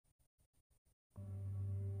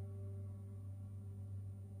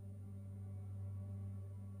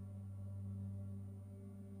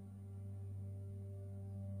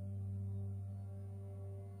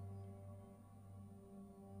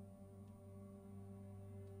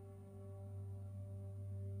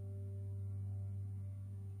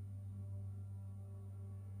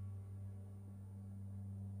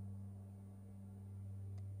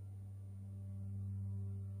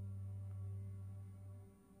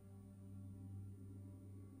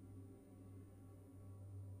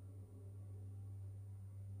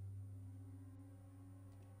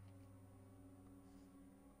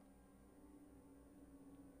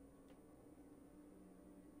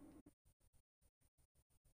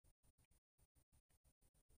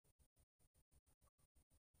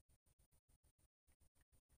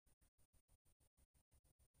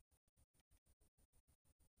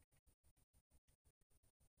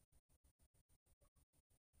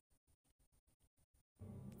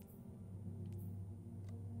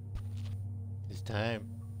It's time.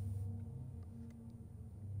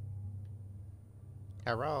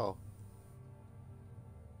 Hello.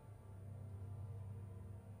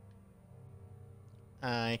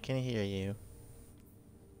 I can hear you.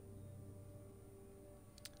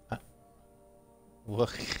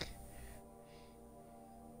 Look.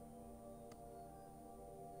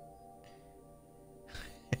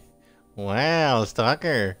 Wow,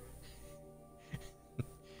 stalker.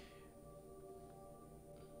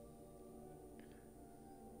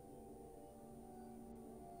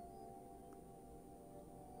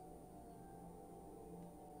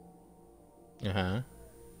 Uh-huh.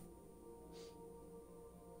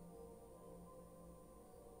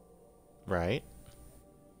 Right.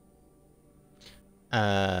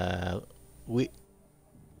 Uh, we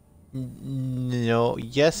no,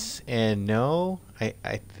 yes and no.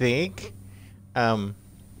 I think. Um,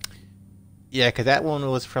 yeah, because that one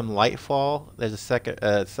was from Lightfall. There's a second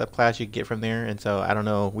subclass you get from there, and so I don't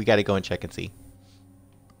know. We got to go and check and see.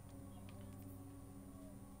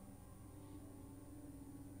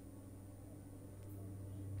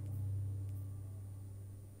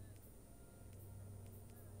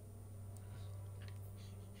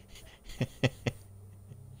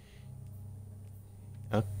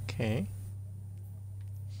 Okay.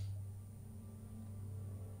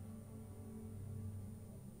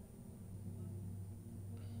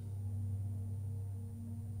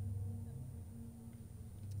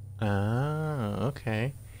 Ah,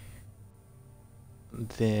 okay.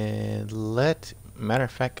 Then matter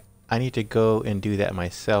of fact, I need to go and do that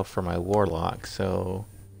myself for my warlock. So,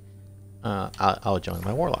 I'll join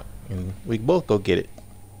my warlock, and we both go get it.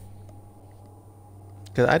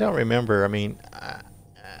 Because I don't remember. I mean,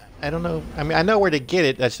 I don't know. I mean, I know where to get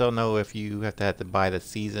it. I just don't know if you have to buy the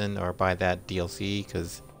season or buy that DLC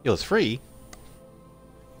because it was free.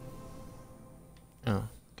 Oh,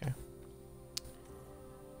 okay.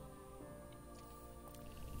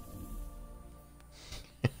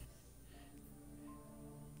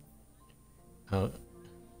 Oh.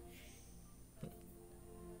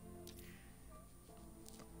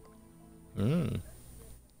 Mm.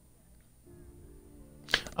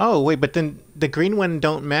 Oh, wait, but then the green one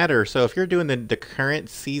don't matter. So if you're doing the current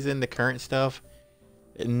season, the current stuff,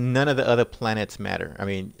 none of the other planets matter. I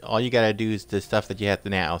mean, all you gotta do is the stuff that you have to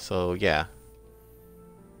now. So yeah.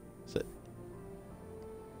 So,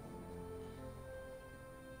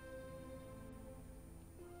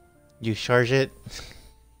 you charge it.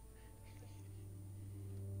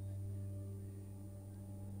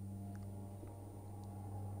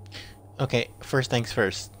 Okay, first things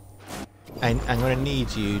first. I'm gonna need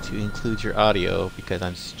you to include your audio because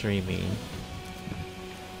I'm streaming.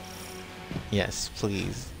 Yes,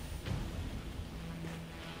 please.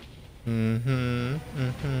 Mm-hmm.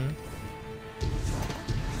 Mm-hmm.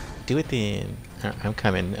 Do it then. I'm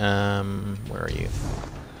coming. Where are you?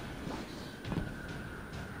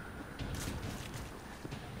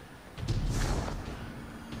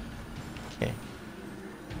 Okay.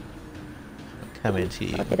 I'm coming to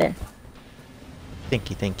you. Okay, there. Thank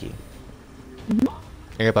you, thank you.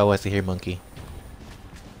 Everybody wants to hear Monkey.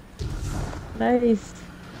 Nice.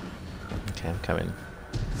 Okay, I'm coming.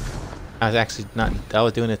 I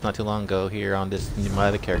was doing this not too long ago here on my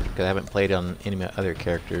other character because I haven't played on any of my other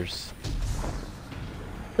characters.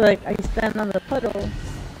 So, like, I stand on the puddle.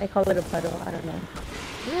 I call it a puddle. I don't know.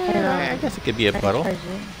 Yeah, And, I guess it could be a puddle. Make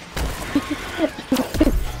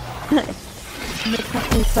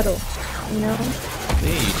me puddle, you know?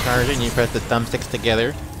 See, you charge it and you press the thumbsticks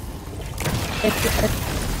together.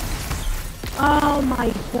 Oh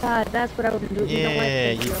my god, that's what I would do.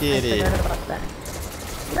 Yeah, you did it. I forgot about that.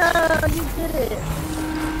 No, you did it.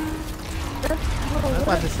 I was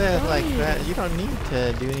about to say, like, that, you don't need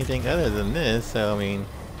to do anything other than this, so I mean...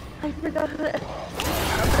 I forgot that. I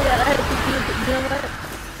forgot I had to do it. You know what?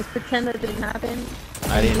 Just pretend that didn't happen.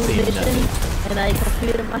 I didn't see nothing. And I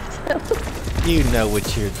completed myself. You know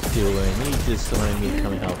what you're doing. You just wanted me to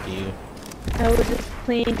come help you. I was just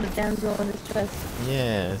playing the damsel in distress.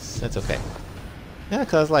 Yes, that's okay. Yeah,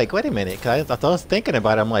 cause like, wait a minute, cause I was thinking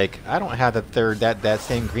about it. I'm like, I don't have that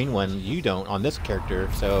same green one. You don't on this character,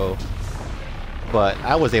 so. But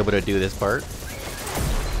I was able to do this part.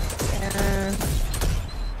 Yeah.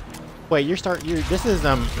 Wait, this is this is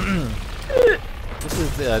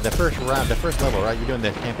the first round, the first level, right? You're doing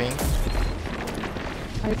the campaign.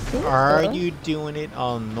 I think Are so. you doing it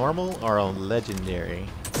on normal or on legendary?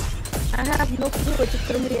 I have no clue. It just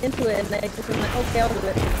threw me into it, and I just was like, okay, I'll do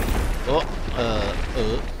it.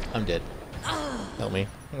 Oh, I'm dead. Help me.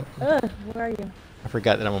 Where are you? I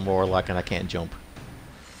forgot that I'm a warlock and I can't jump.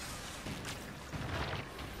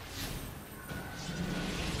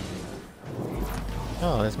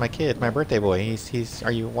 Oh, that's my kid, my birthday boy. He's.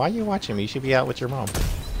 Are you? Why are you watching me? You should be out with your mom.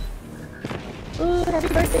 Ooh, happy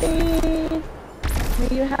birthday!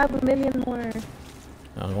 May you have a million more.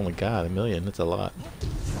 Oh my God, 1,000,000. That's a lot.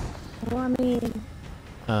 Well, I mean,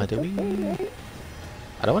 Do we? okay, right?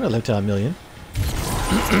 I don't want to live to 1,000,000.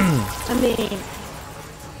 I mean,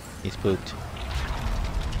 He's pooped.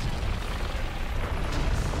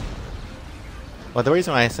 Well, the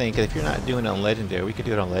reason why I'm saying, because if you're not doing it on Legendary, we could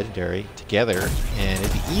do it on Legendary together, and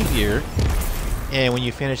it'd be easier. And when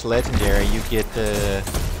you finish Legendary, you get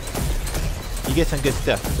some good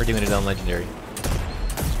stuff for doing it on Legendary.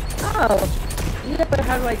 oh, yeah, but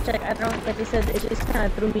how do I check? I don't, like I said, it just kind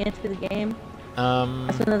of threw me into the game.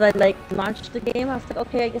 As soon as I, like, launched the game, I was like,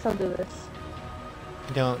 okay, I guess I'll do this.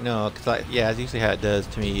 I don't know, because yeah, that's usually how it does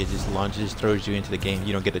to me. It just launches, throws you into the game.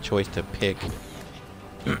 You don't get a choice to pick.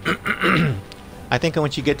 I think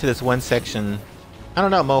once you get to this one section, I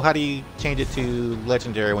don't know, Mo. How do you change it to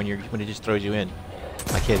Legendary when it just throws you in?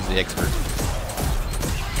 My kid's the expert.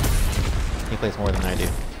 He plays more than I do,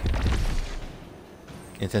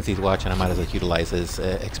 and since he's watching, I might as well utilize his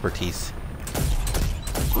expertise.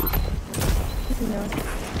 You know.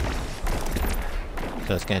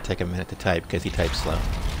 So it's gonna take a minute to type because he types slow.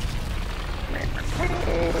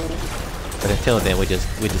 But until then, we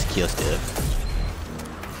just kill stuff.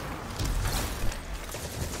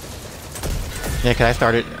 Yeah, cause I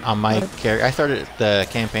started on my character. I started the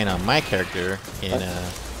campaign on my character, and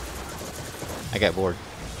I got bored.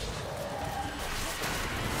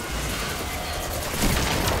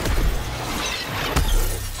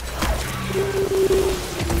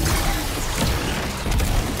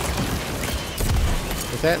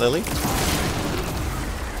 Is that Lily?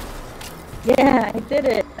 Yeah, I did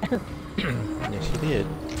it. Yeah, she did.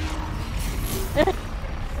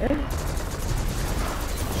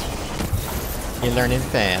 You're learning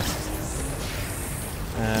fast.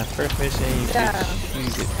 First mission, you should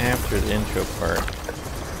use it after the intro part.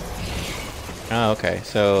 Oh, okay.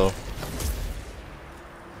 So,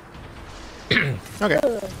 okay.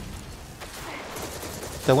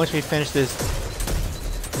 So once we finish this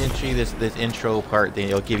intro part, then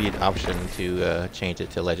it'll give you an option to change it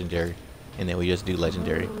to Legendary, and then we just do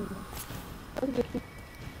Legendary. Okay.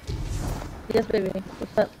 Yes, baby.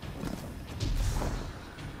 What's up?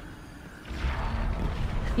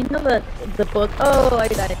 You know the book? Oh, I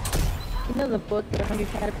died. You know the book, The Hungry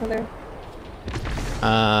Caterpillar?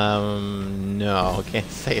 No, can't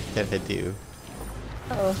say that I do.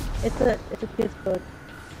 Oh, it's a kid's book.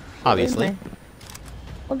 Obviously.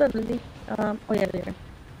 Hold on, Lizzie. Oh yeah, there.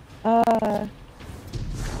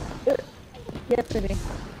 Yes, baby.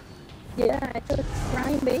 Yeah, it's a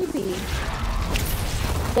crying baby.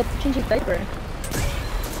 Let's change your diaper.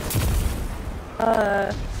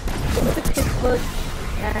 It's a kid's book,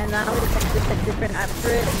 and now it's like just like different apps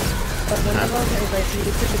for it. But one of them is like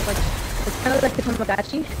it's kind of like a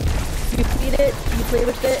Tamagotchi. You feed it, you play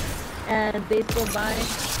with it, and days go by,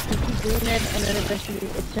 you keep doing it, and then eventually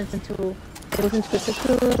it goes into a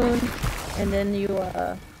cocoon, and then you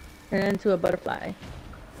turn into a butterfly.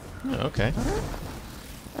 Oh, okay.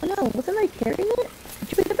 Oh no, wasn't I carrying it?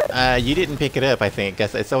 Did you pick it up? You didn't pick it up, I think.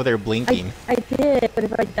 Guess it's over there blinking. I did, but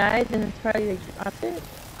if I died, then it's probably like dropped it.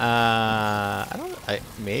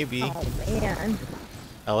 Maybe. Oh man.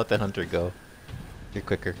 I'll let the hunter go. You're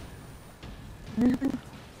quicker.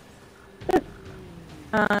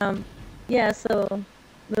 Yeah, so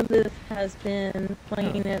Lilith has been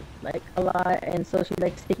playing it like a lot, and so she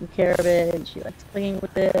likes taking care of it, and she likes playing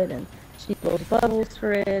with it, and she blows bubbles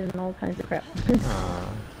for it, and all kinds of crap.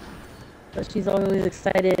 So she's always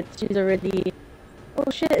excited. She's already, oh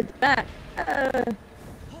shit, it's back.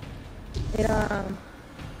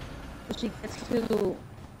 She gets to,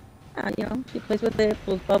 she plays with it,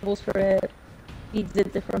 blows bubbles for it, feeds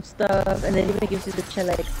it different stuff, and then even gives you the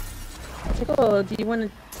check. It's like, oh, do you want to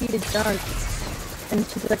feed it junk? And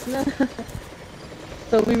she's like, no.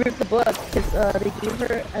 So we ripped the book because they gave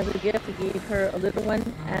her, as a gift, they gave her a little one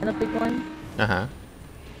and a big one. Uh-huh.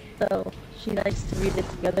 So she likes to read it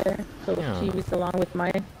together. So she reads along with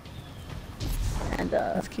mine. And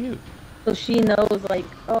that's cute. So she knows, like,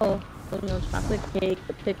 oh, chocolate cake,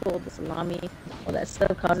 the pickle, the salami, all that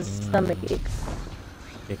stuff causes stomach ache.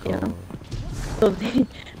 Pickle. You know? So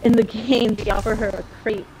in the game, they offer her a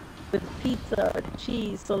crate with pizza,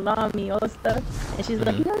 cheese, salami, all that stuff, and she's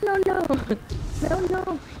like,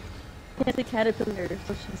 no, it's a caterpillar.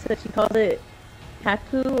 So she said she called it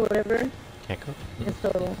Kaku or whatever. Kaku? And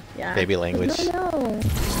so, yeah. Baby language. No,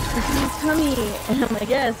 it's in his tummy. And I'm like,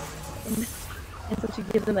 yes. And so she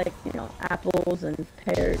gives him, like, apples and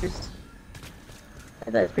pears. I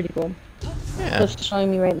thought it was pretty cool. Yeah. So she's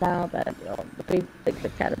showing me right now that the baby, like the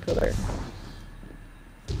caterpillar,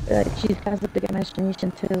 like she has a big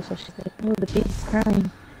imagination too. So she's like, oh, the baby's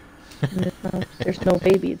crying. And there's no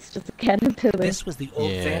baby. It's just a caterpillar. This was the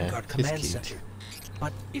old Yeah, Vanguard it's command cute. center,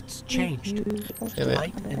 but it's changed. Yeah,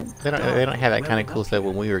 Light and they don't have that kind of well cool stuff enough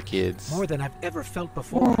when we were kids. More than I've ever felt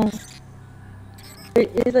before. Yeah.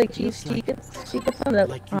 It is like Feels she gets on the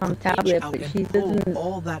Like you could tablet, reach out but and she pull doesn't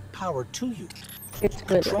all that power to you. get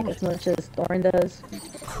to it like, as much as Thorin does.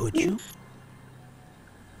 Could you?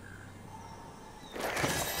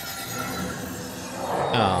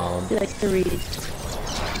 Oh, She likes to read.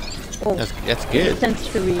 Oh, that's she good. tends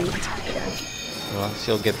to read. Yeah. Well,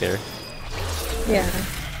 she'll get there. Yeah.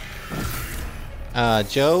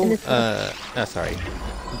 Joe. And it's Sorry.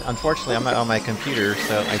 Unfortunately, I'm not on my computer,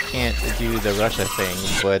 so I can't do the Russia thing.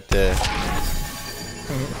 But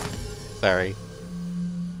sorry.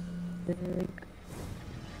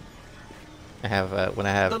 I have when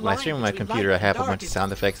I stream on my computer, I have a bunch of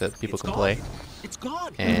sound effects that people can play, It's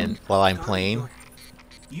gone. and while I'm playing,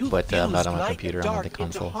 You but I'm not on my fused light computer, and I'm on the dark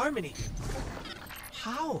into console. harmony.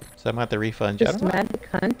 How? So I'm gonna have to refund you. I Just don't know. Magic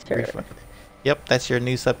Hunter. Refund. Yep, that's your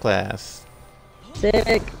new subclass.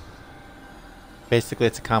 Sick. Basically,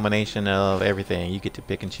 it's a combination of everything. You get to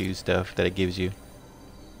pick and choose stuff that it gives you.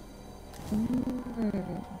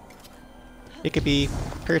 It could be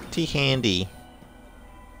pretty handy.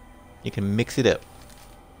 You can mix it up.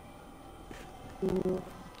 Oh,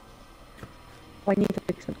 I need to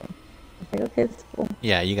fix something. Okay, okay, that's cool.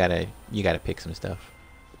 Yeah, you gotta pick some stuff.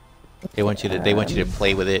 They want you to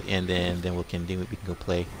play with it, and then we can go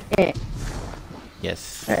play. Eh,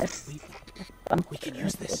 Yes. yes. We can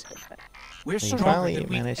use this. We're We stronger finally than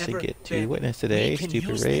we've managed to ever get to been. witness today. We can Stupid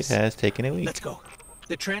use raid this. has taken a week. Let's go.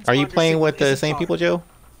 The Are you transponder playing signal with the isn't same far. people, Joe? Or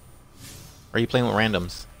are you playing with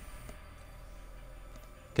randoms?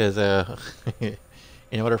 Because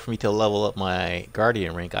in order for me to level up my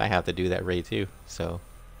Guardian rank, I have to do that raid too. So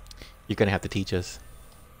you're gonna have to teach us.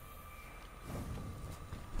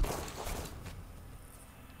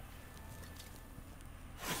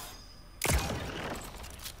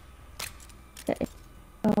 Okay.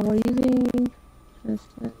 We're using. I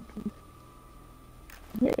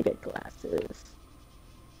need to get glasses.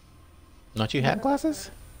 Don't you have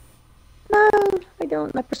glasses? No, I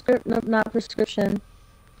don't. Not prescription.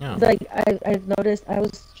 No. Like I've noticed. I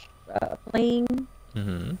was playing.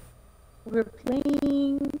 Mm-hmm. We were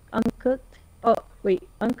playing Uncooked. Oh wait,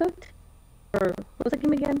 Uncooked? Or what was that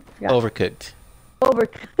game again? Forgot. Overcooked.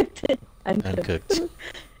 Overcooked. Uncooked.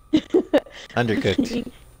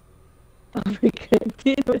 Undercooked.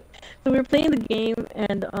 Overcooked. So we were playing the game,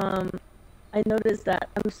 and I noticed that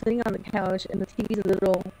I'm sitting on the couch, and the TV's a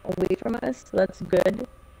little away from us, so that's good.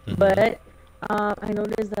 Mhm. But I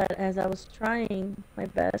noticed that as I was trying my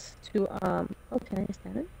best to oh, can I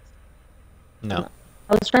stand it? No.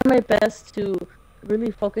 I was trying my best to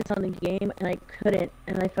really focus on the game, and I couldn't.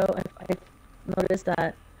 And I noticed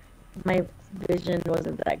that my vision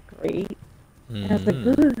wasn't that great. And I was like,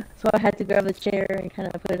 Mm. ugh. So I had to grab the chair and kind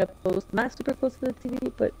of put it up close, not super close to the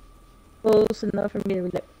TV, but close enough for me to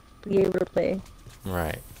like, be able to play.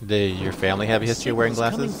 Right. Did your family have a history of wearing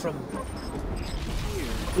Signal's glasses? coming from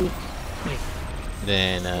here.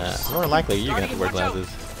 Then more likely you're gonna have to wear glasses.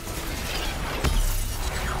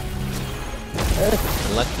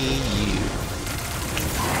 Lucky you.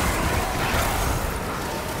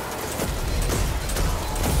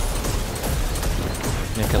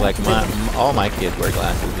 Yeah, 'cause, like all my kids wear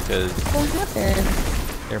glasses because What happened?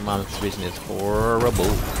 their mom's vision is horrible.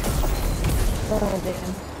 Oh,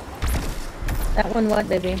 damn. That one what,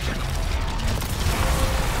 baby?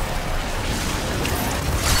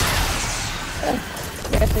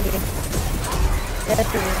 Yes, it is. Yes,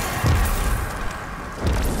 it is.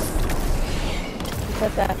 Look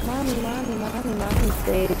at that. Mommy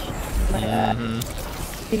stage. Oh my god.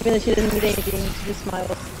 Mm-hmm. Even though she didn't need anything, she just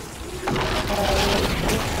smiles.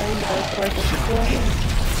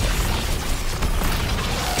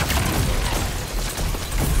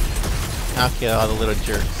 I'll kill all the little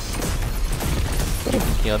jerks.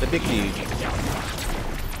 Kill the big dude.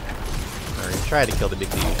 Or try to kill the big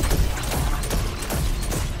dude.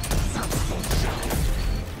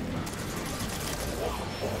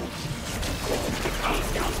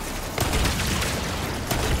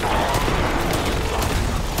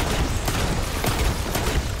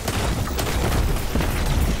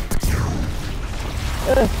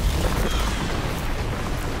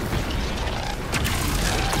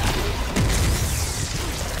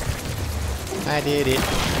 I did it.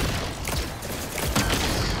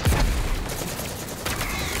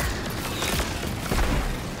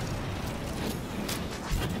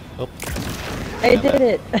 Oh. I did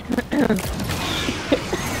it. No,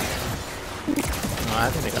 I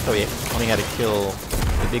thought we only had to kill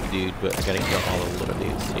the big dude, but I gotta kill all the little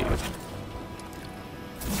dudes too.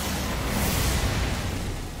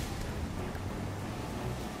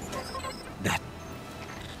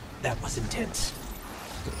 That was intense.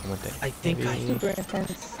 One thing. I think Super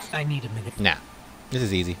intense. I need a minute. Nah, this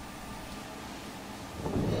is easy.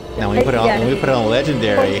 Now when we put it on,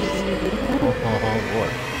 legendary. Oh boy.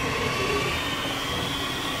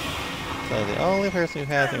 So the only person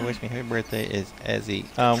who hasn't wished me happy birthday is Ezzy.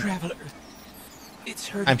 Traveler, it's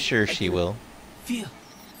hurting. I'm sure she will.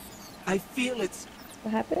 I feel it's.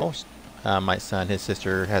 What happened? Oh, my son, his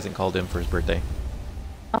sister hasn't called him for his birthday.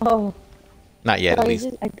 Oh. Not yet, at I least.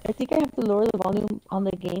 I think I have to lower the volume on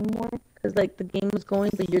the game more because like the game is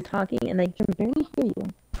going, but you're talking and I can barely hear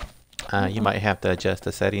you. You might have to adjust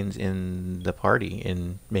the settings in the party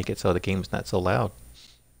and make it so the game's not so loud.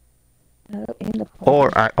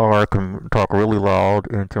 Or I can talk really loud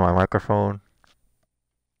into my microphone.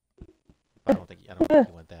 I don't think you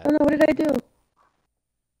want that. Oh no, what did I do?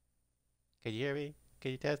 Can you hear me?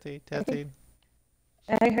 Can you testing? Testing?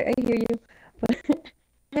 I hear you, but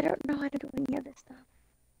I don't know how to do any of this stuff.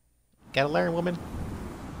 Gotta learn, woman.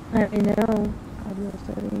 I know. Audio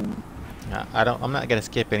setting. I'm not gonna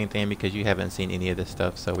skip anything because you haven't seen any of this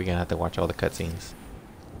stuff, so we're gonna have to watch all the cutscenes.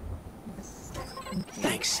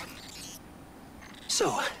 Thanks.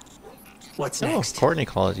 So, what's Oh, next? Courtney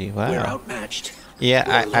called you. Wow. We're outmatched.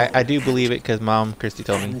 Yeah, I do believe it because Mom, Christy,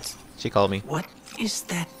 told me. And She called me. what is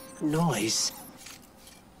that noise?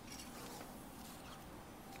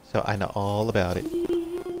 So I know all about it.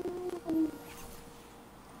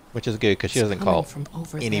 Which is good because she It's doesn't coming call from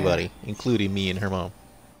over anybody, including me and her mom.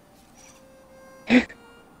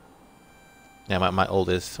 Now my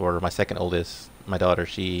oldest, or my second oldest, my daughter,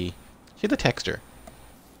 she's a texter.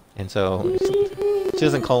 And so she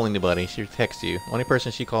doesn't call anybody, she texts you. Only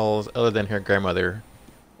person she calls other than her grandmother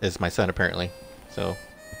is my son apparently. So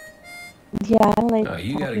Yeah, I like.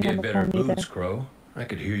 You gotta talking on get the better phone either. boots, Crow. I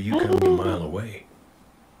could hear you coming a mile away.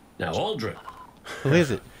 Now, Aldrin. who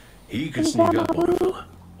is it? He could sneak up on a fella.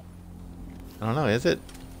 I don't know, is it?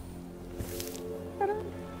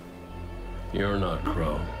 You're not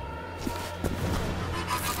Crow.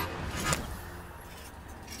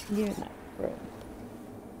 You're not bro.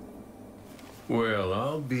 Well,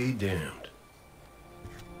 I'll be damned.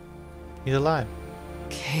 He's alive.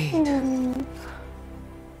 Kate.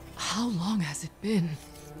 How long has it been?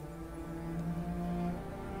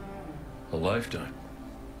 A lifetime.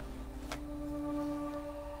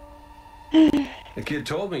 The kid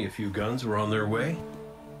told me a few guns were on their way.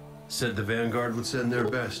 Said the Vanguard would send their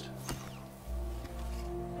best.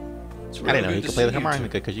 It's I didn't know real you good could to play the see you harmonica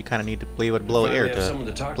two. because you kind of need to be able to blow Finally air have someone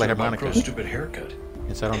to talk play to about harmonica. Crow's stupid haircut.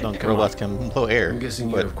 And so I don't think Come on. robots can blow air. I'm guessing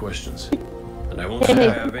you but have questions. And I won't Hey, say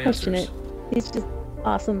I hey, have question answers. it. He's just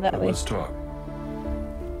awesome that But way. let's talk.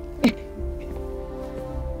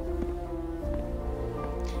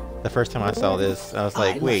 the first time I saw this, I was I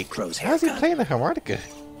like, like wait, Crow's how's he haircut. playing the harmonica?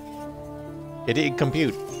 It didn't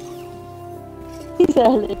compute. He said I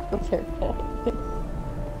like Crow's haircut.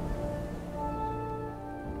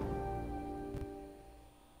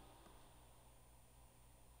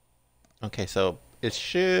 Okay, so it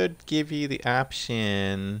should give you the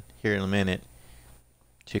option here in a minute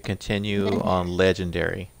to continue on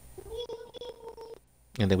legendary.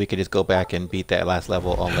 And then we could just go back and beat that last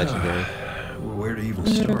level on legendary. Well, where to even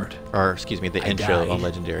start? Or, excuse me, the I intro died. on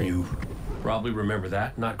legendary. You probably remember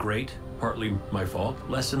that. Not great. Partly my fault.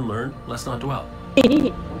 Lesson learned. Let's not dwell.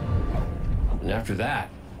 And after that,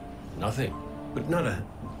 nothing. But not a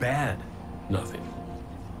bad nothing.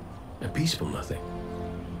 A peaceful nothing.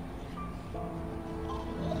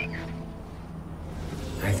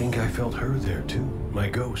 I think I felt her there too. My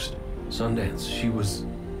ghost. Sundance. She was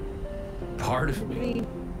part of me.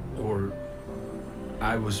 Or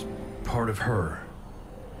I was part of her.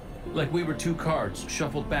 Like we were two cards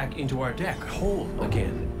shuffled back into our deck, whole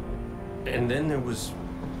again. And then there was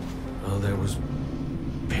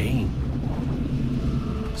pain.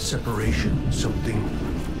 Separation, something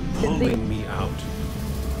pulling me out.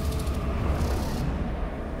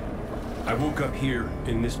 I woke up here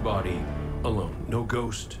in this body alone. No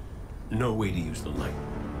ghost, no way to use the light.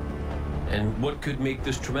 And what could make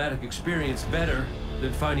this traumatic experience better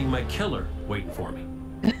than finding my killer waiting for me?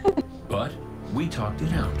 But we talked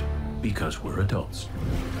it out because we're adults.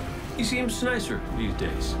 He seems nicer these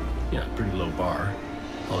days. Yeah, pretty low bar,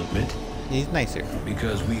 I'll admit. He's nicer.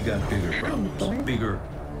 Because we got bigger problems. Bigger,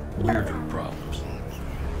 weirder problems.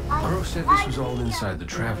 Crow said this was all inside the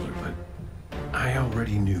Traveler, but I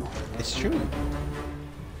already knew. It's true.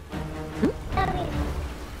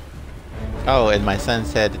 Oh, and my son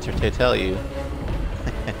said to tell you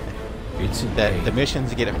It's in that pain. the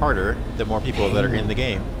missions get harder the more people that are in the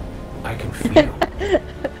game. I can feel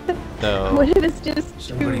So What if it's just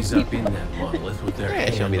somebody's two up in that monolith with their Yeah,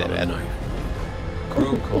 it hand shouldn't be on that a bad. knife.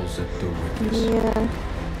 Crow calls it the witness. Yeah.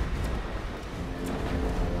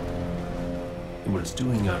 And what it's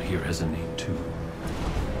doing out here has a name too.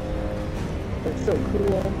 That's so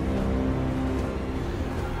cool.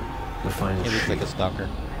 The final he looks like a shape. stalker.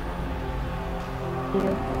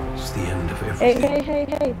 Yeah. It's the end of Hey, everything.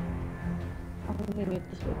 hey. Oh, let me mute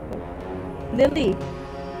this real quick. Lily.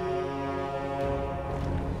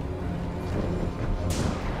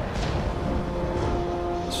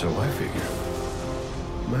 So I figure,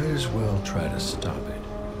 might as well try to stop it.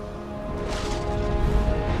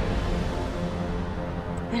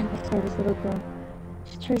 Man, I saw this little girl.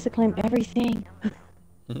 She tries to climb everything.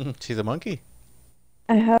 She's a monkey.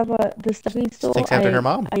 I have the stepping stool. takes after her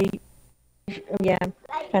mom. Yeah,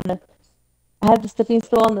 kind of. I had the stepping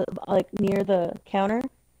stool on the near the counter,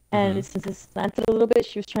 and since it's slanted a little bit,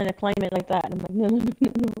 she was trying to climb it like that. And I'm like,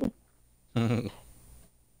 no.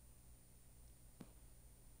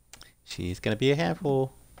 She's gonna be a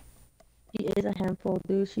handful. She is a handful,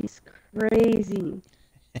 dude. She's crazy.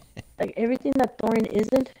 Like everything that Thorin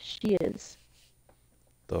isn't, she is.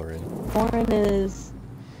 Thorin. Thorin is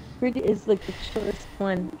like the shortest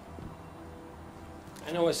one.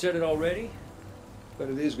 I know I said it already, but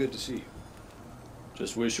it is good to see you.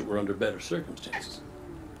 Just wish it were under better circumstances.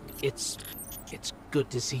 It's good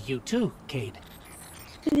to see you too, Cade.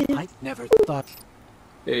 I never thought.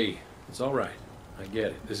 Hey, it's all right. I get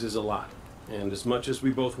it. This is a lot. And as much as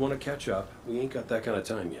we both want to catch up, we ain't got that kind of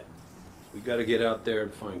time yet. We got to get out there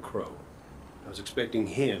and find Crow. I was expecting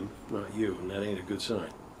him, not you, and that ain't a good sign.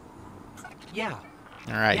 Yeah.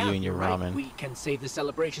 All right, Yeah, you and your you're right. ramen. We can save the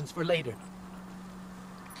celebrations for later.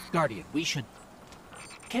 Guardian, we should.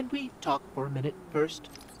 Can we talk for a minute first?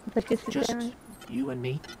 Like it's Just you and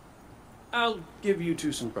me. I'll give you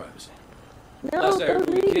two some privacy. No, Last I heard don't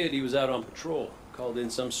from the leave. kid, he was out on patrol, called in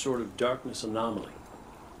some sort of darkness anomaly.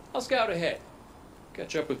 I'll scout ahead.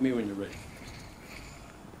 Catch up with me when you're ready.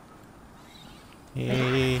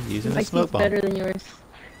 Hey, using My the smoke seat's bomb. better than yours.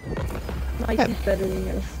 My Yeah. seat's better than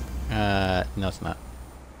yours. No, it's not.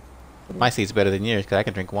 My seat's better than yours because I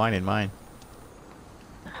can drink wine in mine.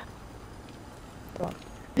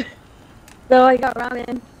 So I got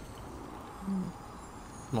ramen.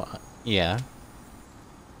 Well, yeah.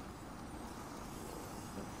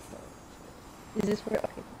 Is this for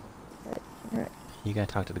okay? Alright. You gotta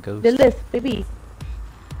talk to the ghost. Lilith, baby.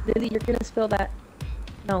 Lily, you're gonna spill that.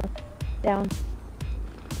 No. Down.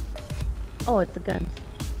 Oh, it's the gun.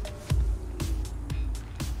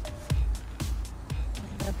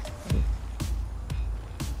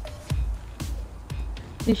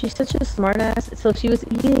 Dude, she's such a smartass. So she was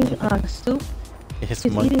eating soup. It's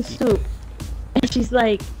She's monkey. eating soup, and she's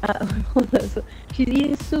like, so she's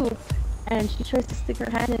eating soup, and she tries to stick her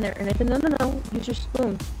hand in there, and I said, no, use your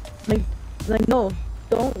spoon. Like no,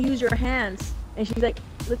 don't use your hands. And she's like,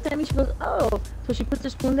 looks at me, she goes, oh. So she puts her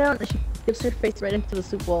spoon down, and she dips her face right into the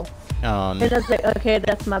soup bowl. Oh, no. And I was like, okay,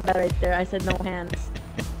 that's my bad right there. I said no hands.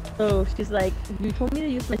 So she's like, you told me to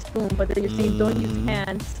use my spoon, but then you're saying don't use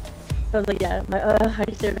hands. So I was like, yeah, I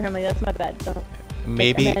just stared at her, I'm like, that's my bad. Don't.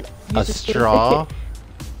 Maybe And then a use your spoon. straw.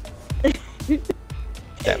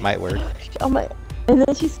 That might work. I'm like, and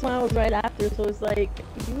then she smiled right after, so it's like,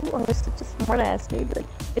 you are such a smart ass, maybe like,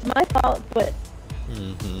 it's my fault, but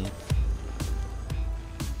hmm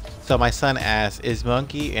So my son asked, is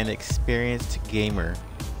Monkey an experienced gamer?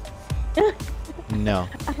 No.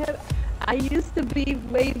 I used to be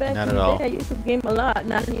way back Not in at the all. day. I used to game a lot,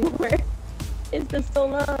 not anymore. It's been so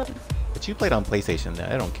long. But you played on PlayStation,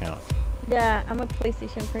 that don't count. Yeah, I'm a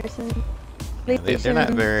PlayStation person. They're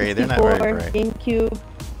not very 64, bright. GameCube,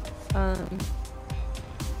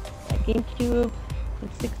 GameCube, the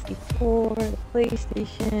 64, the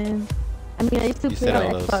PlayStation. I mean, I used to You play said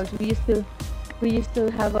on all those. Xbox. We used to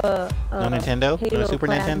have a No Nintendo? No Halo Super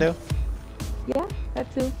clan. Nintendo? Yeah,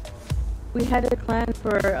 that too. We had a clan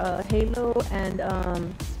for Halo and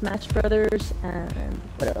Smash Brothers, and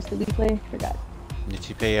what else did we play? Forgot. Did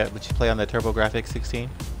you play on the TurboGrafx 16?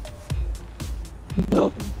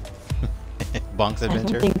 Nope. Bonk's I don't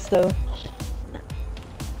Adventure? think so.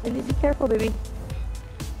 Baby, be careful, baby.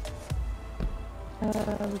 We're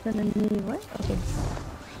gonna need what? Okay.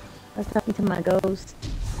 I was talking to my ghost.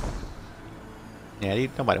 Yeah,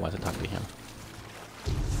 nobody wants to talk to him.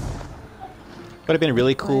 Would have been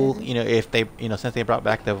really cool, you know, if they, you know, since they brought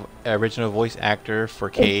back the original voice actor for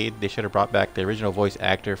Cade, they should have brought back the original voice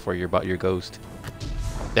actor for your ghost.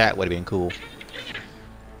 That would have been cool.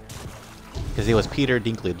 Because it was Peter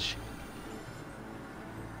Dinklage.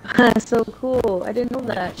 That's so cool. I didn't know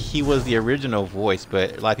that. He was the original voice,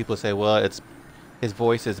 but a lot of people say, well, it's his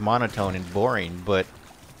voice is monotone and boring, but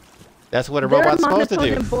that's what a They're robot's supposed to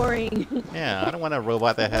monotone do. and boring. Yeah, I don't want a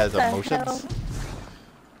robot that has What the emotions. hell?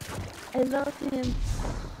 I love him.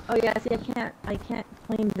 Oh yeah, see, I can't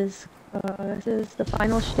claim this. This is the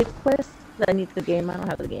final ship quest. I need the game. I don't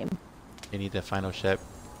have the game. You need the final ship,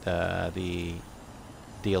 the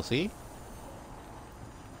DLC.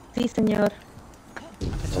 Si, señor. I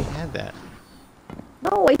thought you had that.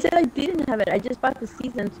 No, I said I didn't have it. I just bought the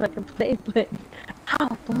season so I can play, but...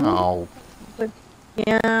 Ow, Oh, But,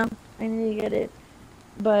 yeah, I need to get it.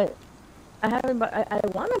 But, I haven't... I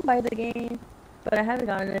want to buy the game, but I haven't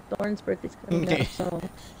gotten it. Thorn's birthday's coming up, so...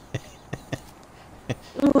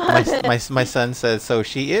 my son says so.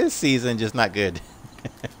 She is seasoned, just not good.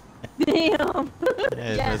 Damn!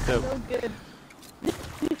 Yeah, Yeah, it's messed up. so good.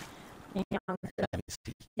 Damn. Let me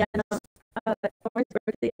see. Yeah, no. Thorn's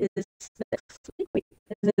birthday is next week. Wait,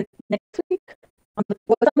 is it next week? On the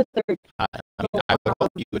 3rd. I mean, I would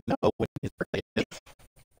hope you would know when his birthday is.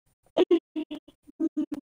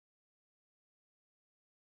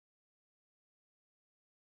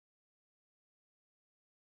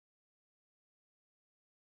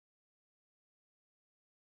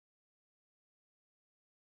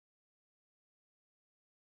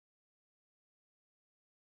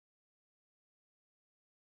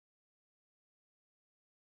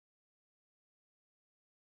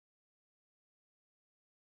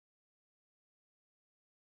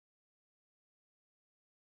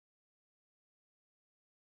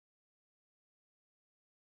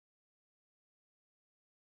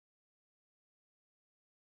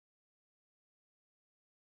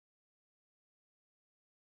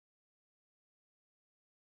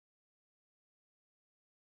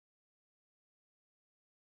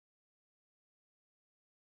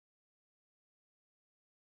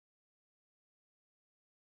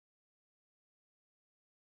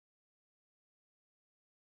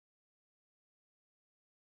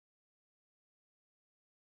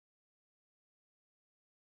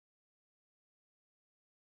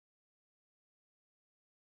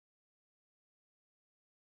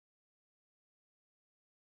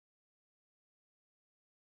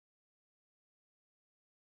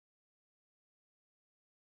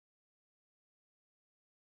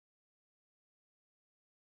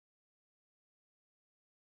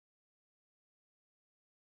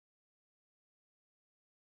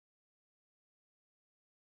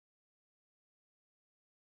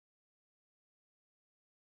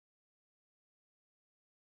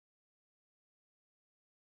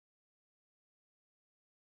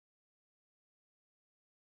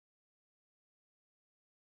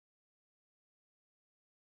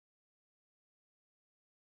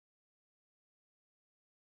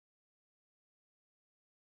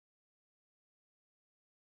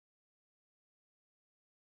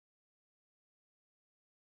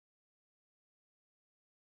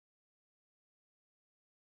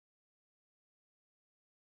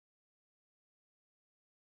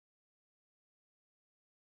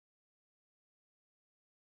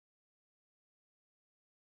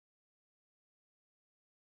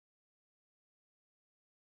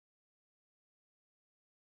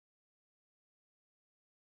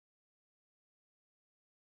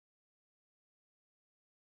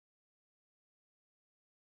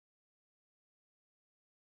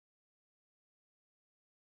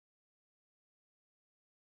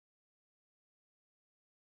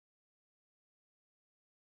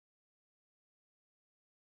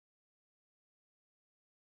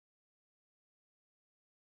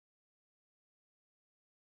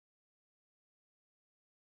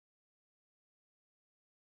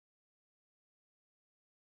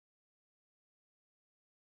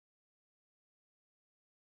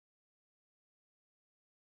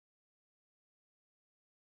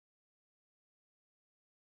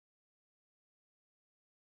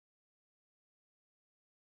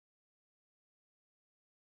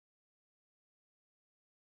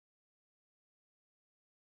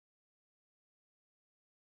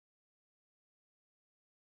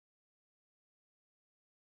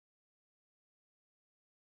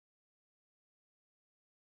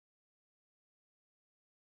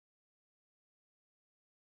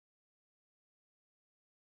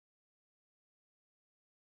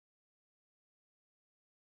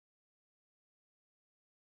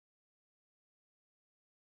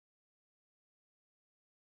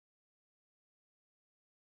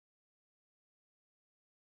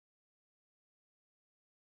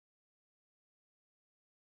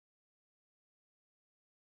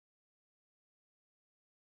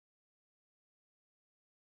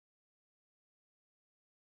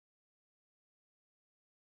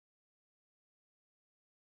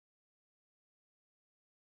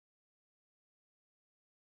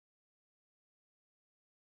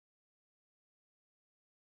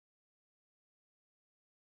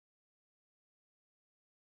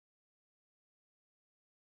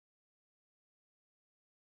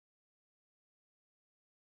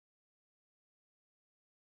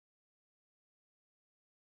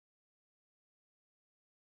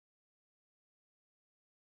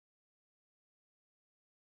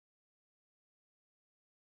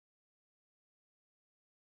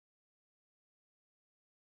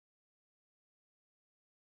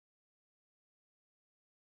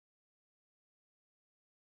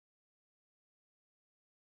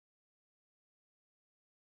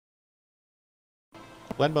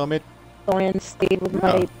 One moment. Thorian stayed with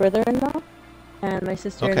my brother-in-law, and my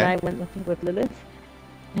sister and Okay. I went looking with Lilith.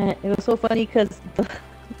 And it was so funny because the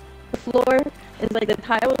floor is like the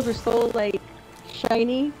tiles are so like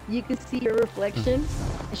shiny, you can see your reflection.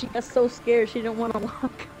 And she got so scared she didn't want to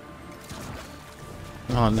walk.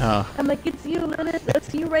 Oh no. I'm like, it's you, Lilith.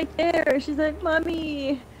 That's you right there. She's like,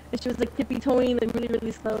 mommy. And she was like tippy-toeing like really,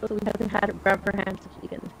 really slow, so we had to grab her hand so she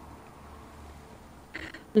can.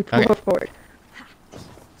 We pull Okay. her forward.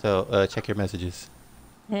 So check your messages.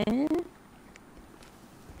 And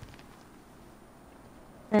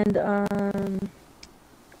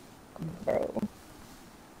bro.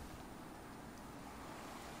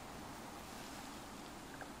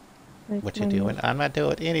 What you doing? I'm not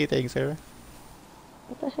doing anything, sir.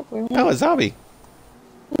 What the heck? Where Oh, a zombie.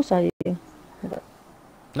 Who saw you? Hold up.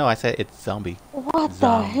 No, I said it's zombie. What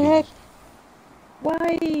Zombie. the heck?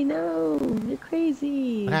 Why? No, you're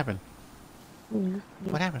crazy. What happened? Mm,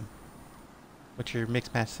 What happened? What's your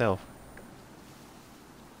mixed match self?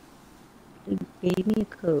 You gave me a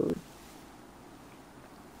code.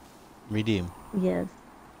 Redeem. Yes.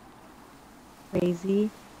 Crazy.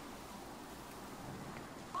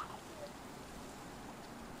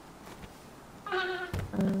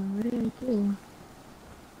 What did I do?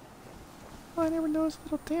 Oh, I never noticed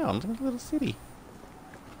little towns, little city.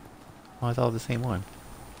 Oh, it's all the same one.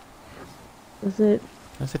 Was it?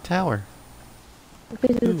 That's a tower. What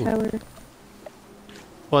page is Ooh. the tower?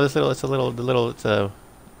 Well, it's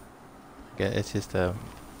just a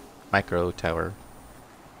micro tower.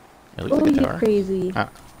 It looks Oh, like a you're tower. crazy. Ah.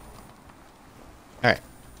 Alright.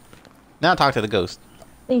 Now talk to the ghost.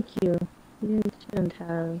 Thank you. You shouldn't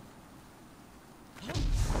have.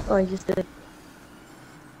 Oh, I just did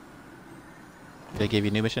Did I give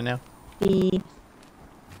you a new mission now? the.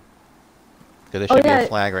 Because there Oh should be yeah, a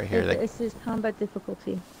flag right here. It says combat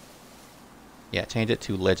difficulty. Yeah, change it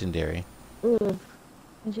to legendary. Ooh,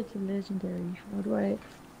 change it to legendary. How do I?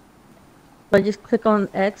 Do I just click on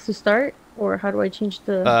X to start, or how do I change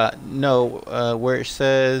the? No, where it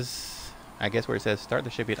says, I guess where it says start,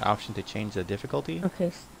 there should be an option to change the difficulty.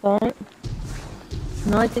 Okay, start.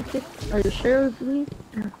 No, I think it. Are you sure, Lee?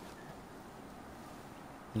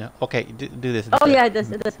 No, okay, do this. Oh instead. yeah, it does.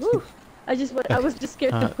 It does. Woo. I was just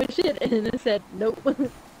scared Uh-huh. to push it, and then it said nope.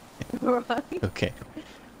 Right. Okay,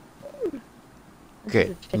 This is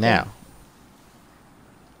good. a chicken.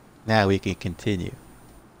 Now we can continue.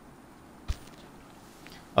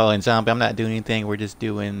 Oh, and zombie, I'm not doing anything. We're just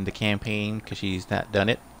doing the campaign because she's not done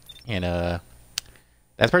it, and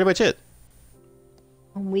that's pretty much it.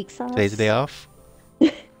 I'm weak sauce. Today's the day off.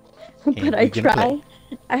 But and I we're gonna try. play.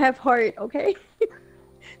 I have heart. Okay.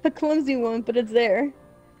 A clumsy one, but it's there.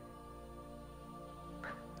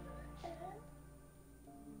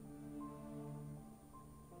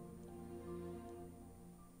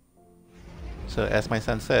 So as my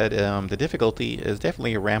son said, the difficulty is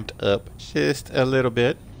definitely ramped up just a little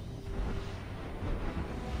bit.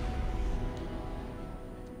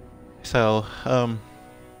 So,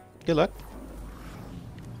 good luck.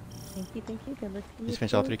 Thank you. Good luck to you. Just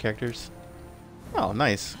finish all too. 3 characters. Oh,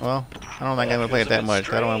 nice. Well, I don't think I'm gonna play it that much.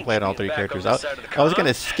 I don't want to play it all 3 characters. I was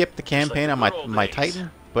gonna skip the campaign on my Titan,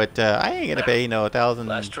 but I ain't gonna pay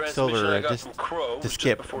 1,000 silver just to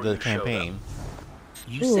skip the campaign.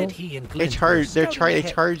 You Ooh. said he and They Glenn charge. were scouting They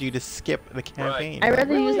ahead. charge you to skip the campaign. I'd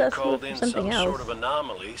rather use that Called for in something some else. sort of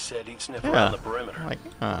anomaly, said he'd sniff Yeah. around the perimeter. I'm like,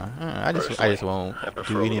 I just won't I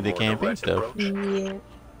prefer do a any of the little more campaign direct stuff. approach. Yeah.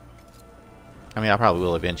 I mean, I probably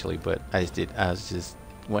will eventually, but I was just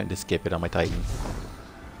wanting to skip it on my Titan.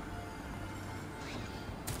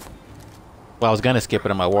 Well, I was gonna skip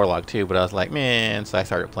it on my Warlock too, but I was like, man, so I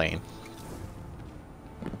started playing.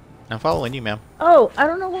 I'm following you, ma'am. Oh, I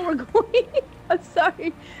don't know where we're going. I'm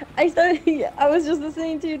sorry. I was just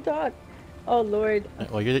listening to you talk. Oh Lord.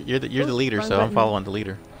 Well, you're the Oops, leader, wrong so I'm button. following the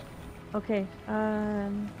leader. Okay. Let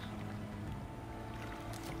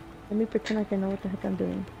me pretend like I know what the heck I'm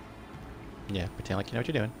doing. Yeah, pretend like you know what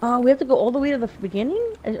you're doing. Oh, we have to go all the way to the beginning.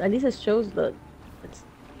 At least it shows the. It's.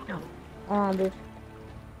 The.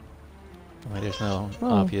 Well, there's no Oh.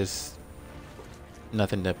 obvious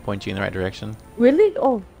nothing to point you in the right direction. Really?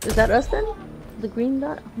 Oh, is that us then? The green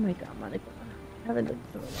dot? Oh my God, Monica. I haven't done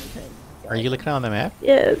this in a long time. Are you looking on the map?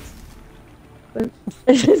 Yes. But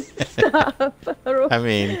stop. I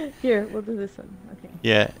mean, Here, we'll do this one. Okay.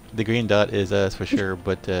 yeah, the green dot is us for sure,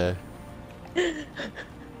 but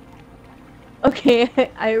Okay,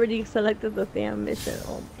 I already selected the fam mission.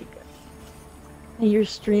 Oh my God. And you're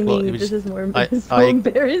streaming. it was- This is more I- it's so I-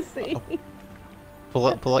 embarrassing. pull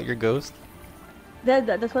out your ghost. That's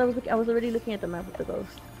what I was looking. I was already looking at the map with the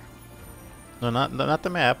ghost. No, not the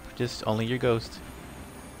map. Just only your ghost.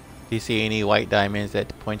 Do you see any white diamonds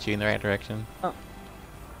that point you in the right direction? Oh.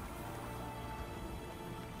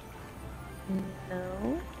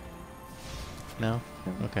 No. No?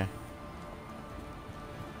 Okay.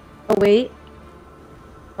 Oh wait.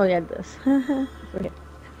 Oh yeah, this. Okay.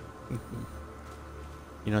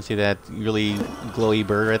 You don't see that really glowy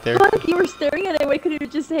bird right there? Monica, you were staring at it. Why couldn't you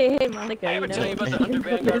just say, "Hey, Monica"? I You haven't know? told you about the Go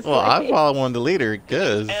underground this Well, I way. follow one of the leader,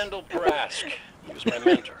 cause Andal Prask. He was my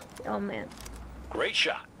mentor. Oh man. Great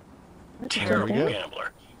shot. That's Terrible we go.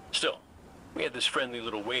 gambler. Still, we had this friendly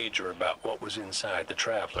little wager about what was inside the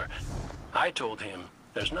Traveler. I told him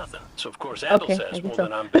there's nothing. So of course Andal Okay, I says, think well so.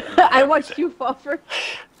 then I'm betting on I watched everything. you fall for.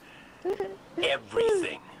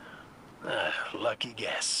 Everything. Lucky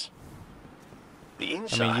guess. The I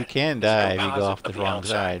inside. mean, you can is die a if you go composite off the of wrong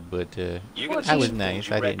outside. side, but You're gonna I see was some nice. things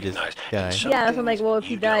you I didn't just recognize, die. and some Yeah, so I'm like, things well, if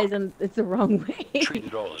he you dies, don't. then it's the wrong way. Treat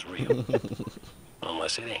it all as real.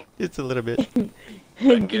 Unless it ain't. it's a little bit. I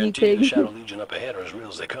can Guinea guarantee you the pig. Shadow Legion up ahead are as real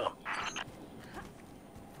as they come.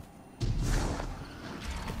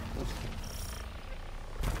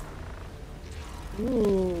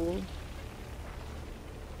 Ooh.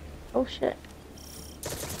 Oh shit.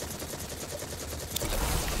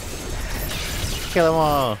 Kill them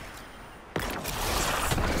all.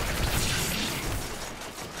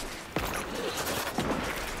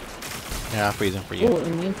 Yeah, I'll freeze them for you. Oh,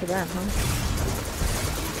 immune to that, huh?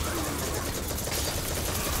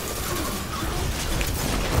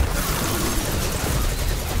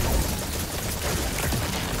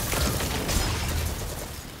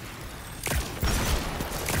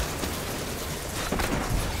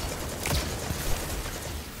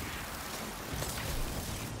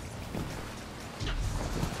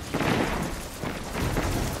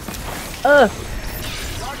 Ugh!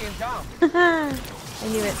 Guardian down. I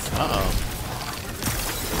knew it. Uh-oh.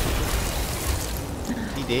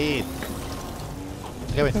 He did.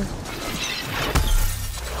 Go away.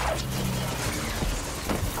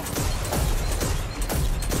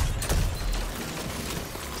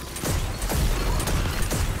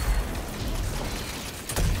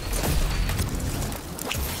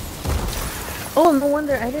 Oh, no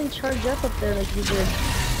wonder I didn't charge up there like you did.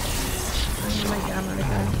 Oh my god,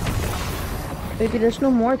 Monica. Baby, there's no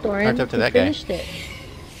more, Thorin. Charge up to You that guy. finished it.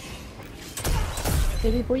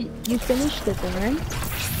 Baby boy, you finished it then, right?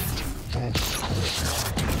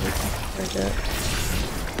 Charge up.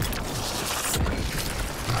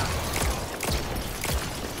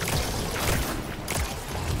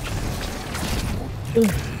 Ooh.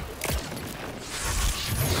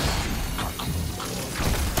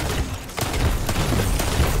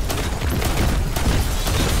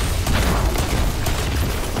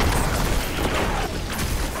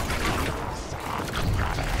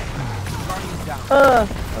 Guardian down.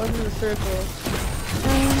 I was in the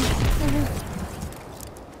circle.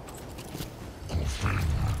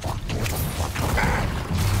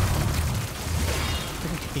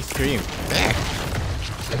 He screamed.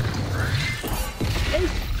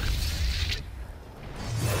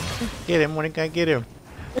 Get him, Monica, get him.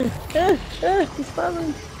 He's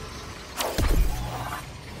following.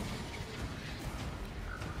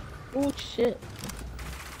 Oh shit.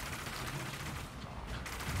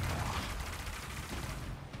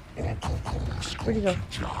 Where'd he go?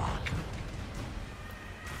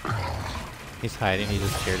 He's hiding, he's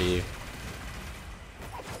just scared of you.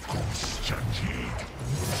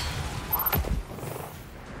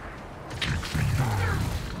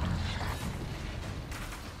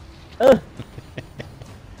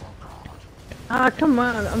 Ah, come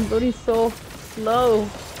on. I'm loading so slow.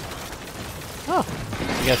 Oh,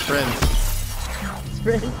 he got friends.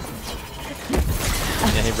 Friend.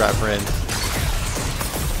 Yeah, he brought friends.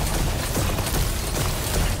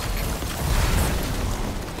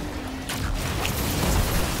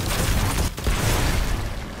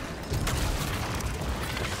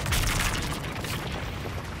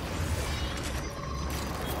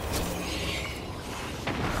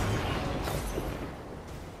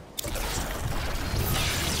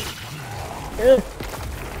 Ugh.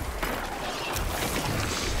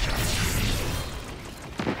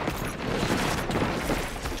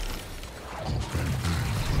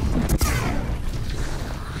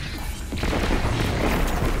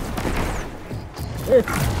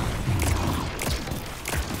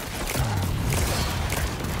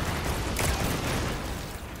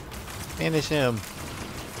 Finish him.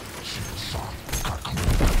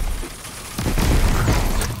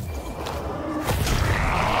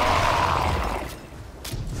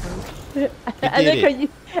 I did like it. how you.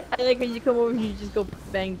 I like how you come over here. You just go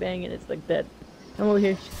bang bang, and it's like that. I'm over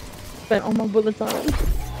here. Spent all my bullets on it.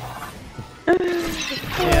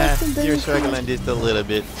 Yeah, you're struggling just a little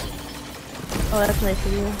bit. Oh, that's nice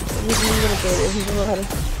of you. He's a little bit. He's a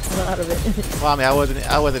lot of it. Well, I mean,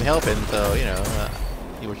 I wasn't helping, so you know,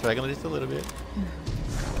 you were struggling just a little bit.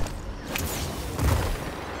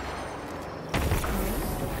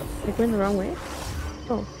 You're going the wrong way?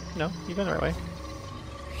 Oh. No, you're going the right way.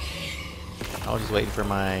 I was just waiting for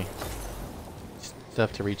my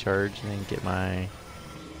stuff to recharge and then get my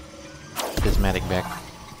prismatic back.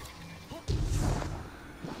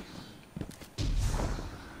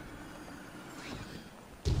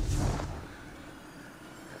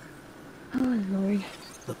 Oh, Lord.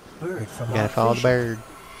 The bird from You our gotta follow the vision. bird.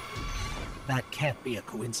 That can't be a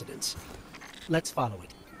coincidence. Let's follow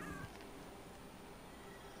it.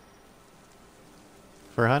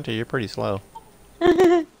 For a hunter, you're pretty slow.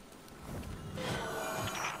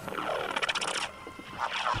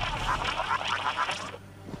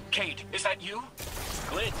 Kate, is that you?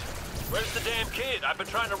 Glint, where's the damn kid? I've been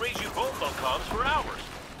trying to raise you both on comms for hours.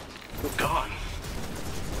 Gone.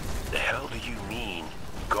 The hell do you mean,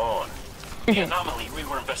 gone? The anomaly we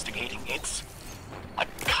were investigating, it's a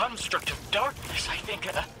construct of darkness, I think,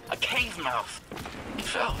 a cave mouth. It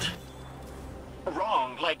felt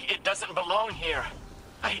wrong, like it doesn't belong here.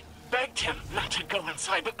 I begged him not to go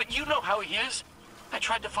inside, but you know how he is. I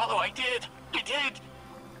tried to follow, I did.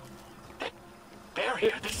 That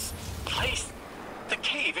barrier, this place, the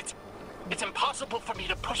cave, it's impossible for me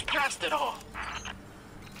to push past it all.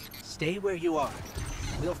 Stay where you are.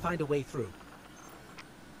 We'll find a way through.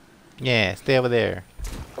 Yeah, stay over there.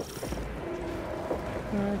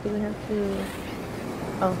 Do we have to...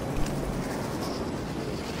 Oh.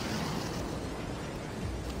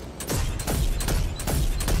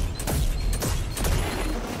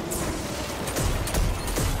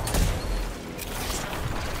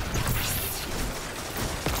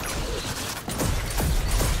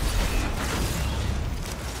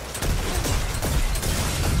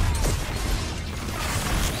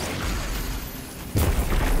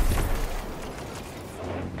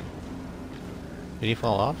 Did he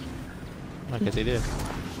fall off? I guess he did.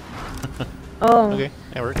 Oh. Okay,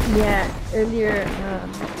 that worked. Yeah, earlier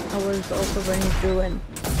I was also running through and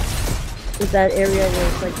there's that area where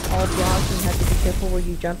it's like all blocks and you have to be careful where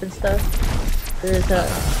you jump and stuff. There's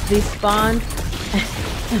they spawned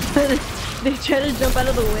they try to jump out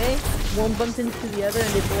of the way, one bumped into the other and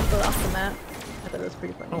they both fell off the map. I thought it was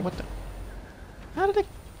pretty funny. Oh, what the? How did they?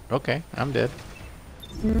 Okay, I'm dead.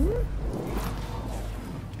 Hmm?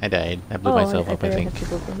 I died. I blew myself up, I thought think. had to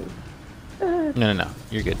go for his- No.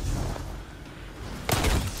 You're good.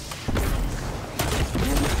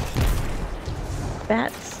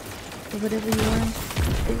 Bats or whatever you want.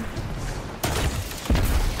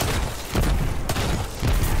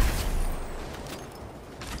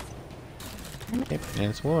 Okay,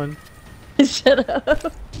 that's one. Shut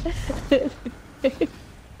up.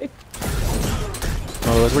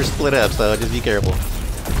 Oh, we're split up, so just be careful.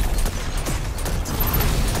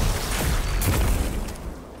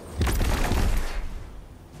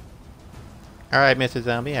 Alright, Mr.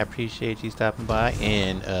 Zombie, I appreciate you stopping by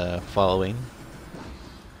and following.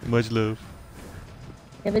 Much love.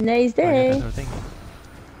 Have a nice Oh, I day. got another thing.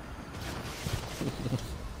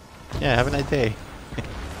 Yeah, have a nice day.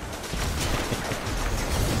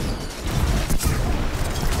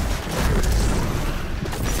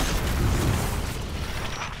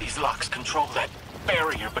 These locks control that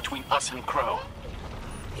barrier between us and Crow.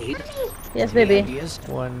 Aid? Yes, Any baby. ideas?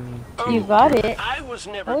 One, You two. got it. I was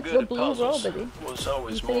never Oh, it's good the at blue roll, puzzles. baby. Was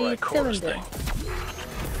always You more say like Cora's cylinder.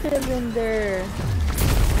 thing. Cylinder.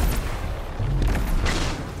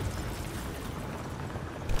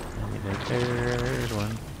 And the third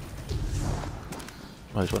one.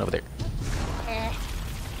 Oh, there's one over there.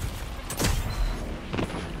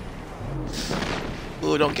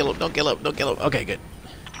 Ooh, don't kill him, don't kill him, don't kill him. Okay, good.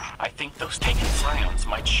 I think those taken scions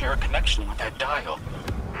might share a connection with that dial.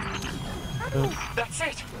 That's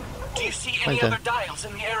it. Do you see any Okay. other dials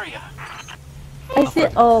in the area? I see.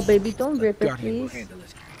 Oh, baby, don't rip it, Guardian will please. handle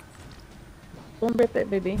it. Don't rip it,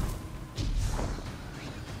 baby.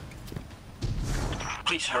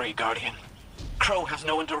 Please hurry, Guardian. Crow has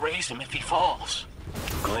no one to raise him if he falls.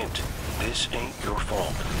 Glint, this ain't your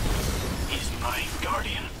fault. He's my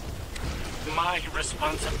Guardian. My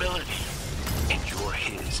responsibility. And you're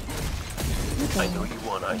his. I know you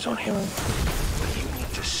want eyes on him, but you need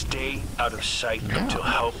to stay out of sight until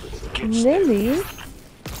help gets there. Lily?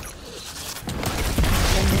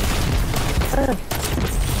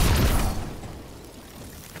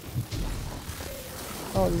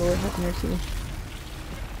 Oh Lord, have mercy.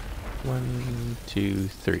 1, 2,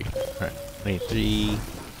 3. Alright, I need 3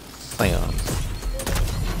 scions.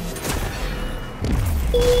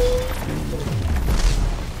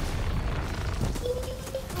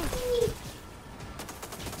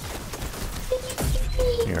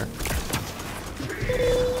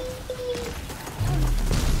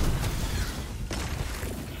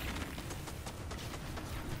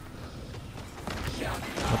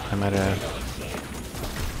 might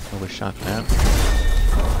have overshot that.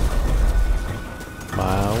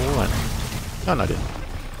 By one. Oh no, I didn't.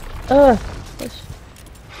 Ugh.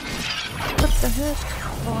 What the heck?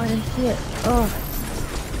 Oh, I didn't see it. Oh.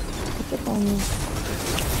 What's up on me?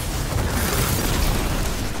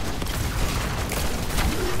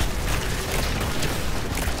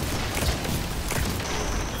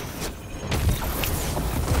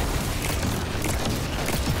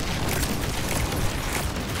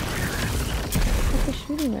 What is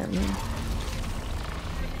shooting at me?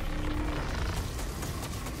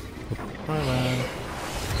 Bye-bye.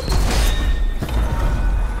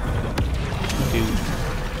 Dude.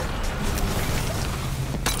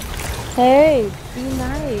 Hey, be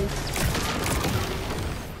nice.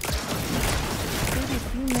 Baby,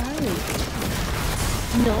 be nice.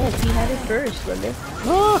 No, he had it first, Lily.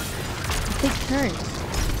 Oh! Take turns.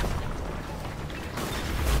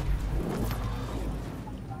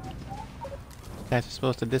 Guys are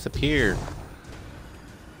supposed to disappear.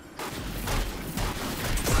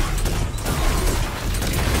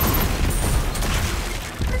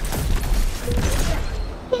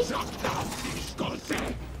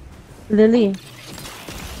 Lily.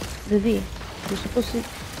 Lily, you're supposed to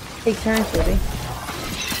take turns, Lily.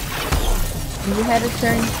 You had a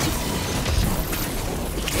turn. I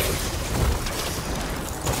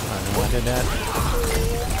don't know why I did that.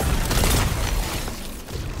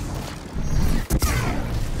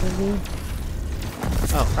 Lily.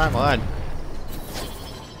 Oh, Primal Odd.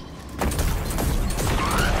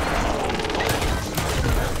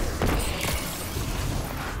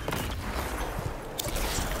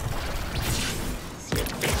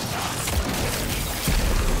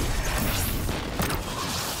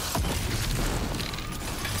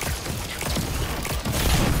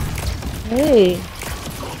 Hey.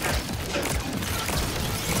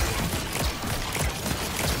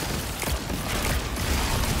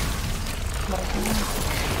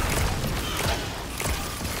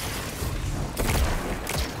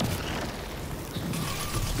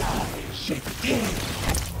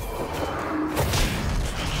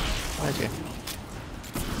 Okay.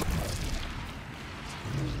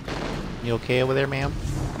 You okay over there, ma'am?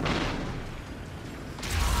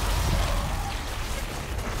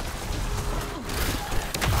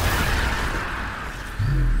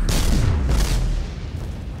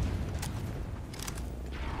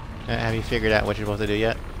 Have you figured out what you're supposed to do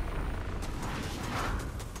yet?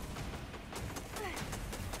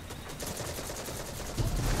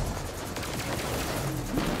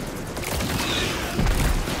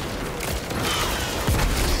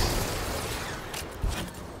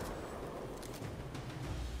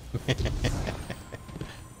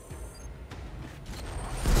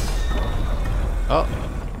 Oh.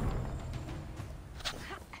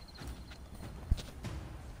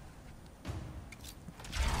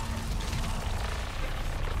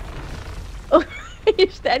 Oh, you're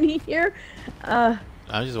standing here? I'm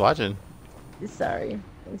just watching. Sorry.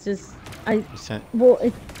 It's just, You sent- well,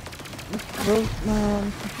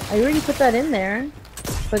 I already put that in there,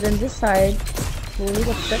 but then this side, will we leave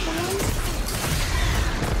a second one?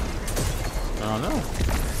 I don't know.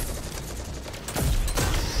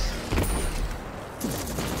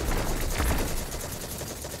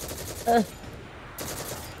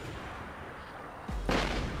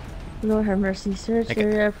 Lord have mercy, search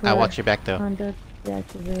area for I'll watch your back though. conduct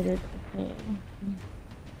deactivated. Okay.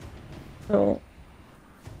 So,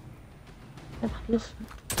 that's this.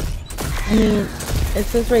 I mean, it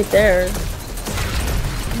says right there.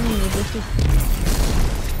 This is.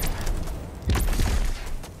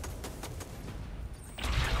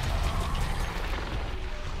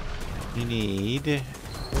 You need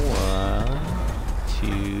 1,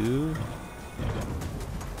 2.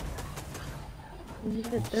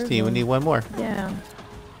 Steve, we need one more. Yeah.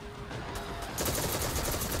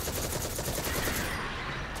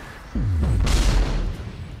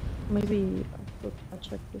 Maybe I'll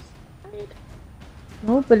check this side.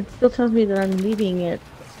 No, but it still tells me that I'm leaving it.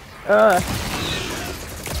 Ugh.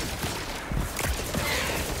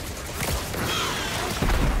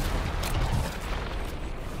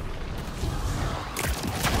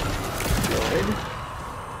 Lord.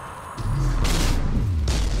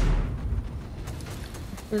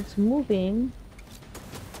 It's moving.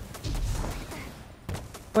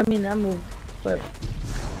 Well, I mean, that moved, but.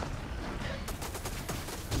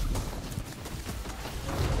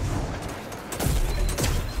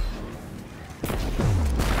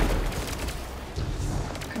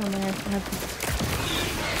 Oh man, I have to.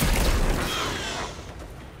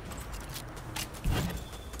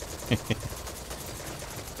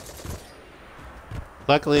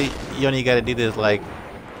 Luckily, you only got to do this like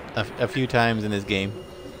a few times in this game.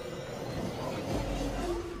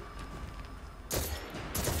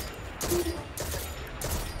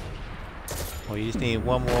 Well, you just need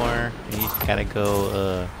one more, and you just gotta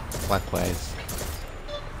go clockwise.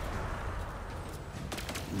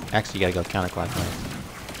 Actually, you gotta go counterclockwise.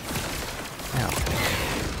 Ow.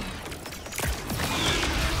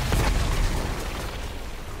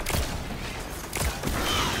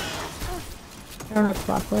 I don't know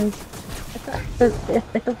clockwise. I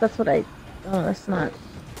thought that's what I. Oh, that's not.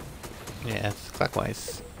 Yeah, it's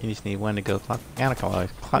clockwise. You just need one to go counterclockwise.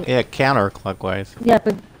 Yeah, counterclockwise. Yeah,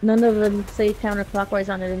 but none of them say counterclockwise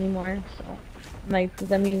on it anymore. So, like, does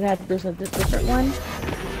that mean that there's a different one?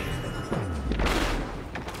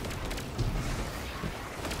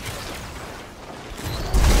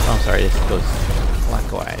 Oh, I'm sorry. This goes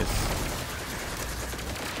clockwise.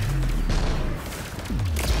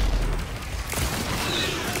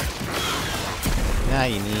 Now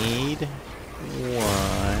you need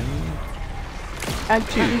one. I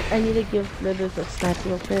need to give Slithers a snack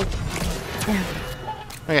real quick. Yeah.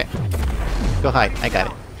 Okay. Go hide. I got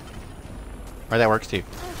it. Or that works too.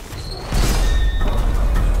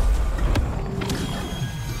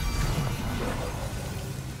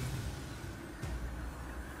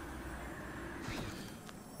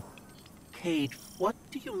 Cade, what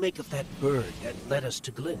do you make of that bird that led us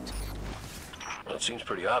to Glint? Well, it seems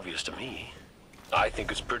pretty obvious to me. I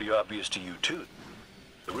think it's pretty obvious to you, too.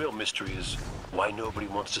 The real mystery is why nobody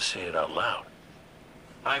wants to say it out loud.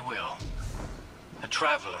 I will. A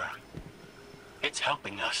traveler. It's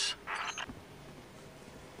helping us.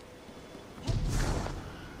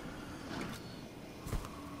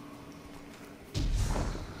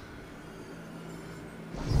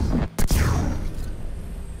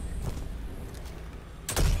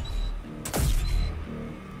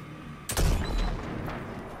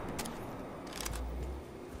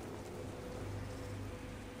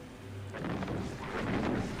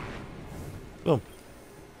 Boom.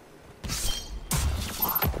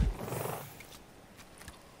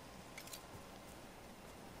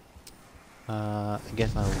 I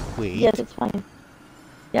guess I'll wait. Yes, it's fine.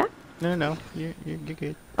 Yeah? No, you're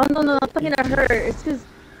good. Oh no, I'm talking to her. It's because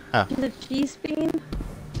Oh. she's a cheese fiend.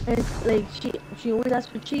 And it's like she always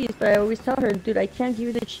asks for cheese, but I always tell her, dude, I can't give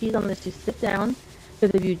you the cheese unless you sit down.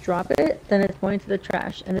 Because if you drop it, then it's going to the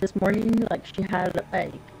trash. And this morning, like, she had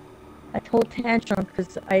like a total tantrum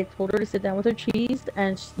because I told her to sit down with her cheese,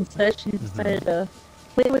 and instead she decided to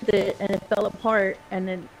play with it, and it fell apart, and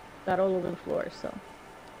then got all over the floor. So.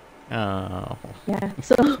 Oh. Yeah,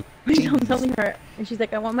 so I'm telling her, and she's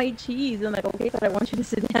like, I want my cheese. I'm like, okay, but I want you to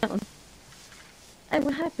sit down. And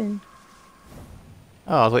what happened?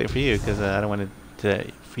 Oh, I was waiting for you because I don't want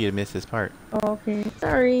for you to miss this part. Oh, okay,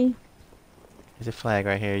 sorry. There's a flag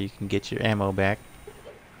right here. You can get your ammo back.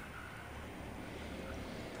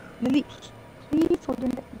 Lily, please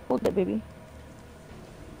hold that, baby.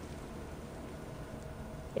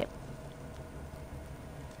 Yep.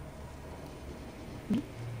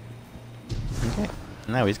 Okay.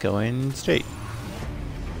 Now he's going straight.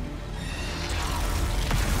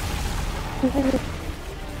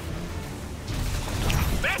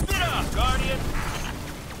 Mess it up, Guardian!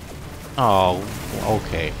 Oh,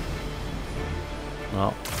 okay.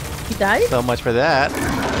 Well, You died? so much for that.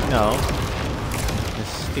 No. This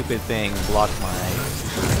stupid thing blocked my...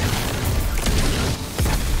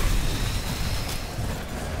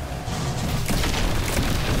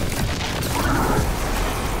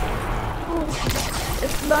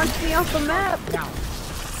 It launched me off the map.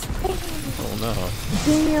 Oh no.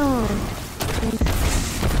 Damn.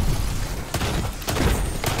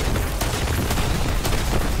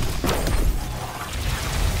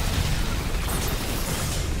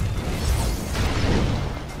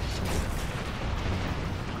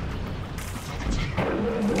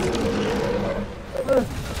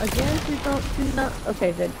 Again, she's not.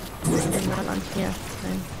 Okay, good. She's not on. Yeah,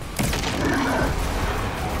 fine.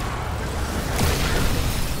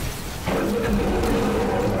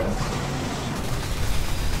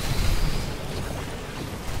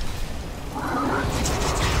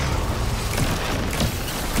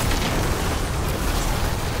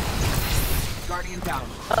 Guardian down.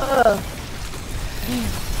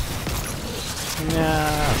 No.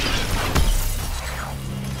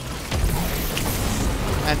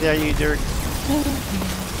 How dare you, Dirk?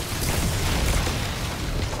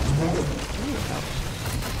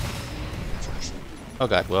 Oh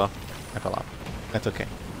god, well, I fell off. That's okay.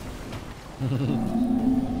 I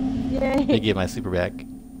Yay. get my super back.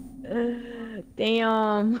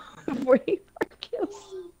 Damn. 44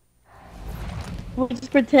 kills. We'll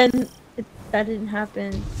just pretend that didn't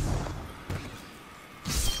happen.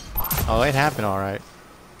 Oh, it happened all right.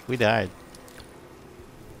 We died.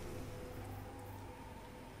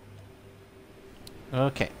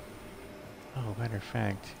 Okay. Oh, matter of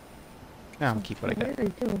fact. No, I'm gonna keep what I got. What did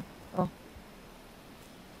I do? Oh.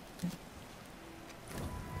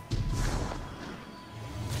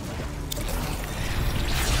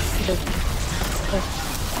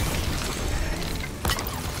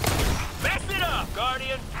 Mess it up,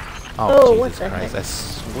 Guardian! Oh, what Jesus the Christ. heck? I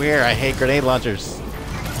swear I hate grenade launchers.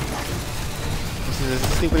 This is the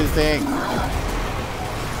stupidest thing.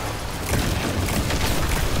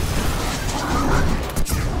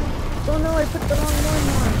 Oh no, I put the wrong one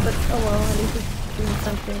on, but oh well, at least it's doing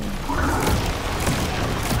something.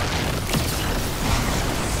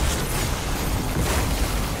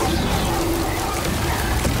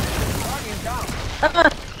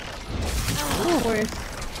 Of course.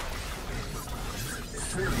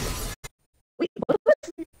 Wait, what was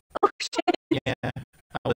it? Oh shit! Yeah.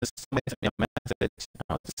 I was somebody sent me a message.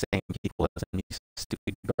 I was saying people send me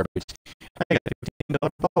stupid garbage. I got a $15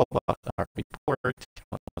 ball about our report.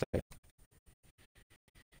 What was it?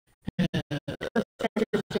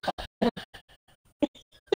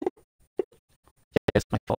 It's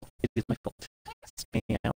my fault. It is my fault.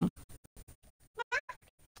 Spam.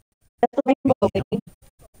 That's the rainbow, baby.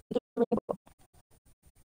 The rainbow.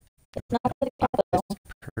 It's not the capital.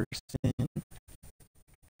 Person.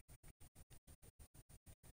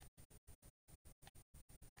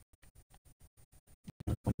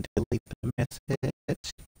 I'm going to delete the message.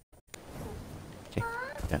 Okay.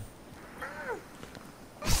 Yeah.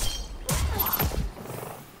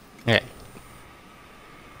 Okay.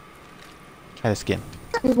 Try the skin.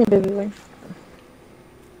 Excuse me, baby boy.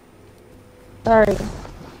 Sorry.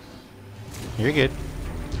 You're good.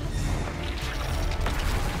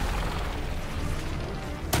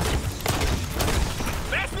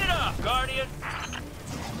 Mess it up, Guardian!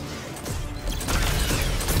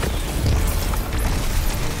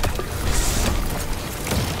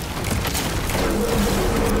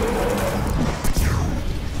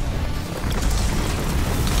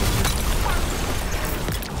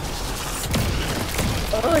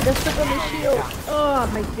 Oh, I got stuck on the shield. Oh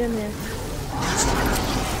my goodness.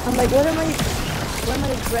 I'm like, what am I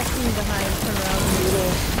dressing behind? Turn around the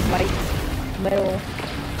little white metal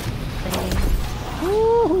thing.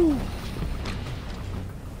 Woohoo!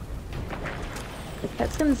 The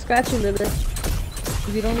cat's gonna scratch you, Lilith,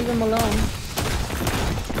 if you don't leave him alone.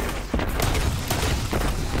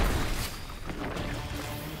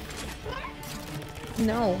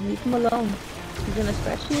 No, leave him alone. He's gonna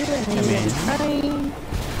scratch you and then you're gonna be crying.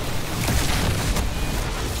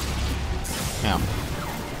 Now.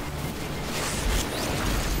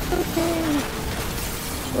 Okay.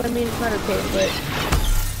 Well, I mean, it's not okay, but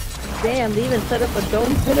damn, they even set up a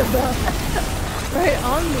dome pit above right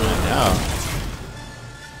on me. No.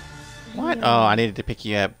 What? Oh, I needed to pick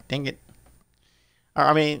you up. Dang it. Or,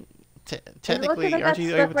 I mean, technically, aren't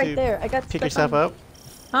you able right to there. I got pick stuck yourself on... up?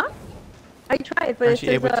 Huh? I tried, but Aren't it you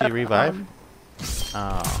says, able to revive? it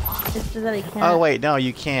says that I can't. Oh, wait, no,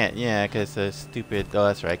 you can't. Yeah, because the stupid. Oh,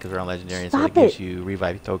 that's right, because we're on Legendary, so Stop it gives it. you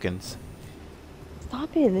revive tokens. Stop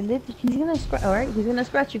it. He's gonna scratch. Alright, he's gonna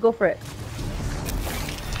scratch you. Go for it.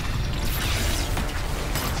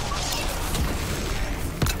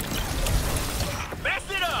 Mess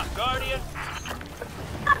it up, Guardian!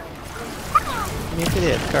 Yes, it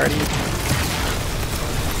is, Guardian.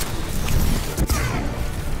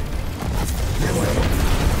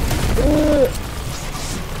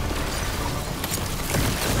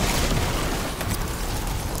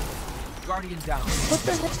 Guardian down. What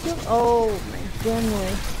the heck? Oh my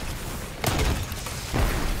goodness.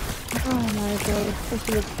 Oh my god. This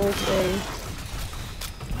looks both ways.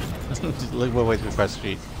 Just look what ways across the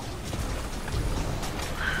street.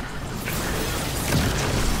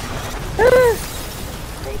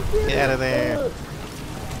 Thank you. Get out of there.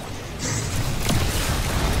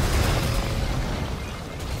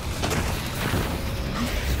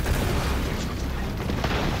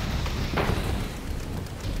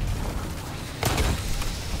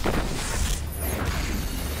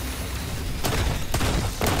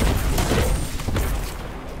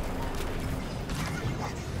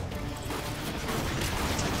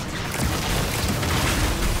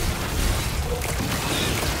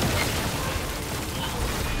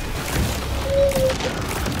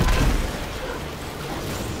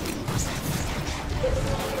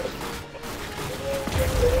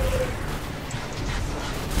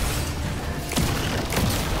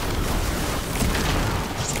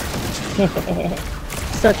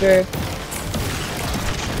 Sucker.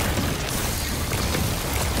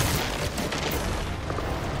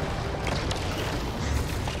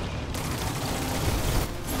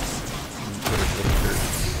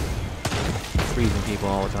 freezing people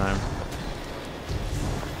all the time.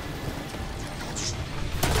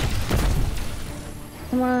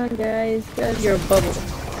 Come on, guys. Get out of your bubble.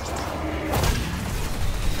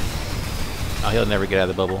 Oh, he'll never get out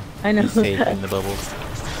of the bubble. I know He's safe that. in the bubble.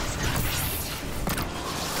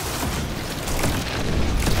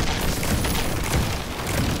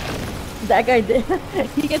 That guy did.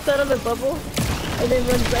 He gets out of the bubble and then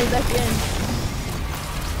runs right back in.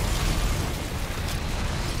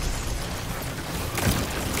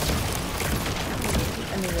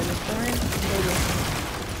 I mean, when it's fine, maybe.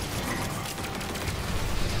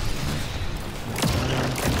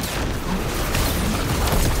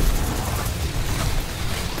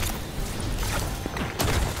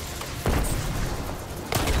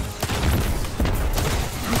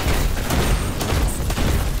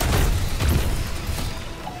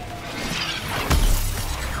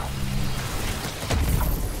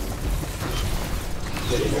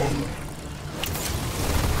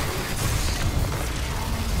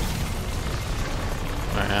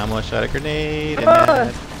 Alright, I almost shot a grenade and Oh,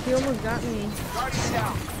 that. he almost got me.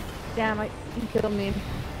 Damn, he killed me.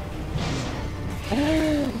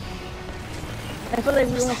 I feel like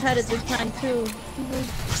we almost had it this time too.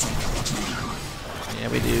 Yeah,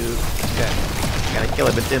 we do. Gotta kill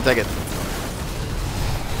him in 10 seconds.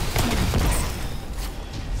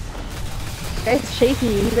 Guy's chasing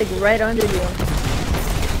you. He's like right under you.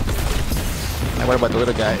 Now what about the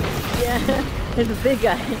little guy? Yeah, there's a big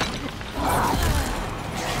guy.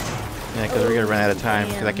 Yeah, because we're gonna run out of time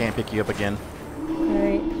because I can't pick you up again.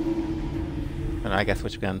 Alright. And I gotta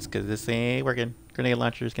switch guns because this ain't working. Grenade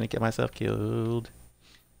launcher is gonna get myself killed.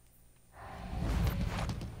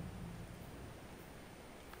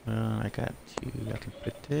 I got you. I can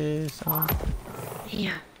put this on.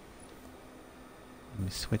 Yeah. Let me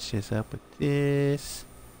switch this up with this.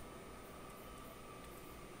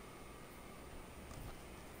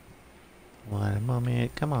 One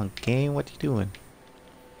moment. Come on, game. What you doing?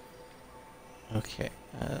 Okay.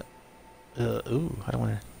 Ooh, I don't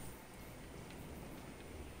want to.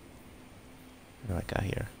 What do I got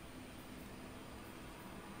here?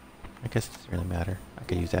 I guess it doesn't really matter. I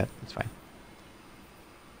could use that. It's fine.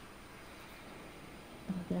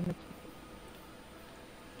 Oh, damn it.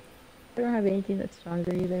 I don't have anything that's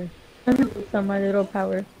stronger either. Some my little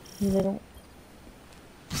power. They don't.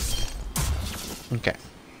 Okay.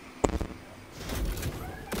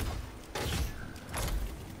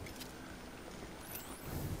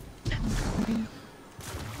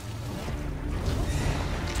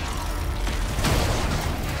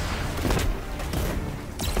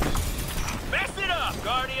 Mess it up,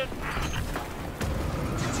 Guardian!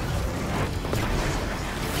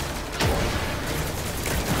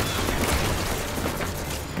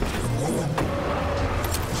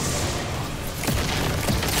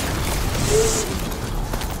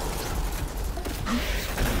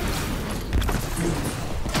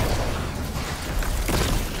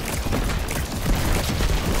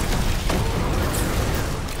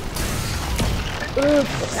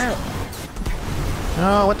 Oof! Ow!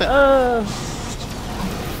 Oh, what the? Oh!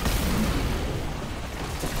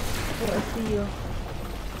 Oh, I see you.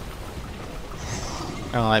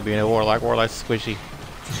 I don't like being a warlock. Warlock's squishy.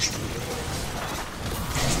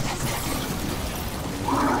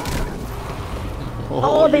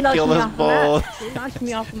 Oh, they you knocked killed me us off the both. map. They knocked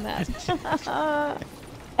me off the map.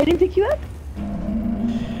 I didn't pick you up?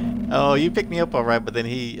 Oh, you picked me up all right, but then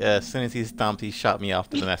he, as soon as he stomped, he shot me off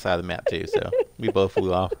to the side of the map too. So we both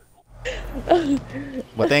flew off.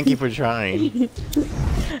 Well, thank you for trying. It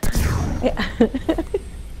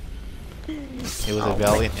was a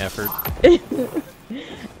valiant effort. I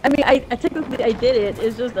mean, I technically I did it.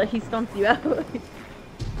 It's just that he stomped you out.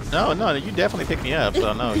 No, no, you definitely picked me up.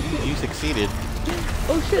 So no, you succeeded.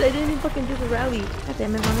 Oh shit! I didn't even fucking do the rally. God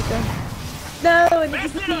damn it, Monica. No, and it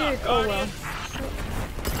disappeared. Oh well.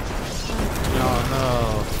 Oh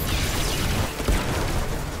no.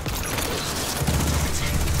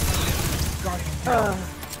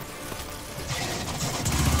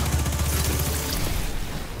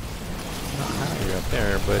 You're up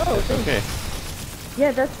there, but Oh, it's thanks. okay.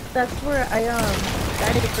 Yeah, that's where I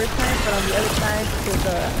died the first time, but on the other side because I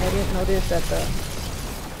didn't notice that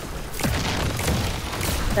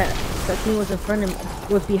that thing was in front of me,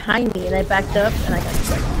 was behind me, and I backed up and I got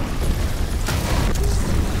stuck.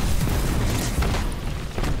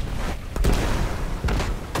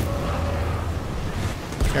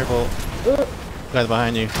 Careful. Ooh. Guys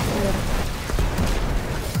behind you. Yeah.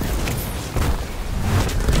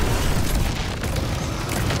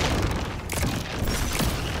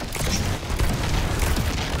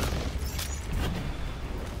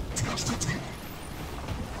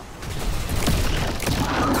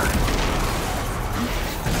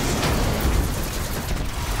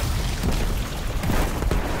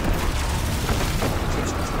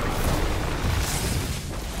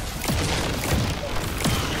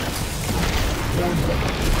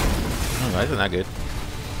 Oh, that's not good.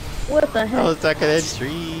 What the heck? Oh, it's stuck in that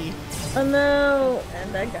tree. Oh no!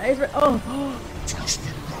 And that guy's right. Oh!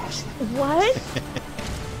 What?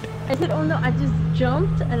 I said, oh no, I just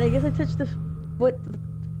jumped and I guess I touched the foot.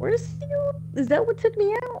 Where's you? Is that what took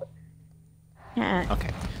me out? Yeah.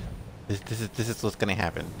 Okay. This is what's gonna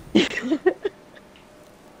happen.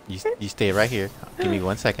 You stay right here. Give me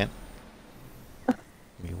 1 second. Give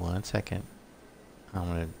me 1 second. I'm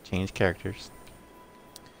gonna change characters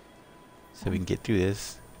so we can get through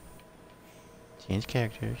this. Change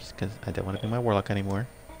characters because I don't want to be my warlock anymore.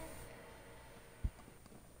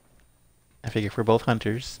 I figure if we're both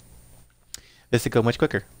hunters, this would go much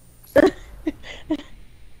quicker.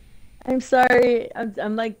 I'm sorry.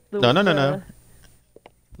 I'm like the. No.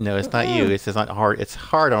 No, it's not you. It's just not hard. It's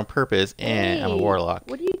hard on purpose, and I'm a Hey, warlock.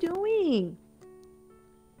 What are you doing?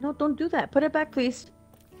 No, don't do that. Put it back, please.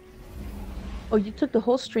 Oh, you took the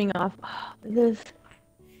whole string off. Oh, this.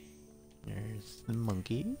 There's the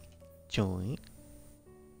monkey joint.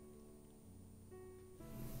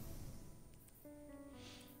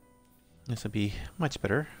 This will be much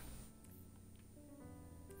better.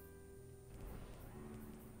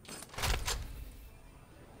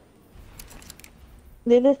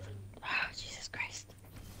 Lilith. Oh, Jesus Christ.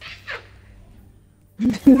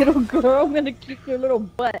 Little girl, I'm gonna kick your little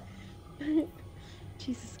butt.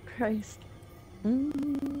 Jesus Christ.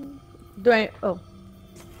 Do I? Oh.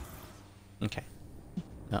 Okay.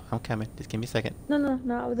 No, I'm coming. Just give me a second. No,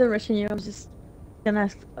 I wasn't rushing you. I was just gonna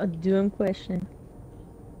ask a dumb question.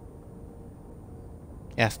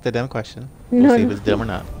 Ask the dumb question. No, We'll see if no. it's dumb or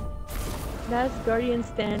not. That's Guardian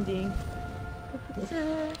standing.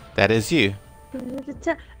 That is you.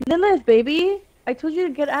 Lilith, baby! I told you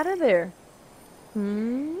to get out of there.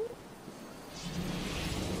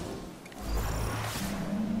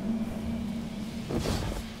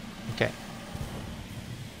 Okay.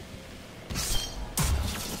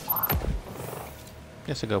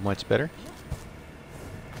 This will go much better.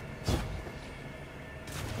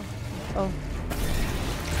 Oh.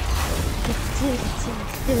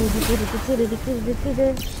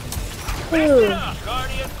 Yeah,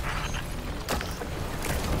 Guardian.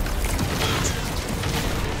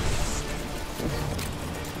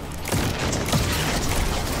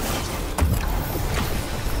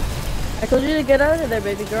 I told you to get out of there,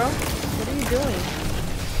 baby girl. What are you doing?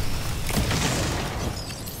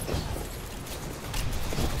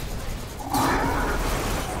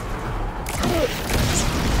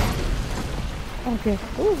 Okay.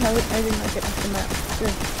 Ooh, I did not get off the map.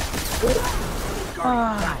 Good.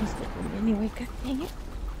 Ah, he's getting me anyway. God dang it.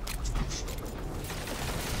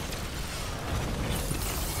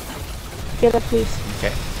 Get up, please.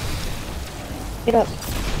 Okay. Get up.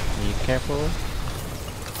 Be careful.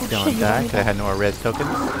 Oh, Don't shit, die you because I had no red tokens.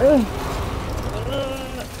 Ugh.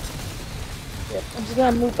 Yep, I'm just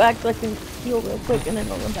gonna move back so I can heal real quick and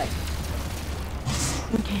then I'll run back.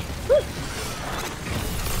 Okay.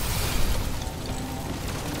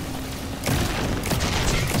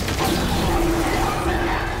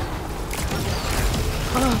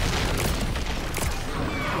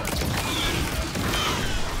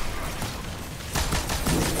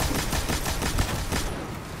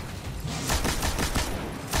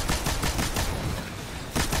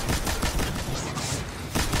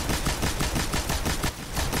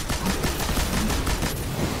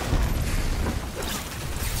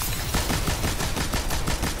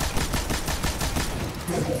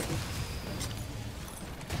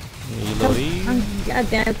 Reloading. God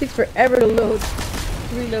damn, it takes forever to load.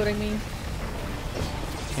 Reload, I mean.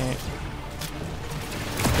 Okay.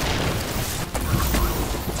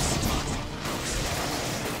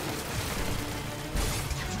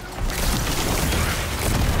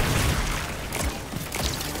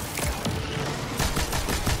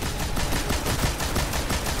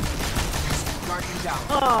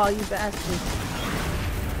 Oh, you bastard.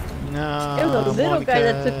 No. It was a little guy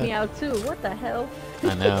that Monica. took me out too. What the hell?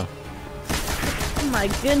 I know. Oh my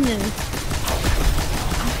goodness.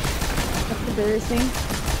 That's embarrassing.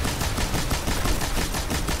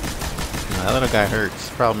 No, that little guy hurts.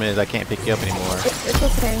 Problem is I can't pick you up anymore.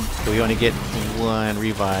 It's okay. So we only get one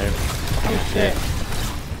revive. Oh shit.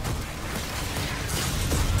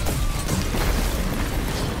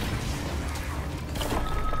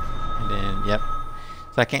 And then, yep.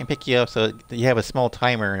 So I can't pick you up, so you have a small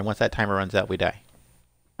timer, and once that timer runs out, we die.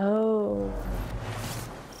 Oh.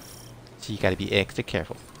 So you gotta be extra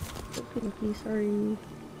careful. So pinky, sorry.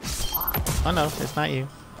 Oh no, it's not you.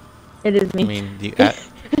 It is me. I mean,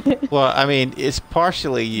 well, I mean, it's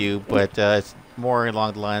partially you, but it's more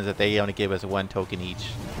along the lines that they only give us one token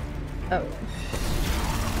each. Oh.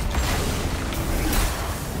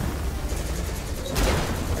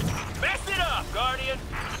 Guardian?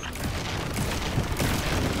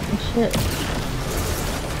 Oh, shit.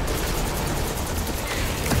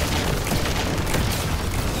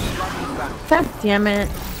 God damn it.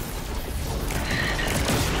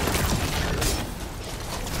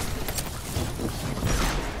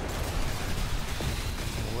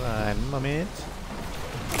 One moment.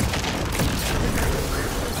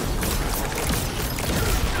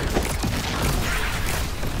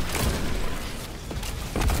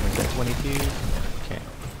 Where's that 22? Okay.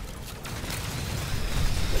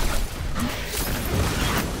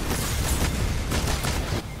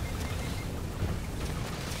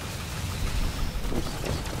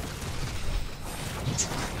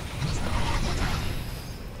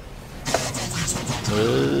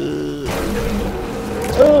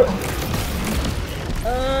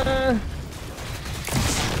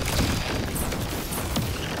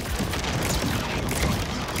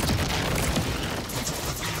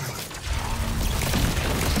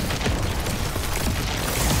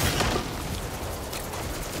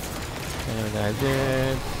 And the guy's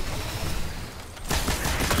dead.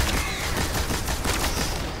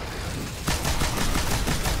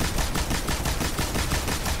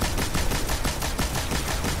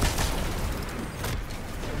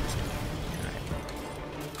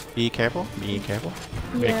 Be careful. Be careful.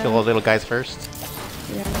 We're gonna kill all the little guys first.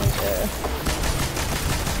 Yeah,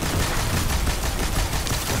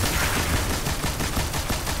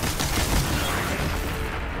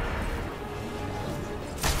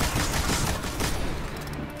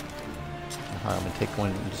 I'm gonna take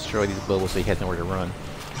one and destroy these bubbles so he has nowhere to run.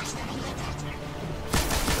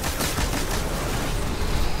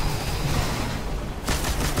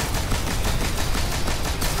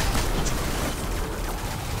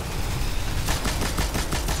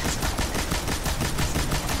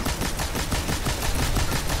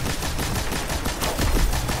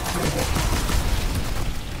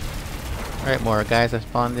 Alright, more guys have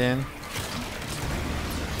spawned in.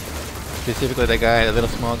 Specifically that guy, the little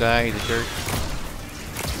small guy, he's a jerk.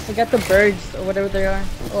 I got the birds or whatever they are.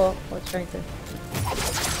 Oh, what's trying to.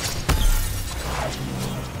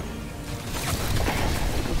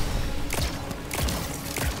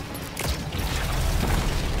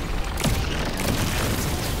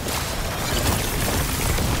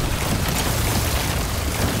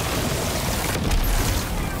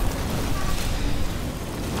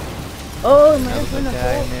 Oh my Another goodness.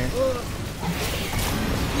 guy in there.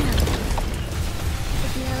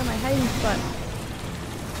 Get me out of my hiding spot.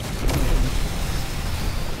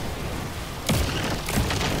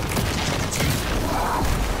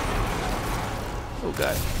 Oh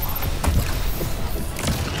god.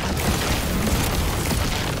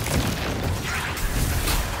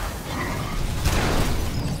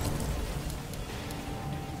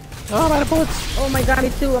 Oh, I'm out of bullets. Oh my god, me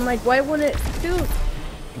too. I'm like, why wouldn't it shoot?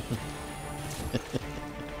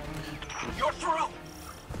 You're through.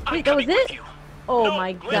 Wait, that was coming with it? you. Oh No,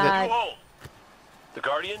 my Glenn, you god. won't. The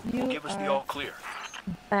Guardian will You give us the are- all clear.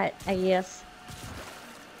 But yes.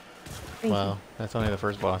 Thank Wow, that's only the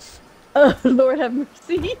first boss. you. Oh, Lord have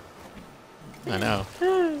mercy. I know.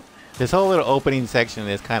 This whole little opening section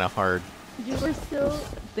is kind of hard. You were still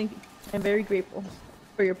thinking. I'm very grateful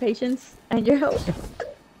for your patience and your help.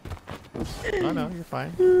 Oh no, you're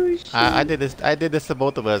fine. Oh, shit. I did this. I did this to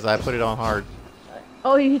both of us. I put it on hard,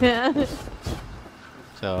 Oh yeah.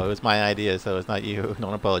 so it was my idea. So it's not you.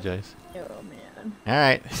 Don't apologize. Oh man. All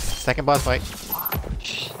right, second boss fight.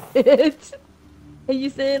 Shit. And you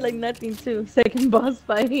said like nothing too. Second boss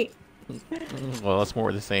fight. Well, it's more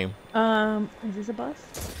of the same. Is this a boss?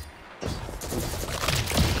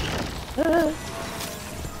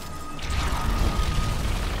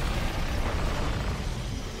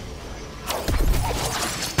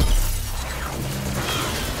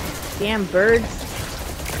 Damn birds.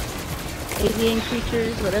 Avian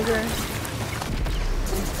creatures, whatever.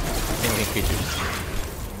 Alien creatures.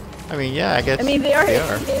 I mean, yeah, I guess. I mean, they are They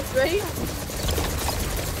are. aliens, right?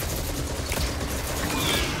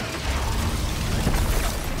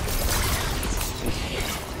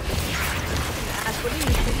 What are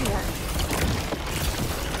you shooting at?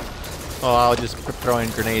 Oh, I'll just throw in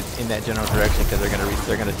grenades in that general direction because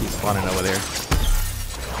they're gonna keep spawning over there.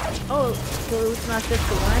 Oh, so it's not just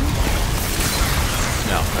the one?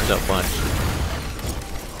 No, there's a bunch.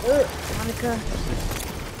 Ugh, Monica.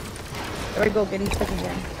 There we go, getting stuck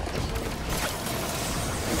again.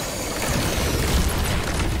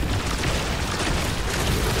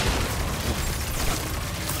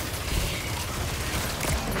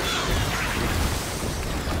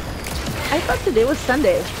 I thought today was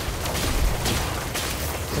Sunday.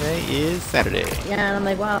 Today is Saturday. Yeah, and I'm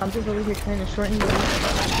like, wow, I'm just over here trying to shorten the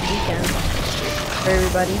weekend. for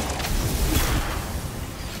everybody.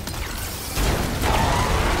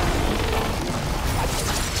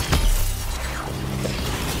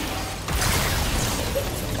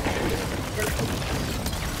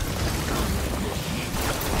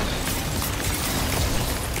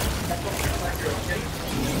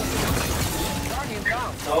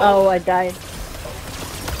 Oh, I died.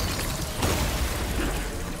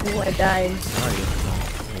 Oh, I died. Oh,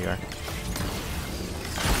 there you are.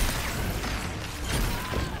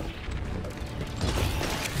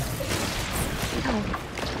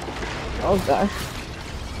 Oh gosh.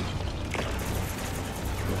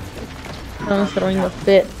 Someone's throwing a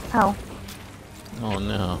fit. Ow. Oh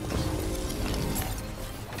no.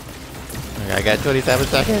 Okay, I got 27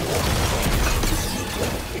 seconds.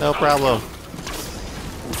 No problem.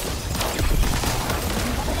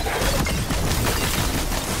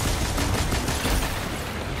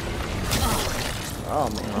 Oh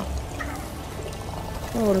man.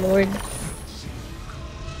 Oh lord.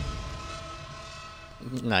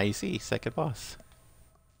 Now you see, second boss.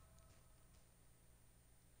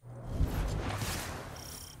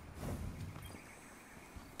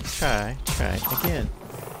 Try again.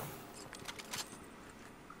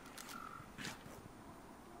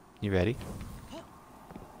 You ready?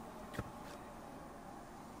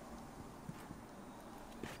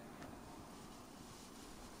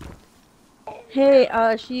 Hey,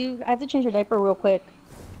 I have to change your diaper real quick.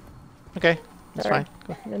 Okay, that's Sorry. fine.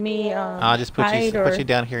 Go. Let me I'll just put you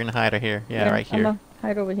down here and hide here. Yeah, right I'm here. gonna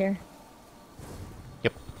hide over here.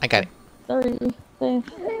 Yep, I got it. Sorry.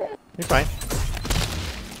 Thanks. You're fine.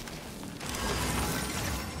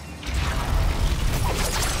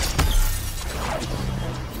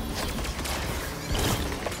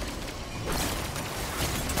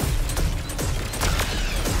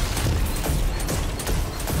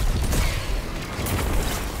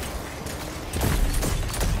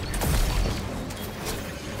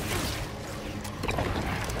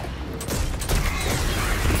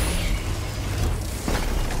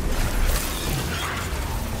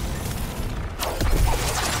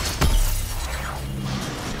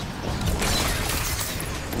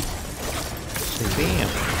 Bam.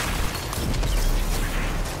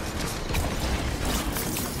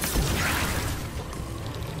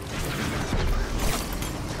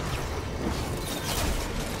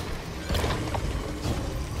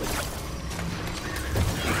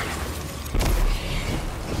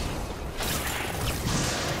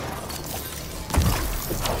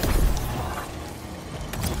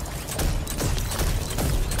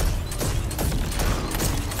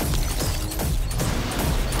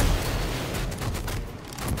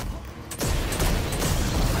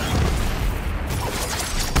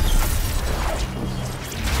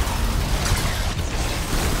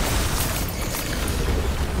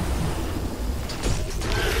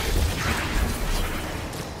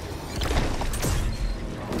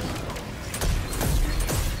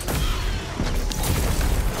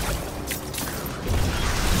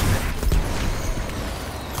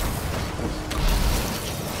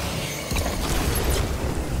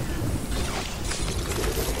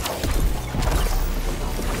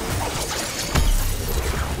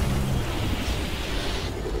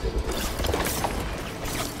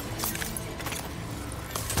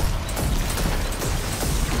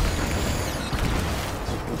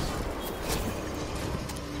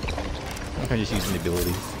 I'm just using the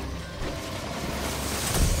abilities.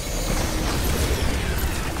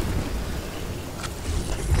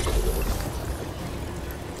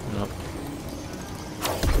 Nope.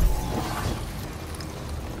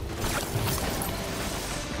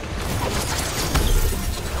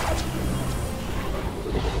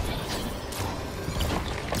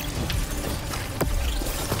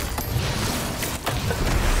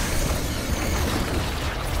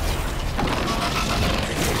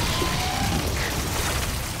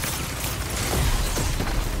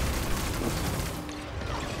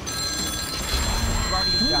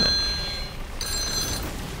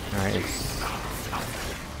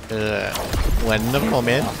 Alright, one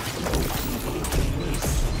moment.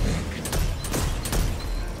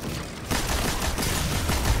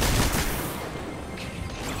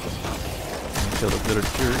 Kill the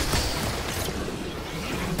villagers.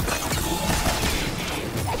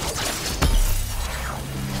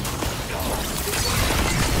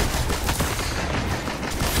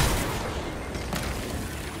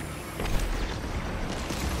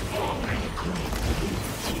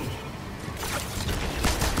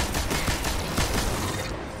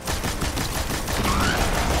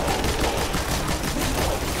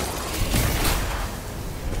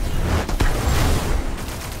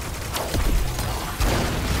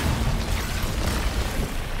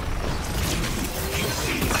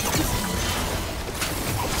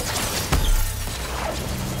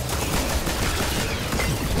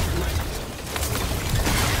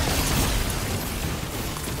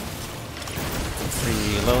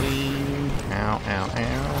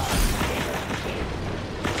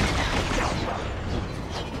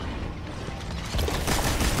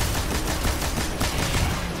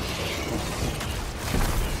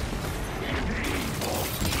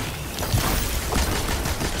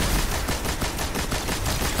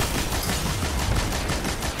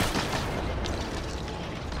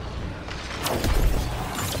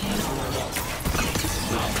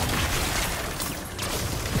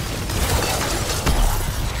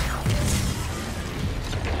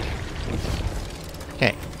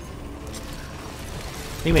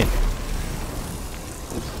 What do you mean?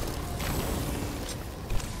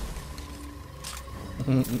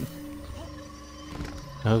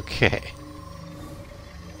 Okay.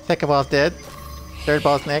 Second boss dead. Third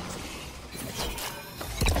boss next.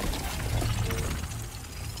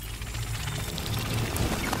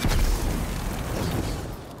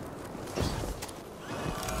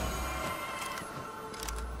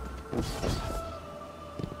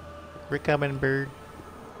 We're coming, bird.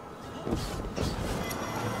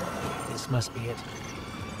 This must be it.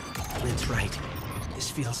 Lynn's right.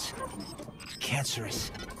 This feels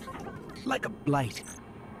cancerous. Like a blight.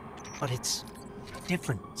 But it's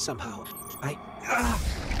different somehow.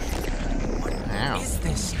 What Ow. is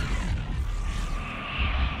this?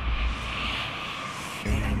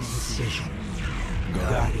 Incision.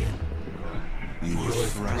 Guardian. You were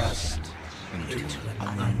thrust into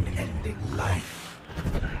An unending life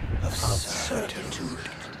of of certitude.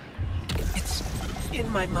 It's in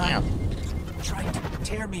my mind. Trying to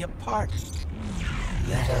tear me apart.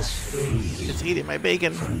 Let us free you It's eating my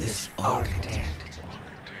bacon. from this architect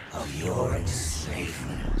of your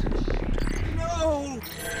enslavement. No!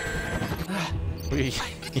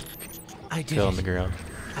 I did Kill on it. the ground.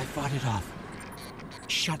 I fought it off.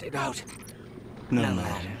 Shut it out. No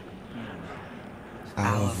matter.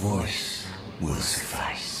 Our voice will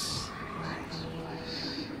suffice.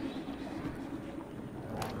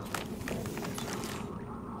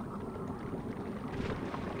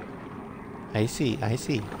 I see, I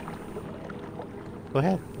see. Go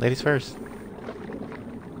ahead, ladies first.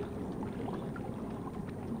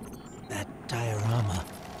 That diorama.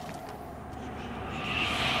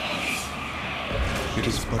 It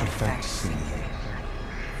is but a facsimile,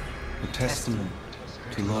 a testament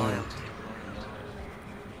to loyalty,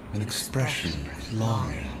 an expression of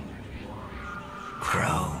longing.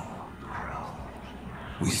 Crow.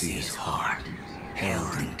 We see his heart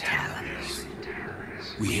held in talons.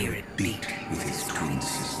 We hear it beat with his twin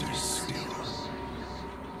sisters still.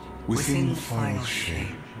 Within the final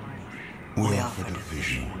shape, we offered a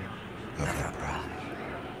vision of our bride.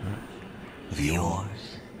 Of yours.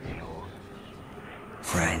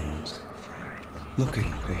 Friends, looking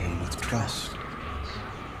to him with trust.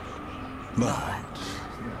 But,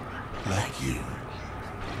 like you,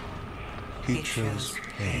 he chose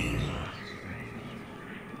pain.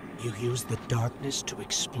 You used the darkness to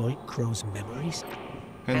exploit Crow's memories?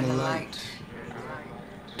 And the light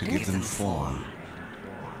to give them form.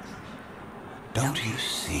 Don't you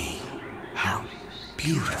see how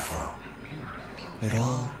beautiful it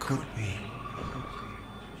all could be?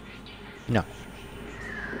 No.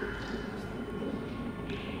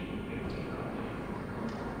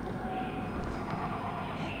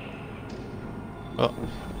 Oh.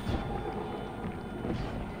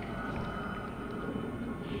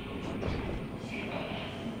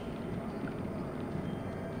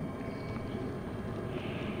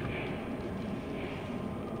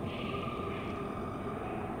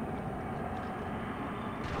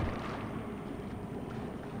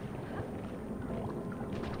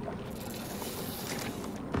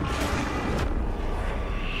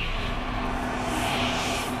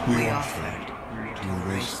 We offered to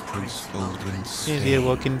erase Prince Uldren's He's stain the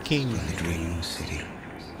awoken king. from the Dream City.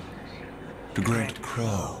 To grant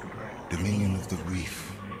Crow dominion of the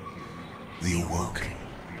reef, the awoken,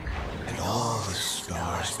 and all the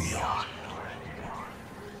stars beyond.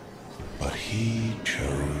 But he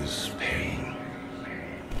chose pain.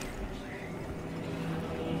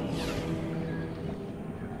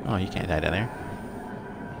 Oh, you can't die down there.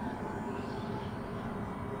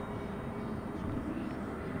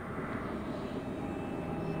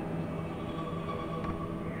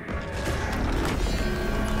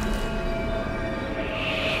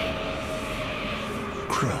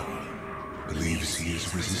 Crow believes he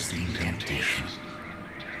is resisting temptation.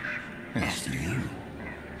 As do you.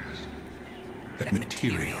 That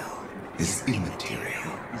material is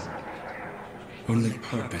immaterial. Only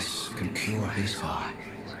purpose can cure his heart.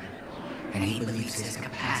 And he believes his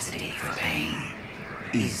capacity for pain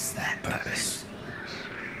is that purpose.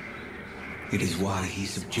 It is why he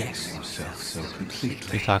subjects himself so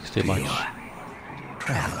completely He talks too to much. your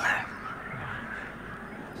traveler.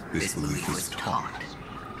 This belief was taught,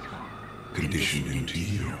 conditioned into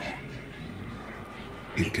you.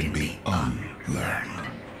 It can be unlearned.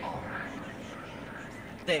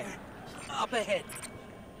 There. Up ahead.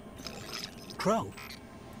 Crow.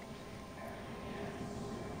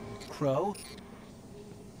 Crow?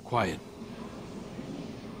 Quiet.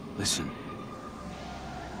 Listen.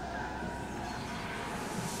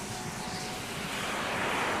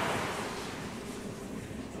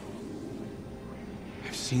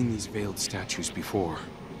 I've seen these veiled statues before.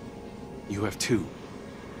 You have too.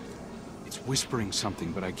 It's whispering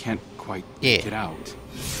something, but I can't quite make it out.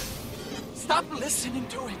 Stop listening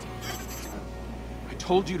to it! I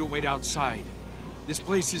told you to wait outside. This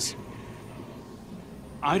place is...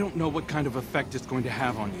 I don't know what kind of effect it's going to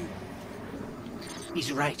have on you.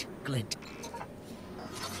 He's right, Glint.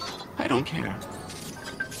 I don't care.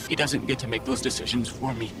 He doesn't get to make those decisions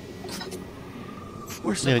for me.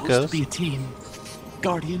 We're supposed to be a team.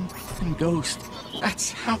 Guardian and Ghost.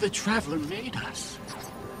 That's how the Traveler made us.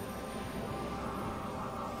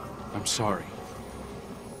 I'm sorry.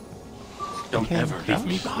 Don't ever leave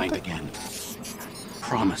me behind again.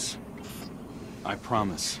 Promise. I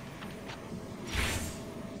promise.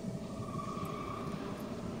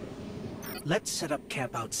 Let's set up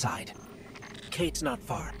camp outside. Kate's not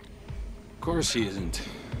far. Of course he isn't.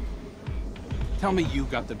 Tell me you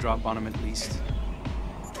got the drop on him at least.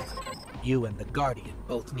 You and the Guardian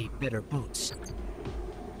both need better boots.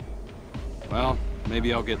 Well,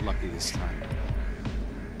 maybe I'll get lucky this time.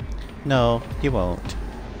 No, you won't.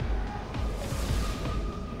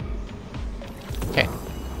 Okay.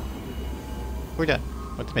 We're done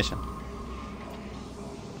with the mission.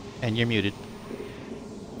 And you're muted.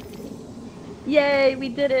 Yay, we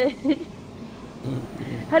did it!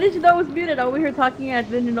 How did you know I was muted? I was here talking and I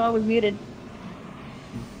didn't know I was muted.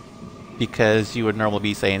 Because you would normally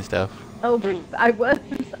be saying stuff. Oh, I was.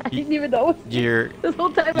 I didn't even know. This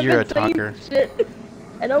whole time I've been saying shit.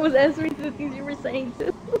 And I was answering to the things you were saying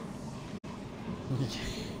too.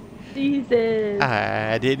 Jesus.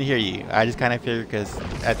 I didn't hear you. I just kind of figured because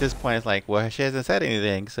at this point it's like, well, she hasn't said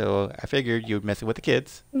anything, so I figured you were messing with the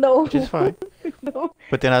kids. No. Which is fine. No.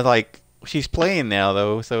 But then I was like, she's playing now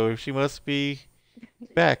though, so she must be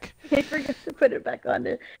back. I forgot to put it back on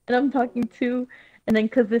there. And I'm talking to, and then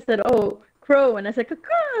because they said, oh, crow, and I said, caw,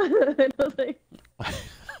 and I was like,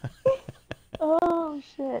 oh,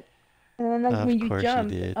 shit. And then that's when you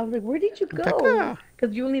jumped. I was like, where did you go?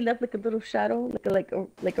 Because you only left like a little shadow, like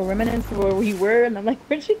a remnant where you were, and I'm like,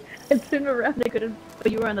 where'd you? I turned around, I couldn't,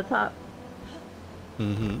 but you were on the top.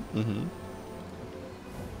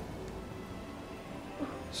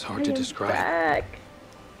 It's hard to describe. Back.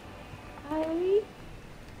 Hi.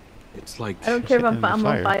 It's like I don't care if I'm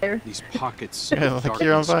on fire. These pockets yeah, of like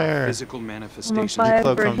you're on fire. Physical manifestations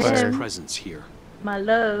of his presence here. My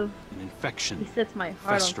love. An infection. He sets my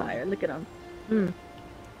heart on fire. Look at him.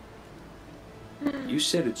 You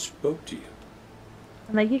said it spoke to you.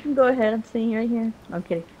 I'm like, you can go ahead. I'm staying right here. No, I'm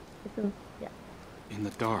kidding. Yeah. In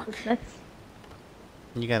the dark.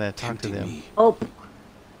 You gotta talk to them. Me. Oh.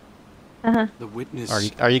 The witness.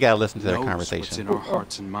 Or you gotta listen to their conversation. What's in our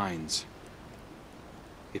hearts and minds.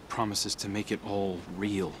 It promises to make it all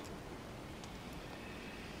real.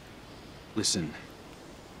 Listen.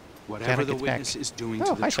 Whatever the witness is doing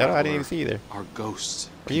to the Traveler, I didn't even see either. Our ghosts.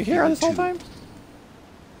 Were you here this whole time?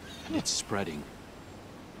 And it's spreading.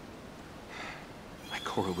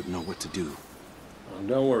 Ikora would know what to do. Well,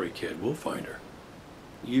 don't worry, kid. We'll find her.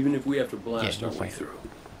 Even if we have to blast our way through.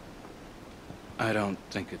 I don't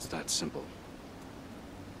think it's that simple.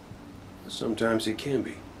 Sometimes it can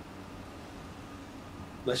be.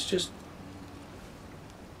 Let's just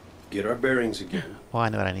get our bearings again. Well, I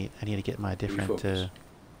know what I need. I need to get my different.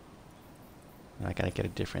 I gotta get a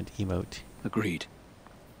different emote. Agreed.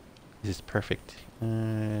 This is perfect.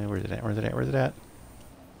 Where's it at? Where's it at? Where's it at?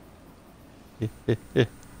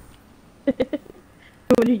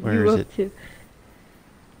 What are you up to?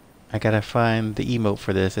 I gotta find the emote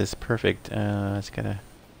for this. It's perfect. It's gotta.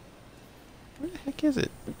 Where the heck is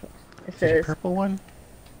it? It says a purple one.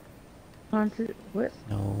 Haunted. What?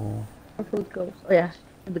 No. Purple ghost. Oh yeah,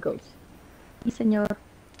 the ghost. Sí, señor. I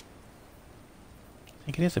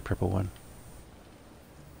think it is a purple one.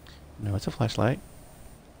 No, it's a flashlight.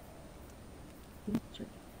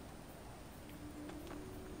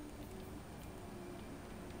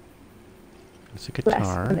 It's a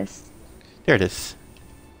guitar. There it is.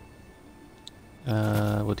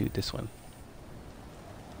 We'll do this one.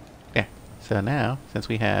 Yeah. So now, since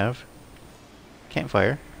we have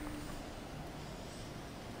campfire,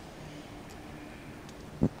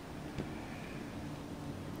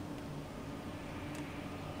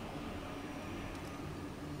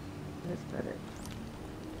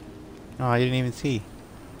 oh, I didn't even see.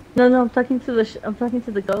 No, I'm talking to the I'm talking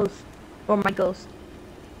to the ghost, or my ghost.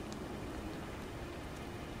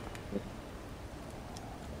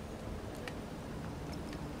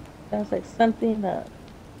 Sounds like something that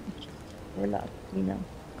we're not,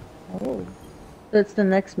 Oh, that's the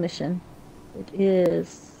next mission. It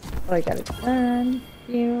is. Oh, I got it done.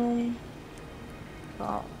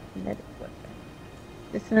 Oh, medic weapon.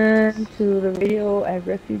 Listen to the radio at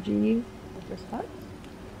refugee spot.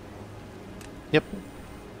 Yep.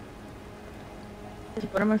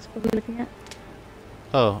 What am I supposed to be looking at?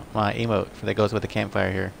 Oh, my emote that goes with the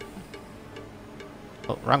campfire here.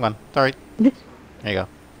 Oh, wrong one. Sorry. There you go.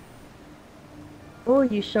 Oh,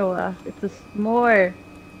 you show off. It's a s'more.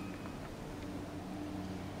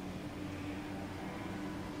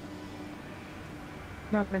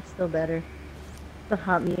 Ramen's still better. It's a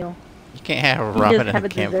hot meal. You can't have You ramen just in have a a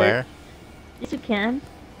dessert. campfire. Yes, you can.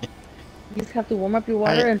 You just have to warm up your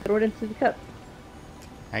water and throw it into the cup.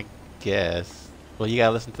 I guess. Well, you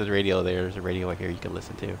gotta listen to the radio. There's a radio right here you can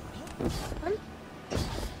listen to.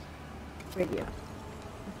 Radio.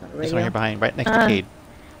 That's not a This radio. one here behind, right next to Cade.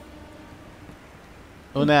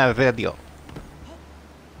 Una radio.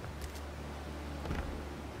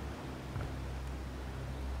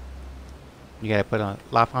 You gotta put on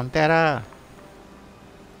La Frontera.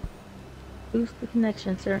 Boost the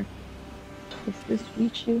connection, sir. Does this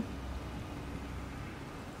reach you?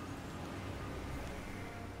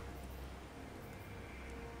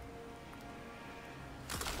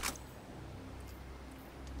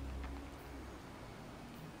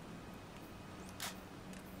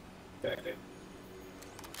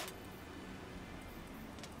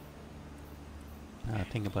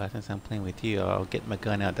 Think about it, since I'm playing with you, I'll get my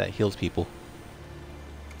gun out that heals people.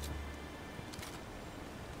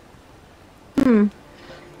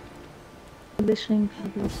 Conditioning for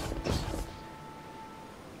this.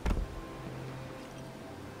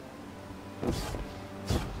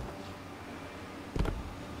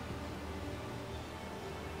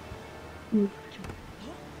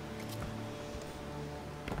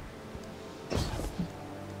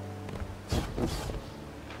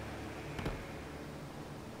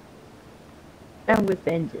 And with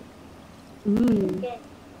vengeance. Ooh.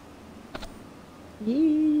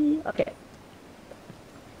 Yeah. Okay.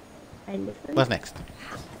 I listen. What's next?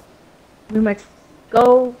 We must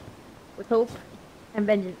go with hope and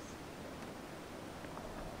vengeance.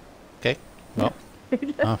 Okay. Well,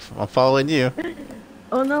 I'm following you.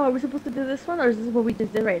 Oh no, are we supposed to do this one, or is this what we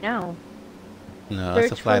just did right now? No, let's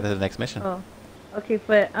Search apply for- to the next mission. Oh. Okay,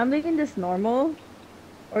 but I'm leaving this normal.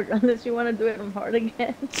 Or unless you want to do it on hard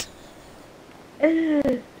again.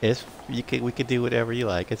 It's we could do whatever you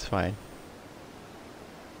like. It's fine.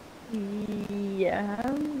 Yeah,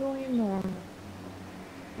 I'm going normal.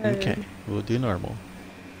 Okay, we'll do normal.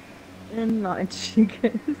 And not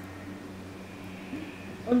because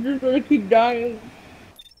I'm just gonna keep dying.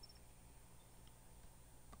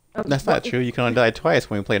 That's not true. You can only die twice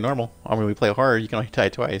when we play normal. Or when we play hard, you can only die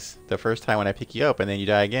twice. The first time when I pick you up, and then you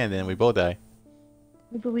die again, then we both die.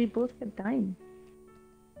 But we both kept dying.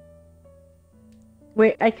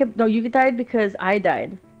 Wait, no, you died because I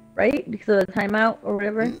died, right? Because of the timeout or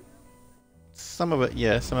whatever? Some of it,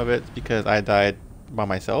 yeah. Some of it's because I died by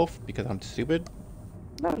myself, because I'm stupid.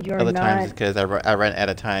 No, you're Other not. times it's because I ran out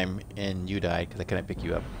of time and you died because I couldn't pick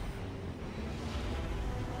you up.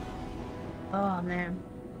 Oh, man.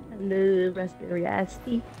 I love Raspberry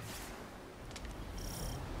Asti.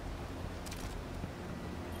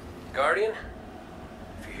 Guardian,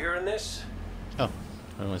 if you're hearing this, Oh,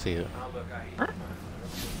 I don't want to see it. oh look, I hate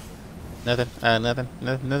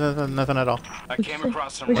Nothing at all. I came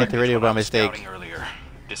across some Where's Hit the wreckage radio when by I was mistake. scouting earlier.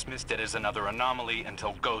 Dismissed it as another anomaly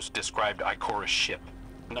until Ghost described Ikora's ship.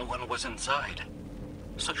 No one was inside.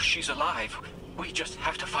 So she's alive. We just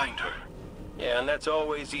have to find her. Yeah, and that's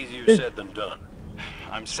always easier said than done.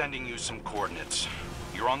 I'm sending you some coordinates.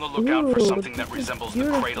 You're on the lookout for Ooh, something that this is resembles the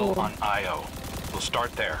cradle beautiful. on Io. We'll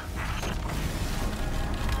start there.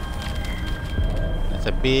 That's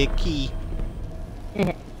a big key.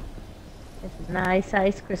 It's a nice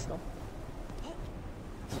sized crystal.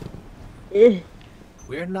 Ugh.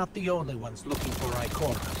 We're not the only ones looking for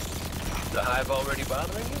Ikora. The hive already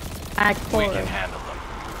bothering you? We can Ikora's. handle them.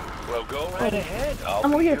 Well, go right ahead. I'll I'm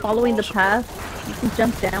be over here for following the all path. You can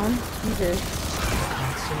jump down. Jesus.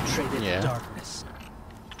 Concentrated Yeah. darkness.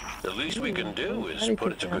 support. The least we can do is How do you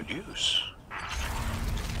put it pick to that? good use.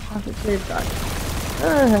 Concentrated dark.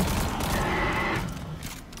 Ugh.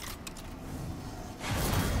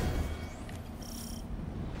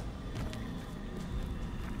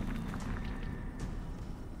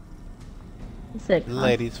 He said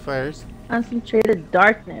Ladies first. concentrated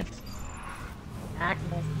darkness.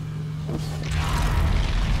 Darkness.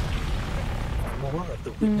 More of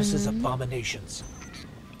the witness's abominations.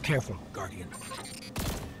 Careful, Guardian.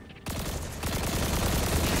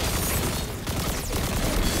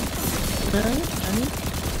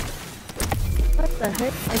 What the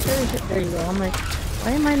heck? I started hit. There you go. I'm like,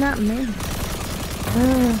 why am I not made?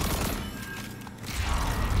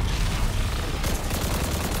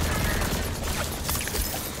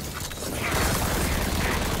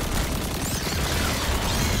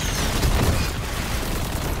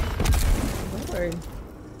 Lord.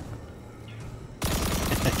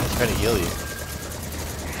 I'm trying to heal you.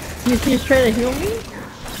 You're trying to heal me?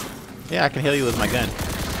 Yeah, I can heal you with my gun.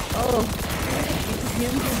 Oh. You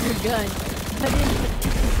heal me with your gun.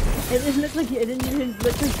 It didn't look like you. It didn't even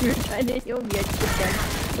look like you were trying to heal me. I just gun.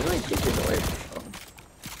 What do I shoot the door?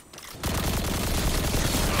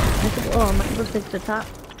 Oh, am I supposed to take the top?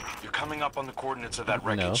 You're coming up on the coordinates of that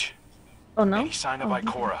wreckage. Oh no. Any sign of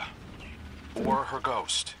Ikora? Or her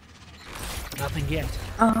ghost? Nothing yet.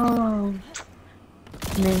 Oh.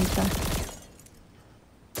 Ninja.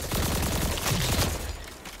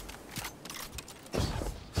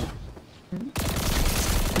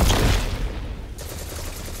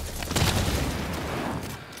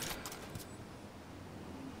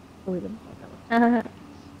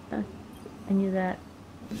 I knew that.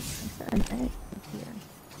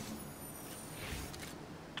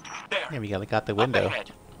 Yeah, we got the window. Up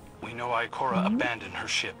ahead. We know Ikora abandoned her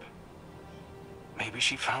ship. Maybe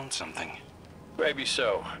she found something. Maybe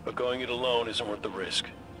so, but going it alone isn't worth the risk.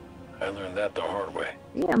 I learned that the hard way.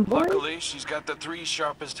 Yeah, boy. Luckily, she's got the 3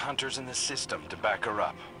 sharpest hunters in the system to back her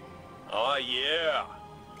up. Oh, yeah.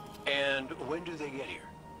 And when do they get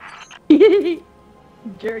here?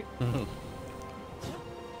 Jerk. Yeah,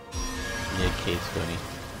 Kate's funny.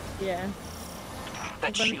 Yeah.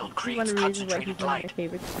 That shield creates concentrated light.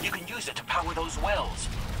 You can use it to power those wells.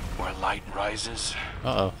 Where light rises,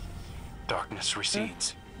 Uh-oh. darkness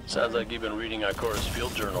recedes. Sounds like you've been reading Ikora's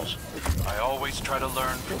field journals. I always try to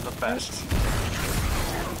learn from the best.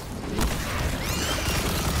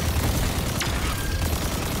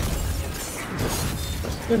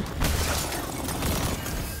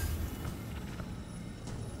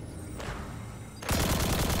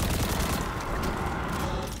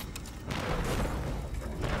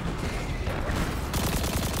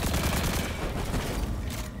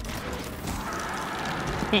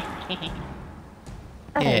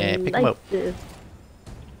 Yeah, pick him up. This.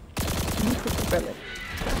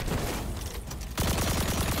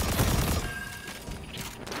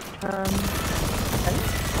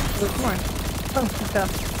 Look more. Oh, let's go.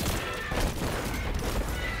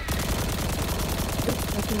 Oops,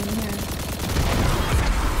 nothing in here.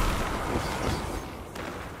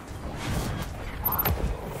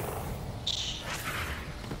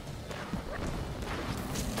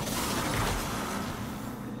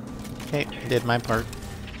 Okay, did my part.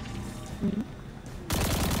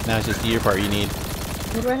 Now it's just your part you need.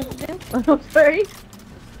 What do I have to do? Oh, sorry.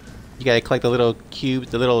 You gotta collect the little cubes,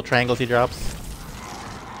 the little triangles he drops.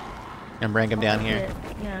 And bring them down here. It.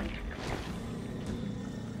 Yeah.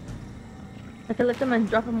 I collect them and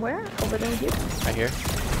drop them where? Over there here? Right here.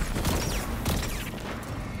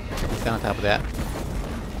 Down on top of that.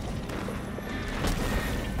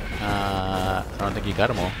 I don't think you got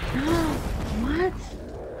them all. What?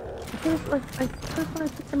 I thought I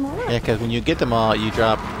took them all up. Yeah, because when you get them all, you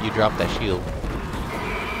drop that shield.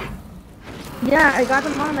 Yeah, I got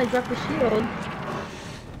them all and I dropped the shield.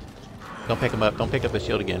 Don't pick them up. Don't pick up the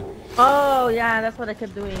shield again. Oh, yeah, that's what I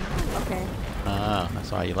kept doing. Okay. Ah,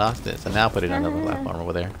 that's why you lost it. So now put it on the platform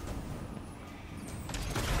over there.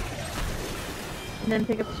 And then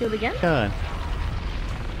pick up the shield again? Done.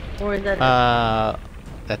 Or is that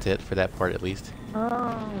that's it for that part at least.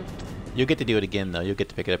 Oh. You'll get to do it again though. You'll get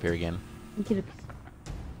to pick it up here again. Get it.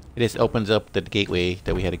 It just opens up the gateway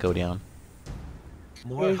that we had to go down.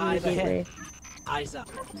 More hive ahead. Eyes up.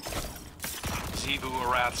 Zebu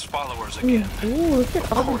Arath's followers again. Ooh, look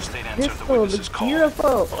at all course this they'd answer the crystal. witness's It's call.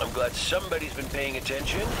 beautiful. Well, I'm glad somebody's been paying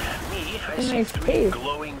attention. Me, I A see nice 3 cave.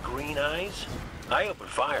 glowing green eyes. I open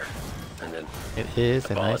fire, and then It is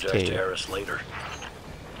a nice apologize to cave. Eris later.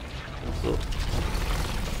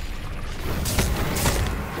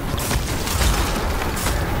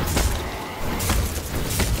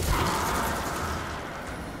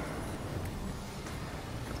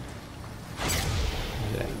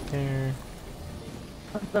 Right there.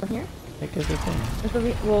 It's over here? I guess it's in. It's over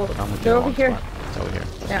here. Well, On the they're over wrong here. spot. It's over here.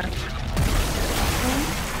 Yeah.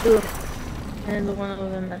 Ooh. And the one over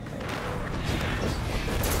there that side.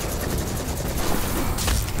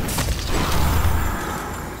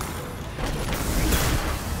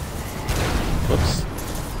 Whoops.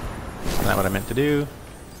 That's not what I meant to do.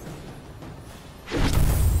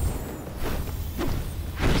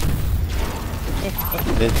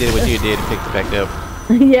 This did what you did and picked it back up.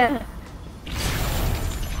 Yeah.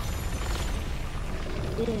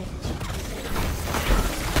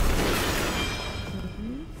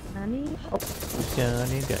 Nani? Oh.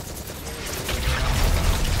 Johnny good.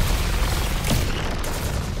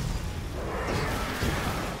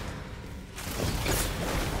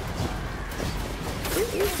 Where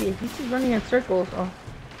is he? He's just running in circles. Oh.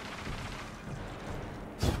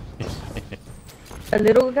 A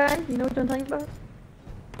little guy, you know what I'm talking about?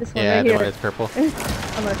 This one Yeah, right the here. one that's purple.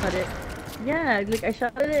 Oh, that's not it. Yeah, like I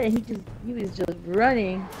shot at it and he was just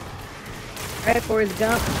running. Right for his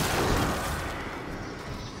Gump.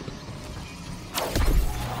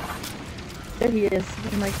 There he is.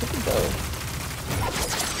 I'm like, where'd he go?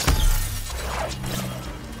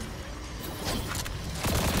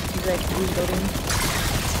 He's like reloading.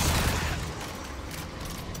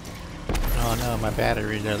 Oh no, my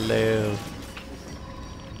batteries are low.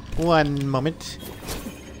 One moment.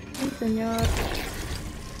 Hey, senor.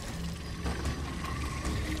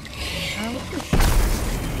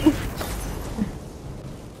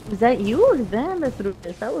 Was that you or them that threw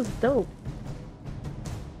this? That was dope.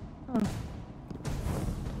 Huh.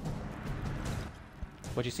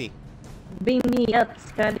 What'd you see? Beam me up,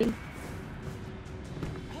 Scotty.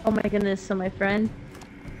 Oh my goodness, so my friend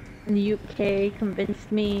in the UK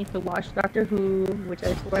convinced me to watch Doctor Who, which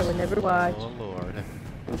I swore I would never watch. Oh lord.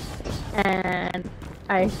 And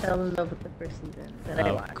I fell in love with the first season that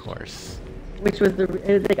I watched. Of course. Which was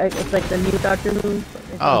it's like the new Doctor Who.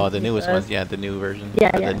 Oh, the newest one. Yeah, the new version.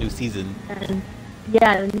 Yeah, yeah. The new season. And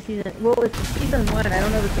yeah, the new season. Well, it's season 1. I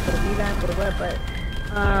don't know if it's supposed to be that or what, but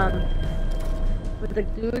with the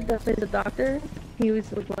dude that plays the Doctor, he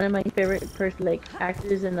was like one of my favorite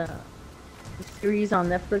actors in the series on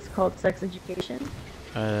Netflix called Sex Education.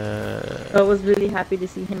 So I was really happy to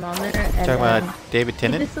see him on there. And talking about David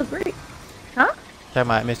Tennant? He did so great. Huh?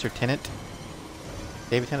 Talking about Mr. Tennant?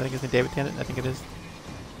 David Tennant, I think it's David Tennant, I think it is.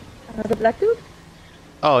 The black dude?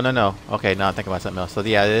 Oh, no. Okay, no, I'm thinking about something else. So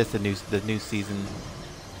yeah, it is the new season.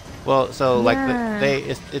 Well, so like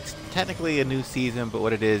it's technically a new season, but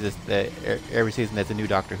what it is that every season there's a new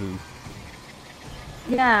Doctor Who.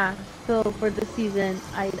 Yeah. So for this season,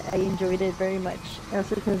 I enjoyed it very much.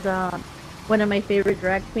 Also because one of my favorite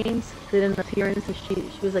drag queens did an appearance, and she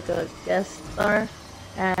was like a guest star,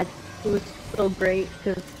 and it was so great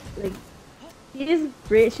because like she is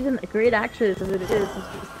great. She's a great actress, as it is.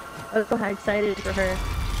 I was so excited for her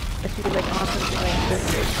that she was like on something like this.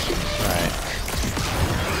 Right.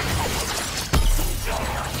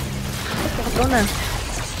 Gonna.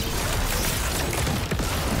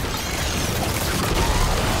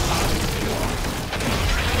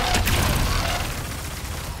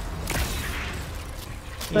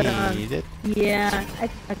 But yeah, I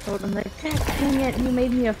told him like, dang it, you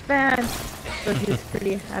made me a fan. So he was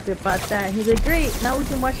pretty happy about that. He's like, great, now we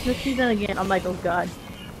can watch the season again. I'm like, oh god.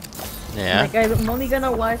 Yeah. Like I'm only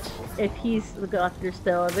gonna watch if he's the Doctor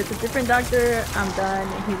still. If it's a different Doctor, I'm done.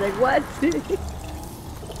 And he's like, what?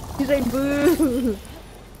 He's like, boo.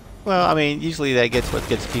 Well, I mean, usually that gets what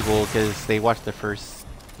gets people because they watch the first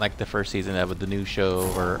season of the new show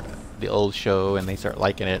or the old show and they start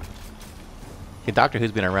liking it. The Doctor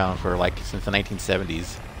Who's been around for like since the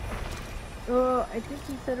 1970s. Oh, I think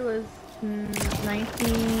he said it was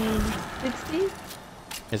 1960.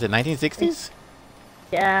 Is it 1960s?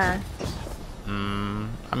 Yeah.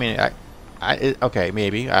 I mean, okay,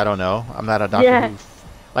 maybe. I don't know. I'm not a Doctor Who.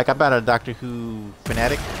 Like, I'm not a Doctor Who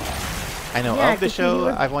fanatic. I know of the show.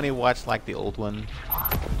 I've only watched like the old one.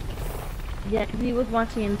 Yeah, he was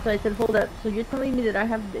watching, and so I said, "Hold up! So you're telling me that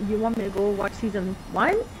you want me to go watch season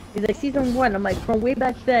 1?" He's like, "Season 1." I'm like, "From way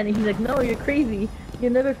back then." And he's like, "No, you're crazy.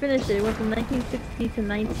 You'll never finish it. It went from 1960 to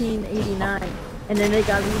 1989, and then they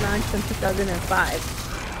got relaunched in 2005."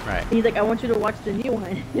 Right. And he's like, "I want you to watch the new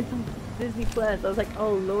one. It's on Disney Plus." I was like,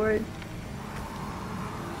 "Oh Lord."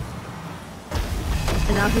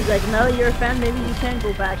 And now he's like, "No, you're a fan. Maybe you can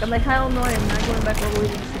go back." I'm like, "Hell no, I'm not going back all the way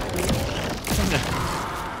to the 60s."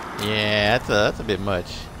 Yeah, that's a bit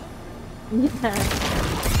much. Yeah.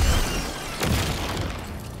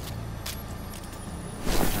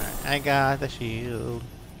 I got the shield.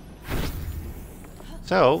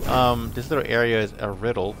 So, this little area is a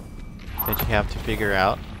riddle that you have to figure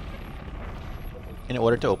out in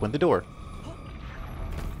order to open the door.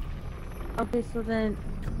 Okay, so then.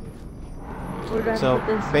 So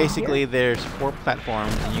basically, there's 4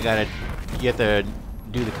 platforms, and you have to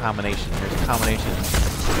do the combination. There's a combination.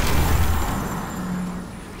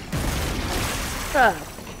 So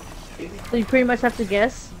you pretty much have to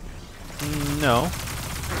guess? No.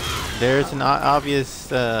 There's an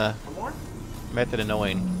obvious method of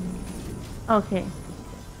knowing. Okay.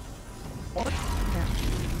 Yeah.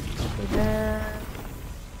 Okay,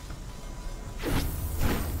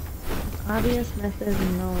 obvious method of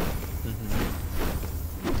knowing.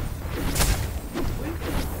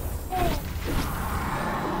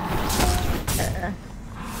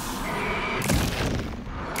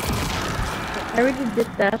 I already did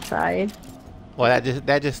that side. Well,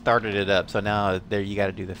 that just started it up. So now there you got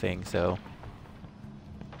to do the thing. So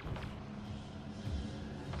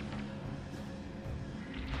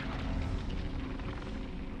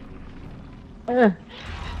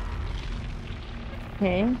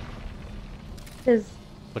Okay. Because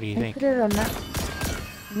What do you I think? put it on that.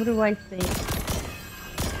 What do I think?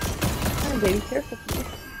 Oh, baby, careful, please.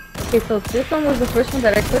 Okay, so this one was the first one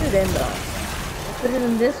that I put it in, though. I put it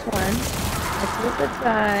in this one. I put the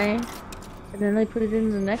guy, and then I put it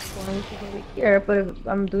in the next one, which is over here. But if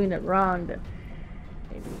I'm doing it wrong, then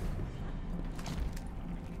maybe.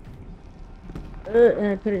 And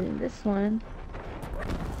I put it in this one.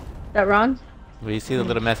 Is that wrong? Well, you see the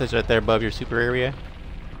little message right there above your super area?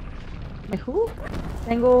 My who?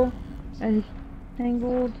 Tangled and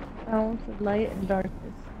tangled balance of light and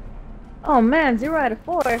darkness. Oh man, 0 out of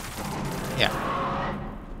 4. Yeah.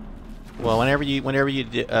 Well, whenever you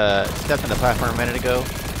stepped on the platform a minute ago,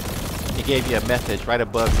 it gave you a message right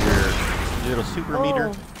above your little super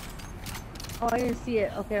meter. Oh, I didn't see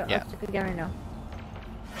it. Okay, Yeah. I'll check again right now.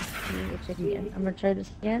 Let me go check again. I'm gonna try this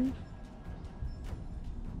again.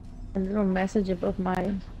 A little message above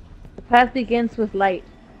mine. The path begins with light.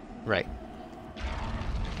 Right.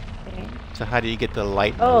 Okay. So how do you get the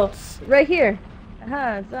light Oh, notes? right here.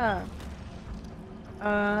 Aha, it's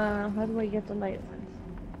how do I get the light ones?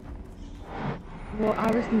 Well,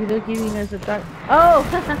 obviously they're giving us a dark. Oh!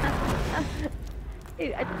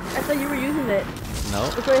 Hey, I thought you were using it. No.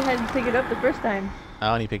 That's why I had to pick it up the first time.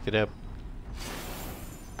 I only picked it up.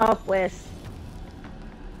 Oh, pues.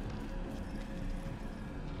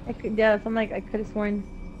 Yeah, so I'm like, I could have sworn.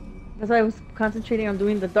 That's why I was concentrating on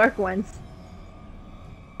doing the dark ones.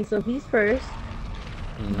 Okay, so he's first.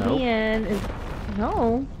 Nope. Ian is.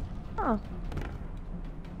 No. Oh.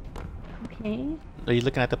 Okay. Are you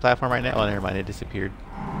looking at the platform right now? Oh, never mind. It disappeared.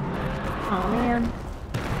 Oh man.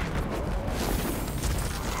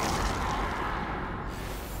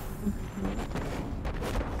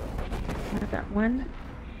 Not that one.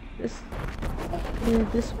 This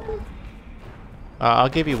one? I'll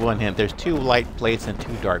give you one hint. There's 2 light plates and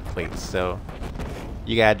 2 dark plates, so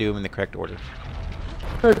you gotta do them in the correct order.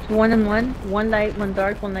 So it's 1 and 1? 1 light, 1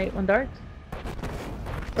 dark, 1 light, 1 dark?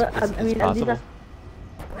 But, It's I mean, possible.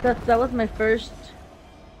 that was my first,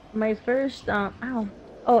 ow.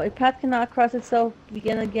 Oh, a path cannot cross itself,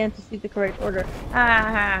 begin again to see the correct order.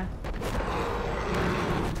 Ah!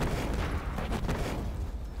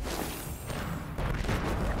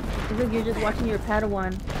 It's like you're just watching your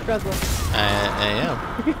Padawan struggle. I am.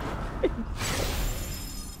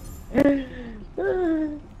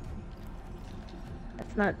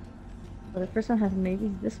 That's not. Well, the first one has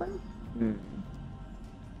maybe this one? Hmm.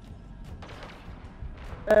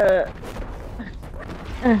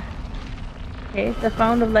 Okay, the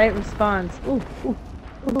Fountain of Light responds. Ooh, ooh,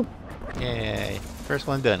 ooh. Yay. First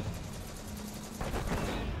one done.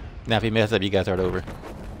 Now if you mess up, you gotta start over.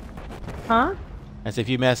 Huh? As if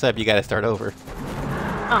you mess up, you gotta start over.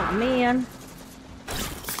 Oh man.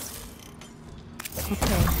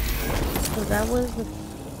 Okay. So that was the.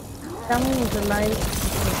 That one was the light.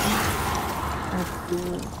 Okay. Let's do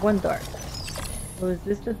 1 dark. So is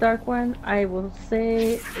this the dark one? I will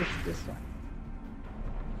say it's this one.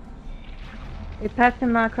 A path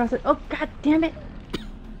cannot cross it. Oh god damn it!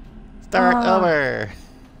 Start over.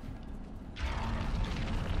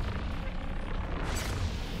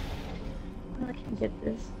 I can't get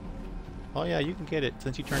this. Oh yeah, you can get it.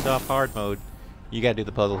 Since you turned off hard mode, you gotta do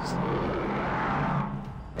the puzzles.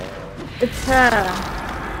 It's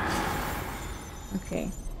okay.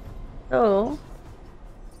 So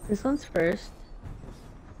this one's first.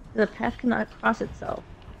 The path cannot cross itself.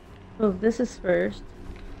 So if this is first,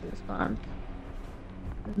 respond.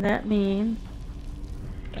 And that means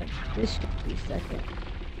that this should be second.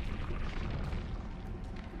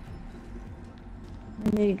 I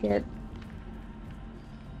need to get.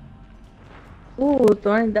 Ooh,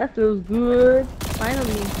 darn, that feels good.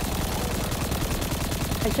 Finally.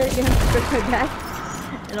 I tried to get him to scratch my back,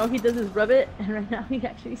 and all he does is rub it, and right now he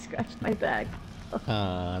actually scratched my back.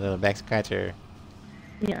 Little back scratcher.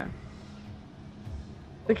 Yeah.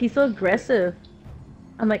 But he's so aggressive.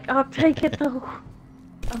 I'm like, I'll take it though.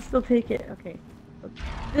 I'll still take it. Okay. So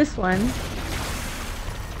this one.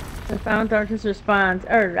 The Found Darkness responds.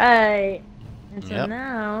 Alright. And so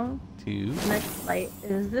now, 2. the next light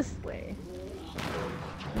is this way.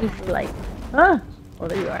 Use the light. Ah! Oh,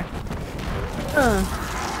 there you are.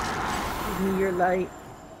 Give me your light.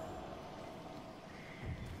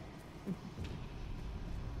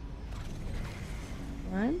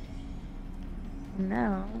 One. And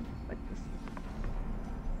now, like this.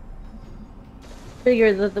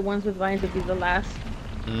 Figure that the ones with vines would be the last.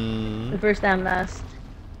 The first and last.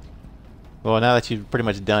 Well, now that you've pretty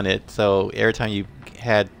much done it, so every time you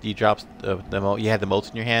had you had the motes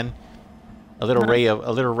in your hand, a little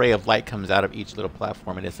ray of light comes out of each little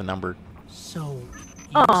platform, and it's a number. So.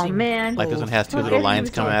 Oh man. Like this one has 2 little lines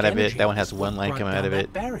coming out of it. That one has 1 line coming out of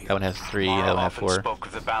it. That one has 3. That one has 4. Spoke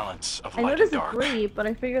of the balance of I light noticed and a dark. 3, but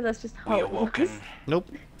I figured that's just how We it was. awoken. Nope.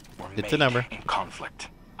 Were It's a made number. in conflict.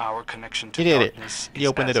 Our connection to You did it. darkness You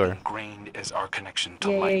opened the is door. as ingrained as our connection to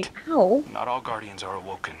Yay. light. Ow. Not all guardians are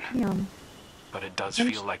awoken, Damn. but it does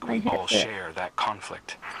I'm feel like my we all headset. share that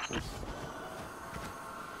conflict.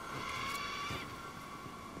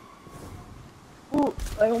 Ooh,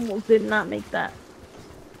 I almost did not make that.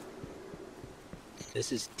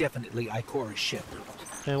 This is definitely Ikora's ship.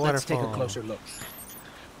 Hey, Let's take a waterfall. closer look.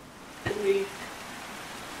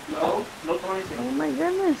 Oh my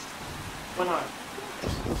goodness.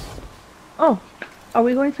 Oh, are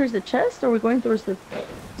we going towards the chest or are we going towards the?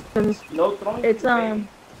 It's Was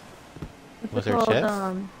what's it there a called?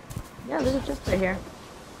 chest? Yeah, there's a chest right here.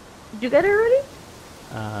 Did you get it already?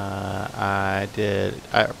 I did.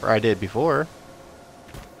 I did before.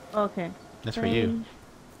 Okay. That's for you. Change.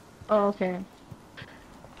 Oh, okay.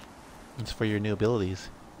 It's for your new abilities.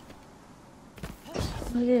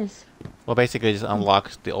 What is? Well, basically, it just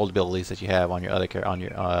unlocks the old abilities that you have on your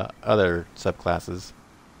other subclasses.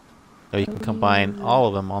 So you can combine all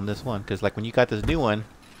of them on this one. Because like when you got this new one,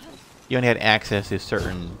 you only had access to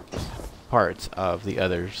certain parts of the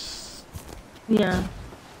others. Yeah.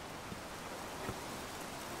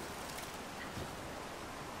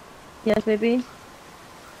 Yes, baby.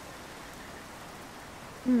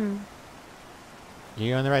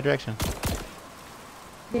 You're in the right direction.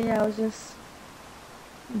 Yeah, I was just.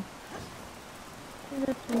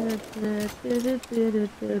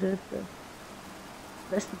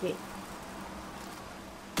 Investigate.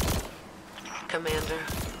 Commander,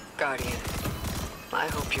 Guardian, I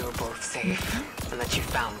hope you are both safe and that you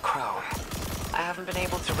found Crow. I haven't been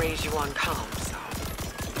able to raise you on comms,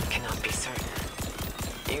 so cannot be certain.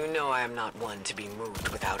 You know I am not one to be moved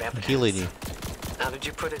without evidence. Healing you. How did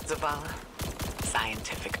you put it, Zavala?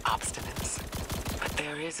 Scientific obstinance. But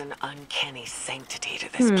there is an uncanny sanctity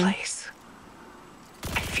to this place.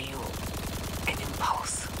 I feel an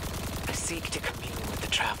impulse. I seek to commune with the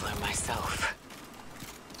Traveler myself.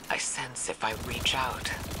 I sense if I reach out,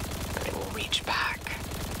 that it will reach back.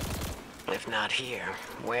 If not here,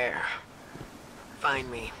 where? Find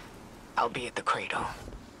me. I'll be at the cradle.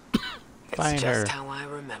 It's Find just her. how I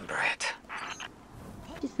remember it.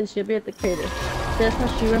 She says she'll be at the crater. That's how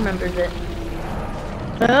she remembers it.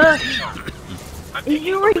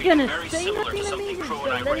 You were gonna say nothing to me, so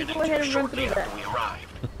let me go ahead and run through that. We arrived.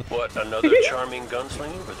 What, another charming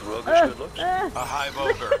gunslinger with roguish good looks? A hive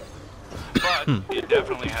ogre. But it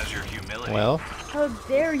definitely has your humility. Well, How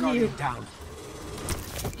dare you? Guardian down.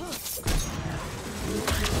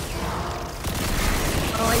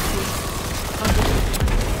 Oh, I see.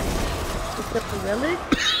 Pick up the relic?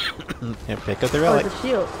 yeah, pick up the Oh, relic. the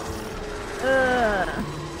shield.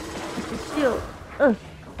 It's the shield.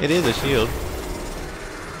 It is a shield.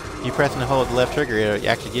 You press and hold the left trigger, it'll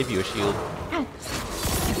actually give you a shield.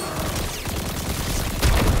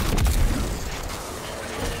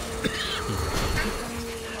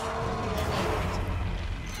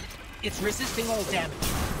 It's resisting all damage.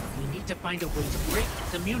 We need to find a way to break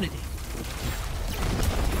its immunity.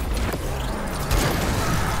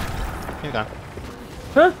 You're gone.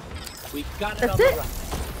 Huh? We've got it That's on the it? run.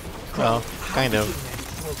 Well, kind of.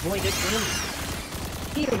 To avoid it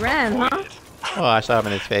early. He ran, huh? Oh, I saw him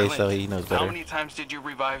in his face, so he knows How better. many times did you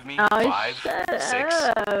revive me? Oh, 5, shut 6,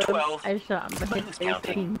 up. 12. I shot him in his face,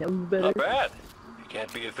 but he knows better. Not bad. You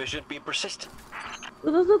can't be efficient, be persistent.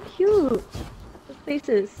 Oh, those look cute. The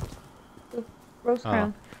faces. The rose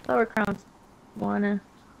crown. Flower crowns. Wanna.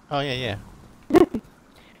 Oh yeah, yeah.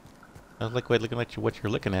 I was looking at what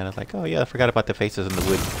you're looking at. I was like, oh yeah, I forgot about the faces in the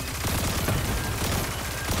wood.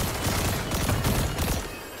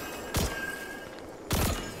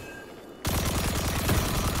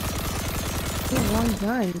 Long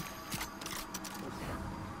gun.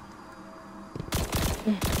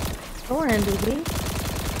 Thorin, baby.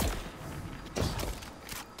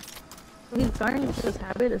 He's gotten into this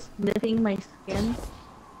habit of sniffing my skin.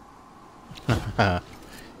 Yeah.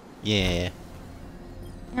 Yeah,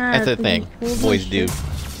 That's the so he thing. pulls my Boys do.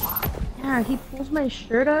 shirt- Yeah, he pulls my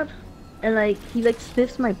shirt up and like he like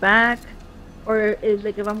sniffs my back, or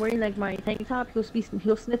like if I'm wearing like my tank top, he'll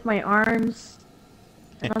sniff my arms.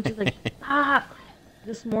 And I'm just like, ah.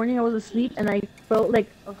 This morning I was asleep and I felt like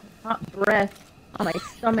a hot breath on my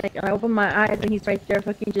stomach, and I opened my eyes and he's right there,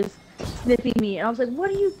 fucking just sniffing me. And I was like, "What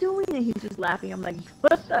are you doing?" And he's just laughing. I'm like,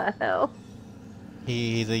 "What the hell?"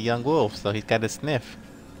 He's a young wolf, so he's got a sniff.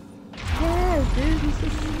 Yeah, dude, he's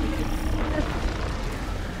just.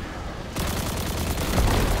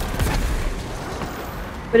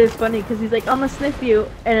 But it's funny because he's like, I'm gonna sniff you,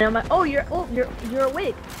 and I'm like, oh, you're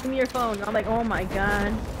awake. Give me your phone. I'm like, oh my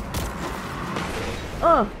god.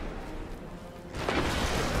 Oh.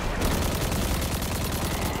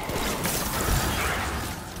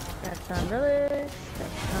 That's on relics.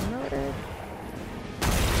 That's on relics.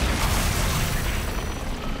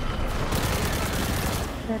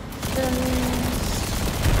 That's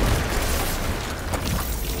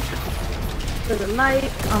to the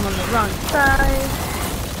light. I'm on the wrong side.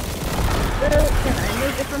 Can I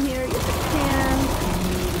make it from here? Yes, I can.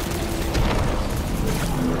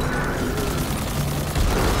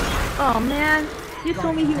 Oh man, you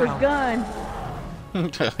told me he was gone.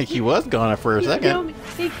 He was gone for a second.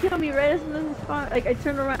 He killed me right as the spawn. Like I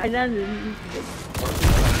turned around, I landed.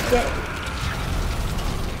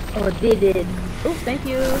 Oh, did it? Oh, thank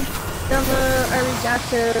you. Summer,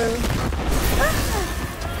 arigato. Ah!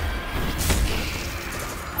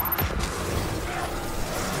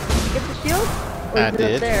 Get the shield? Or I is it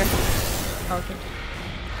did. Up there? Okay.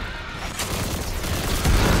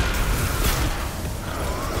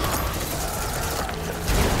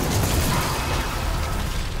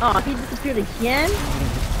 Oh, he disappeared again?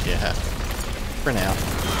 Yeah. For now.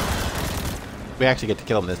 We actually get to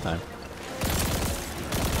kill him this time.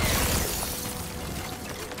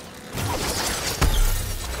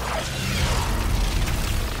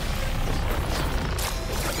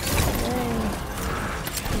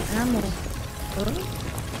 Ammo.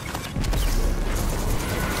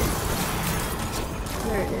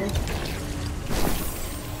 There it is.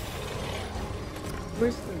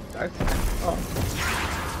 Where's the dark side? Oh.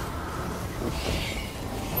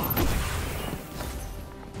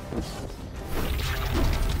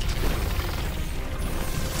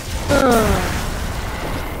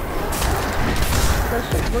 That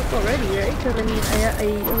should work already, right? Because I mean, I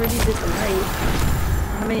already did the light.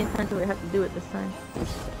 How many times do I have to do it this time?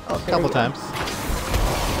 Oh, A couple times.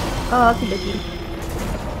 Oh, okay, Becky.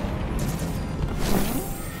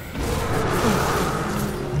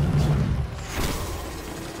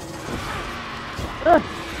 Ugh.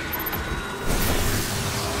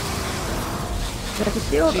 Got the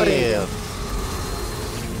shield? Shield.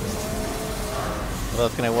 Well,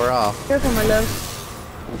 it's gonna wear off. Careful, my love.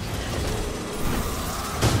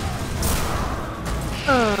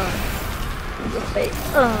 Your face.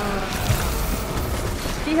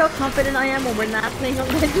 See how confident I am when we're not playing a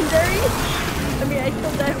legendary? I mean, I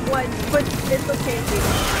still died once, but it's okay.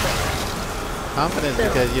 Confidence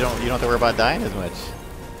because you don't have to worry about dying as much.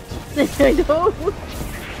 I know.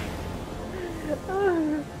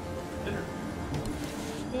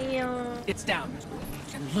 It's down.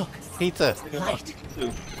 And look. Pizza. Light.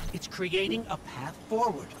 It's creating a path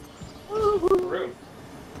forward.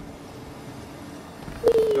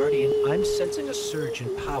 Guardian, I'm sensing a surge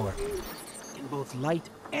in power. In both light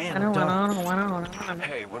and dark.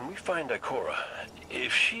 Hey, when we find Ikora,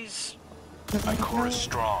 if she's... Ikora's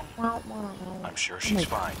strong. I'm sure she's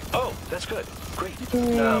fine. Oh, that's good. Great.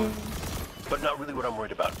 But not really what I'm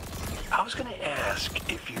worried about. I was gonna ask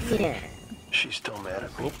if you think she's still mad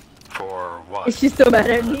at me. For what? Is she still mad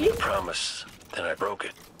at me? I promise. Then I broke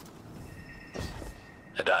it.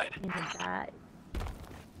 I died. You died.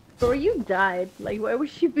 Or you died. Like, why would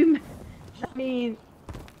she be mad? I mean,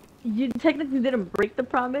 you technically didn't break the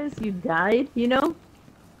promise. You died, you know?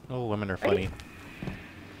 Oh, women are funny.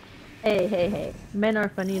 Hey, hey, hey. Men are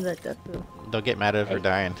funny like that too. Don't get mad at her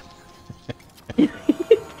dying.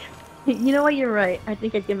 You know what? You're right. I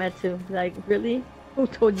think I get mad too. Like, really? Who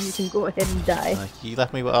told you you can go ahead and die? You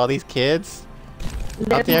left me with all these kids?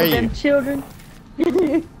 How dare you? Them children.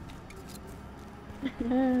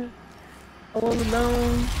 All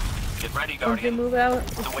alone. Get ready, Don't you Guardian. move out?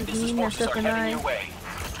 The It's Witness's me, forces myself, are and heading I. your way.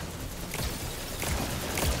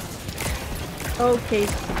 Okay.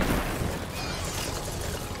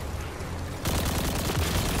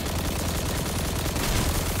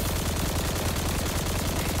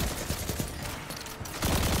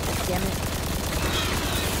 Damn it.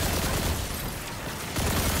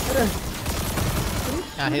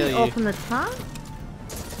 I heal you. Oh, from the top?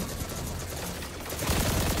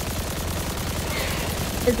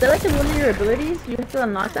 Is that like one of your abilities? You have to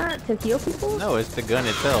unlock that to heal people? No, it's the gun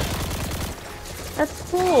itself. That's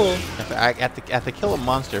cool. I have to kill a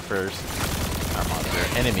monster first. Not monster,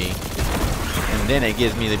 enemy. And then it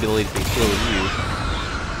gives me the ability to heal you.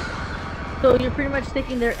 So you're pretty much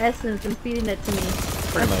taking their essence and feeding it to me.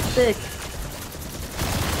 Pretty much. Sick.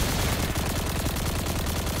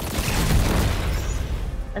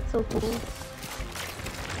 That's so cool.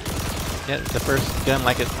 Yeah, it's the first gun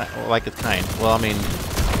like its kind. Well, I mean,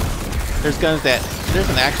 there's guns that there's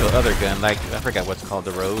an actual other gun like I forgot what's called,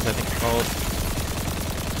 the Rose, I think it's called.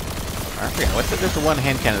 I forget. There's the one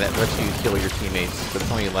hand cannon that lets you kill your teammates, but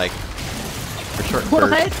it's only like for short What?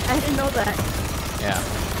 bursts. I didn't know that. Yeah.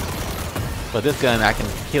 But this gun, I can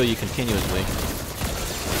kill you continuously.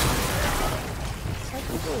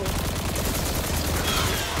 That's cool.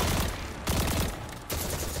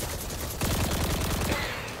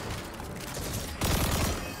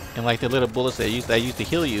 And like the little bullets that I use to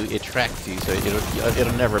heal you, it tracks you, so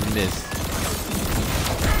it'll never miss.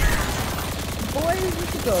 Boy,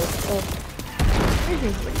 where'd you go? Oh. Where'd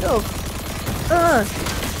you go?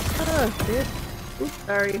 Dude. Oops,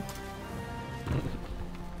 sorry.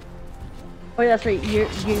 Oh, yeah, that's right. You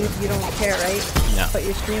don't care, right? No. But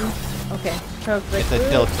your stream? Okay. So it's like, It's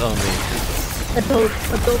adults only.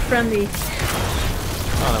 Adult friendly.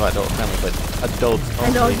 I don't know about adult friendly, but adults only.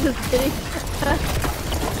 I know, I'm just kidding.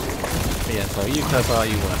 Yeah, so you cuss all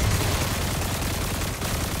you want.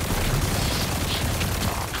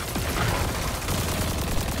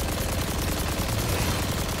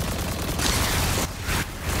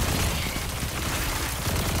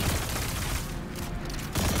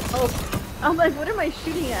 Oh, I'm like, what am I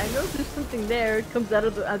shooting at? I know there's something there. It comes out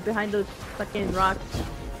of the behind those fucking rocks.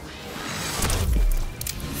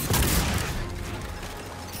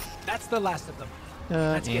 That's the last of them.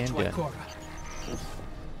 Let's get to Ikora.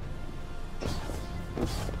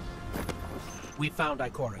 We found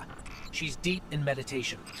Ikora. She's deep in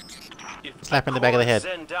meditation. Slap in the back of the head.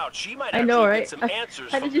 I know, right?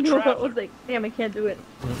 How did you know? I was like, damn, I can't do it.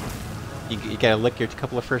 You gotta lick your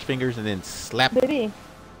couple of first fingers and then slap. Baby,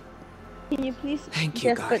 can you please? Thank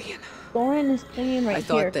you, Guardian. Thorin is playing right I here.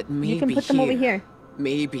 thought that maybe you can put them over here.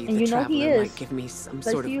 Maybe and the you know he Traveler is. might give me some I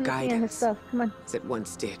sort see you of looking at his guidance, stuff. Come on. as it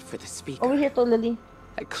once did for the speaker. Over here, though, Lily.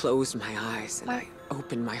 I closed my eyes and I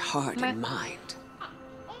opened my heart and mind.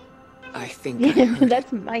 I think I heard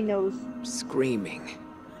That's my nose. screaming.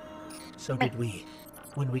 So did we,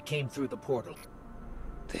 when we came through the portal.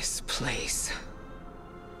 This place.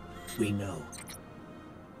 We know.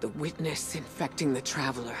 The witness infecting the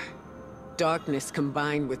Traveler. Darkness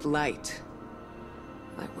combined with light.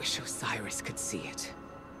 I wish Osiris could see it.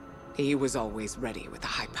 He was always ready with a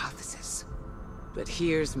hypothesis. But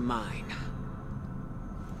here's mine.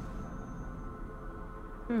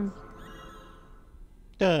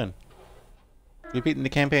 Done. You've beaten the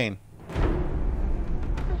campaign.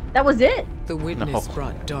 That was it? The witness No.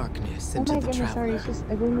 brought darkness Oh into my the goodness, sorry. Traveler. It's just,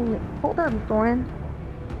 I didn't even... Hold on, Thorin.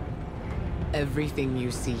 Everything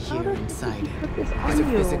you see here did inside you put it this is on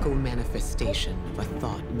a you? physical manifestation of a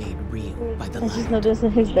thought made real by the I just light. noticed that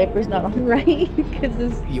his diaper's not on right because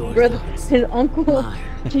his Your brother, thoughts, his uncle, mine,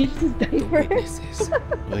 changed his the diaper. witnesses.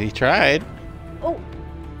 Well, he tried. Oh,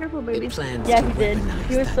 careful, baby. It plans Yeah, to he did. weaponize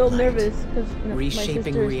He was that so light, nervous because my reshaping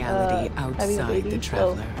sister's reality having a outside baby, the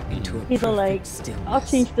Traveler into a he's all like, perfect stillness. I'll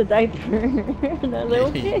change the diaper. And I was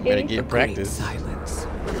like, You okay. better A get great practice. silence,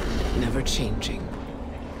 never changing,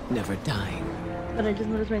 never dying. But I just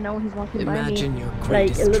noticed right now when he's walking Imagine by me, your like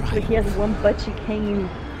greatest it looks like he has triumph. one butt cheek hanging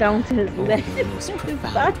down to his Or leg, your most his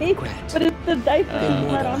profound thigh, regret. but it's the diaper is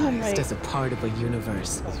not on him Immortalized right. as a part of a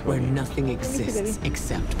universe where nothing see, exists baby.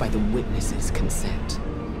 except by the witness's consent.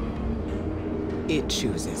 It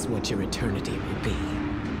chooses what your eternity will be,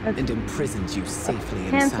 and imprisons you safely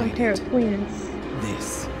Handsome inside pair it. of twins.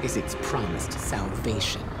 This is its promised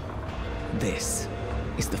salvation. This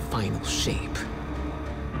is the final shape.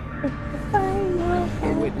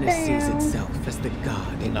 The witness sees itself as the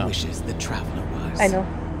god it wishes the Traveler was. I know.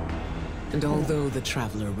 And although the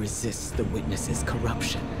Traveler resists the witness's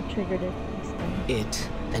corruption, Triggered it. it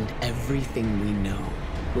and everything we know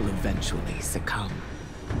will eventually succumb.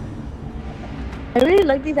 I really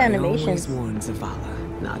like these I always animations. warned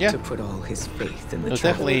Zavala not Yeah. to put all his faith in the It was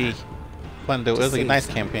Traveler. definitely fun to. It was a save nice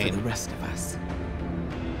some campaign. for the rest of us.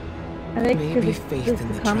 I think Maybe because faith it's in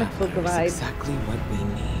the the comic book Traveler is vibe. exactly what we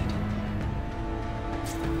need.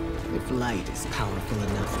 If light is powerful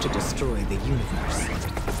enough to destroy the universe,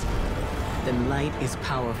 then light is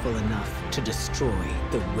powerful enough to destroy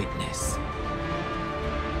the witness.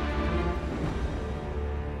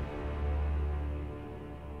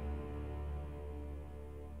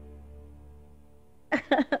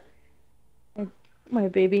 My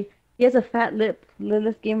baby. He has a fat lip.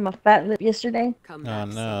 Lilith gave him a fat lip yesterday. Oh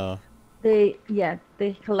no. They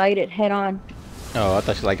collided head on. Oh, I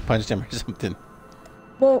thought she like punched him or something.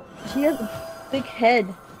 Well, she has a big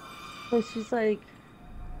head. So she's like,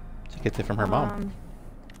 She gets it from her mom.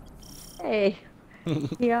 hey.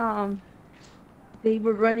 Yeah, they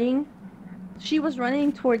were running. She was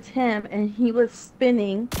running towards him and he was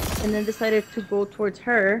spinning and then decided to go towards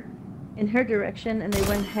her in her direction and they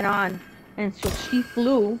went head on. And so she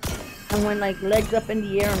flew and went like legs up in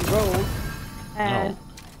the air and rolled. And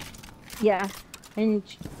Yeah, and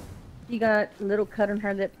she got a little cut on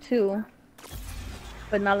her lip too,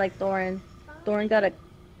 but not like Thorin. Thorin got a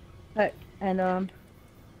cut, and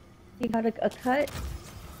he got a cut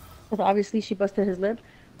because obviously she busted his lip.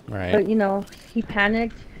 Right. But you know, he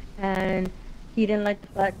panicked and he didn't like the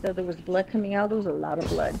fact that there was blood coming out. There was a lot of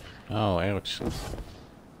blood. Oh, ouch.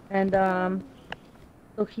 And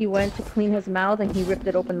so he went to clean his mouth and he ripped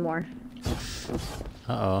it open more.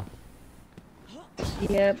 Uh-oh.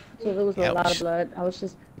 Yep. So there was a lot of blood.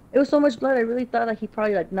 It was so much blood. I really thought that he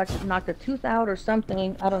probably like knocked a tooth out or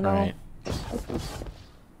something. I don't know. Right.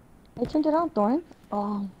 I turned it on, Thorin.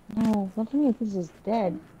 Oh no! What do you mean this is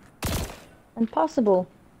dead? Impossible.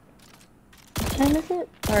 What time is it?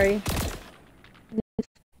 Sorry.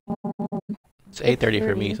 It's 8:30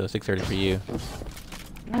 for me, so 6:30 for you.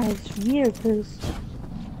 Yeah, it's weird because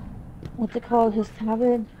what's it called? His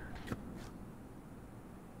tablet.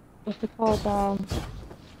 What's it called?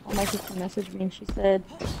 My sister messaged me and she said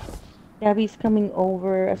Gabby's coming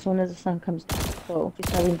over as soon as the sun comes down. So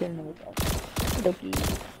she's having dinner with us.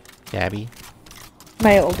 Okey-dokey. Gabby?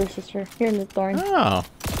 My older sister here in the Thorn. Oh.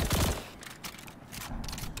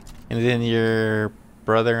 And then your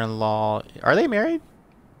brother-in-law, are they married?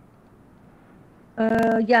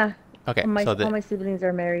 Yeah. Okay, all my so all my siblings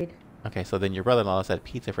are married. Okay, so then your brother-in-law said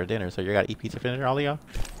pizza for dinner, so you gotta eat pizza for dinner, all of y'all?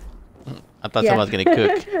 I thought someone was gonna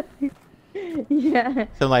cook. Yeah.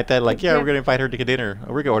 Something like that, like, yeah, we're gonna invite her to dinner.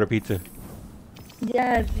 Or we're gonna order pizza.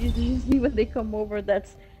 Yeah, usually when they come over,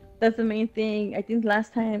 that's the main thing. I think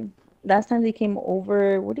last time they came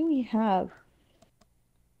over, what do we have?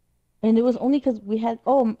 And it was only because we had,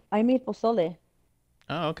 I made pozole.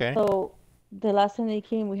 Oh, okay. So the last time they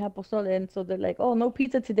came, we had pozole, and so they're like, oh, no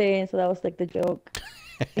pizza today, and so that was like the joke.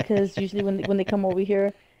 Because usually when they come over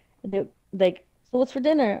here, they're like, so what's for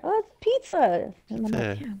dinner? Oh, it's pizza. And I'm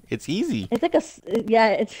like, yeah. It's easy. It's like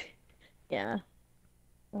yeah.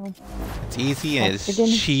 So, it's easy and it's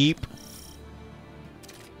cheap.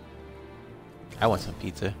 I want some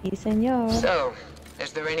pizza. Sí, señor. So,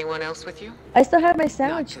 is there anyone else with you? I still have my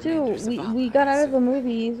sandwich too. We got out of the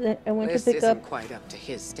movies and went to pick isn't up. quite up to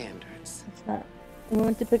his standards. It's not. We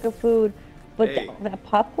went to pick up food, but Hey. that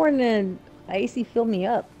popcorn and icy filled me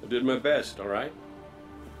up. I did my best, all right?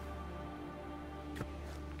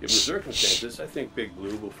 Given the circumstances, I think Big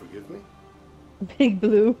Blue will forgive me. Big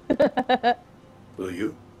Blue. Will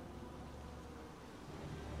you?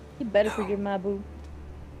 You better forgive my boo.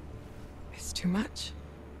 It's too much.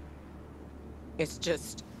 It's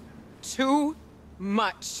just too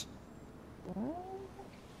much.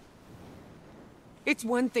 It's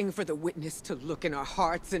one thing for the witness to look in our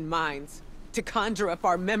hearts and minds, to conjure up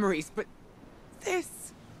our memories, but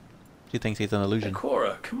this... She thinks he's an illusion.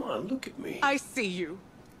 Cora, come on, look at me. I see you.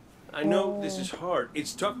 I know this is hard.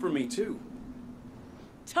 It's tough for me, too.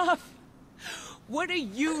 Tough? What do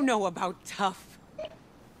you know about tough?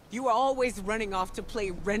 You are always running off to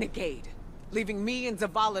play renegade, leaving me and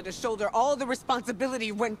Zavala to shoulder all the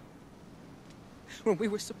responsibility when we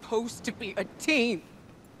were supposed to be a team.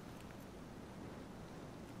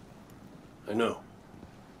 I know.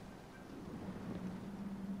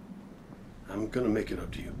 I'm gonna make it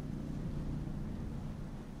up to you.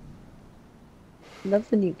 Love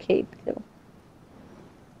the new cape too.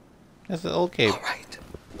 That's the old cape. All right.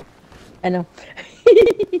 I know.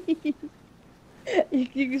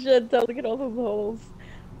 You should tell. Look at all those holes.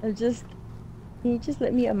 Can you just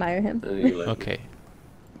let me admire him? Okay.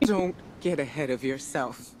 Don't get ahead of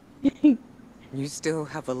yourself. You still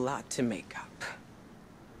have a lot to make up.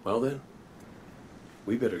 Well then,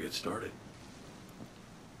 we better get started.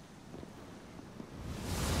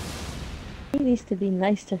 He needs to be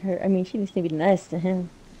nice to her. I mean, she needs to be nice to him.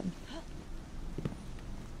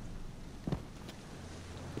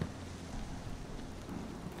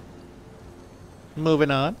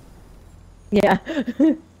 Moving on. Yeah.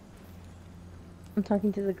 I'm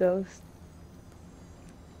talking to the ghost.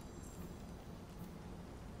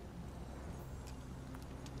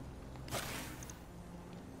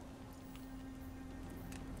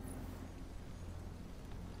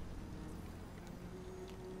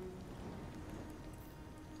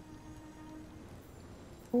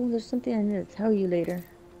 Oh, there's something I need to tell you later.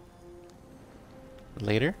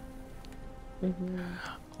 Later? Mm-hmm.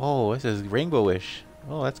 Oh, this is Rainbow-ish.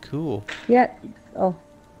 Oh, that's cool. Yeah. Oh,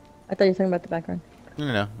 I thought you were talking about the background.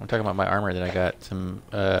 No. I'm talking about my armor that I got. Some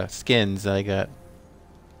skins that I got.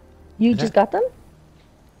 You just got them?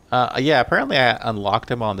 Yeah, apparently I unlocked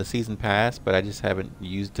them on the season pass, but I just haven't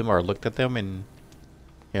used them or looked at them, and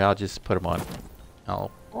yeah, I'll just put them on.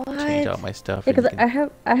 I'll change out my stuff. Yeah, because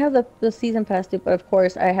I have the season pass too, but of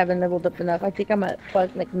course I haven't leveled up enough. I think I'm at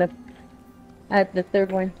the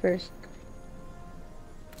third one first.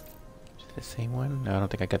 The same one? No, I don't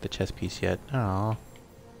think I got the chest piece yet. Oh.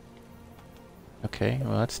 Okay,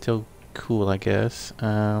 well that's still cool, I guess.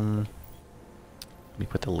 Let me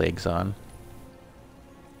put the legs on.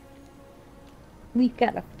 We've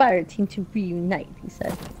got a fire team to reunite, he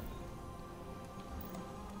said.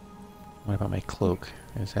 What about my cloak?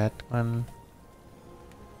 Is that one?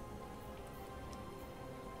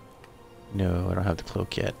 No, I don't have the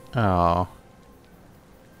cloak yet. Oh.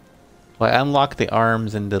 Well, I unlocked the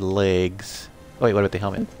arms and the legs. Oh, wait, what about the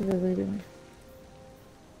helmet?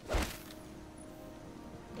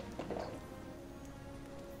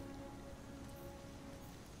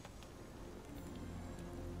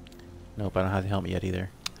 Nope, I don't have the helmet yet either.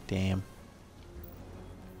 Damn.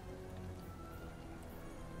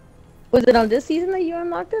 Was it on this season that you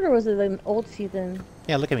unlocked it, or was it an old season?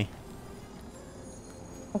 Yeah, look at me.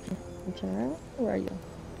 Okay, where are you?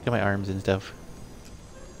 Look at my arms and stuff.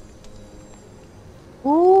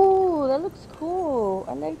 Ooh, that looks cool.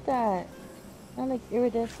 I like that. I like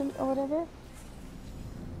iridescent or whatever.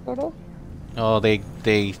 Sort of. Oh, they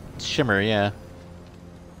shimmer, yeah.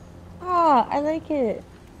 Ah, I like it.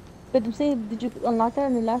 But I'm saying, did you unlock that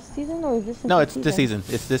in the last season, or is this? No, it's this season.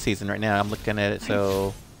 It's this season right now. I'm looking at it.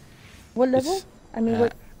 So. What level? I mean,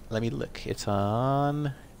 what? Let me look. It's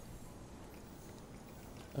on.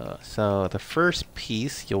 So the first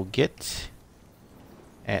piece you'll get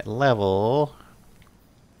at level.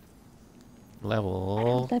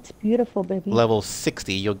 That's beautiful, baby. Level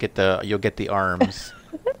 60. You'll get the arms.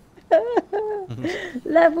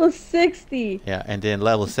 Level 60. Yeah, and then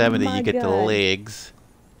level 70 you get the God. legs.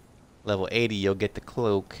 Level 80 you'll get the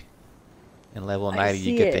cloak, and level 90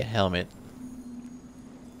 you get the helmet.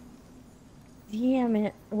 Damn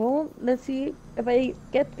it. Well, let's see if I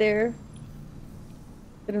get there.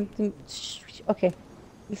 Okay.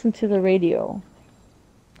 Listen to the radio.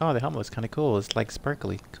 Oh, the helmet was kind of cool. It's like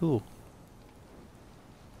sparkly. Cool.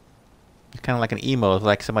 It's kind of like an emo. It's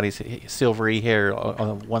like somebody's silvery hair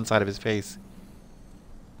on one side of his face.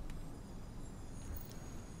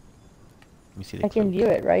 Let me see the I can view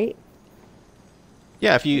it, right?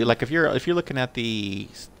 Yeah, if you're looking at the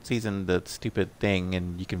season, the stupid thing,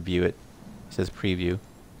 and you can view it. It says preview.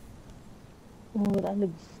 Oh, that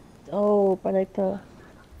looks dope. I like the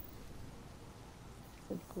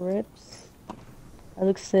grips. That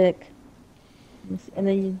looks sick.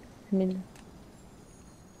 And then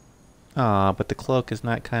But the cloak is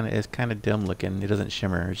not kind of dumb looking. It doesn't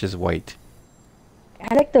shimmer. It's just white.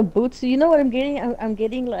 I like the boots. You know what I'm getting? I'm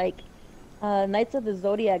getting like Knights of the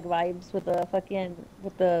Zodiac vibes with the fucking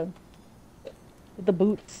with the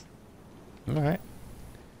boots. All right.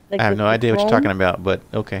 Like I have no idea what you're talking about, but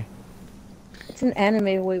okay. It's an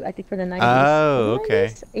anime, I think, for the 90s. Oh,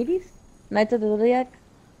 okay. 80s? Knights of the Zodiac?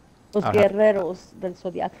 Los Guerreros del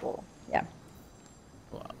Zodiaco. Yeah.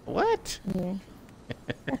 What? Yeah.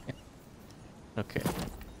 Okay.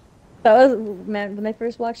 That was, man, when I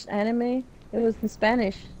first watched anime, it was in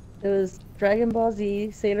Spanish. It was Dragon Ball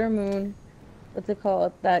Z, Sailor Moon, what's it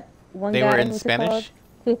called? That one They guy, were in what's Spanish?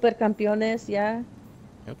 Super Campeones, yeah.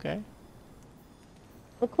 Okay.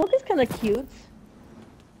 The cloak is kind of cute.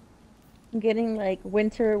 I'm getting like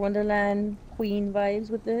Winter Wonderland Queen vibes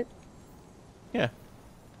with it. Yeah.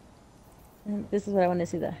 And this is what I want to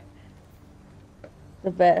see the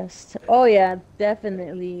best. Oh yeah,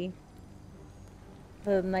 definitely.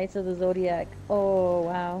 The Knights of the Zodiac. Oh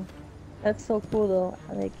wow. That's so cool though.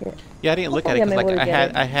 I like it. Yeah, I didn't look at it because like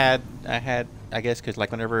I had I guess because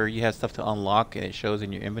like whenever you have stuff to unlock and it shows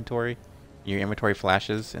in your inventory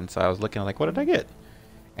flashes, and so I was looking like, what did I get?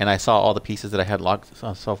 And I saw all the pieces that I had locked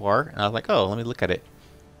so far, and I was like, oh, let me look at it.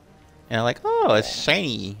 And I'm like, oh, it's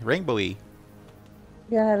shiny, rainbowy.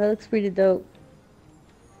 Yeah, that looks pretty dope.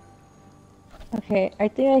 Okay, I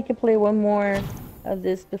think I could play one more of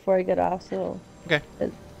this before I get off, so... Okay.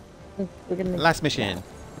 We're gonna Last mission.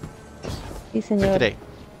 Sí, señor. Today.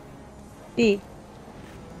 Sí.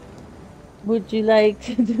 Would you like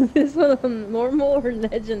to do this one on normal or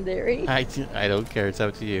legendary? I don't care, it's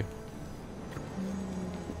up to you.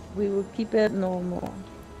 We will keep it normal.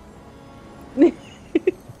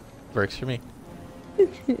 Works for me.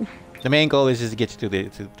 The main goal is just to get you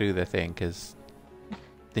through the thing, because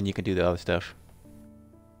then you can do the other stuff.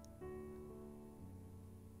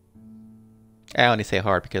 I only say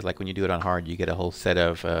hard because like when you do it on hard, you get a whole set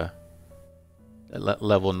of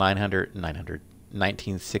level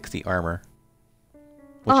 1960 armor,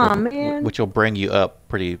 which will bring you up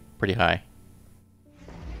pretty high.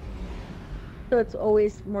 So it's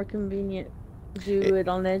always more convenient to do it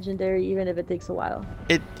on legendary, even if it takes a while.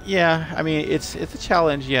 Yeah, I mean it's a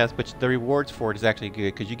challenge, yes, but the rewards for it is actually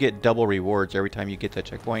good because you get double rewards every time you get to a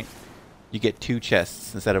checkpoint. You get 2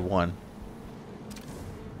 chests instead of 1.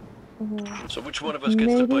 So which one of us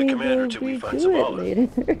gets to play commander till we find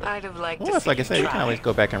Zavala? I'd have liked Well, to it's see like I said, you can try, always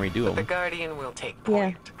go back and redo but the them. Guardian will take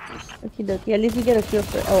point. Yeah. Okie dokie. At least we get a feel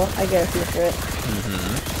for it. Oh, I get a feel for it.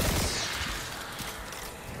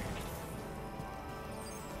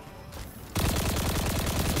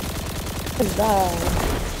 Huzzah.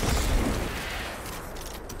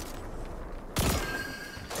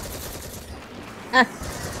 Ah.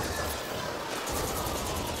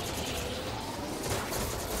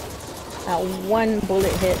 That one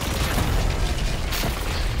bullet hit.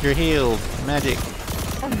 You're healed. Magic.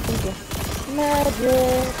 Oh, thank you. Magic.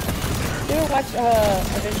 You ever watch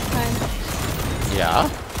Adventure Time? Yeah.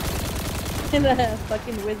 In the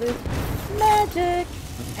fucking wizard. Magic.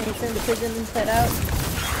 And he turned the prison inside out.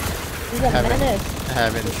 He's a menace. I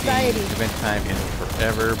haven't Society. seen Event Time in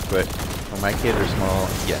forever, but when my kids are small,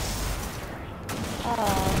 yes.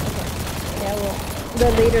 Okay. Yeah, well, the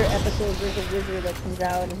later episodes there's a wizard that comes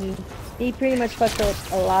out and he pretty much fucked up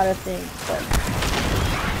a lot of things, but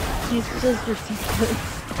he's just ridiculous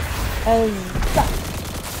as fuck.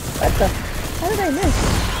 What the? How did I miss?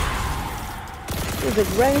 He was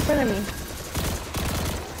like right in front of me.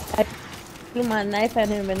 I threw my knife at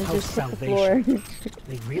him and it just hit the floor.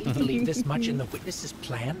 They really believe this much in the Witness's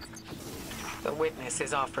plan? The Witness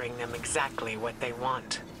is offering them exactly what they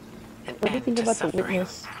want. An What do you end think to about the suffering.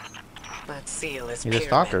 Witness? That seal is He's a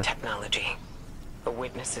stalker. pyramid technology. The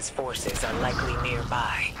Witness's forces are likely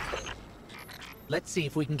nearby. Let's see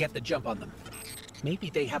if we can get the jump on them. Maybe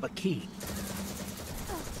they have a key.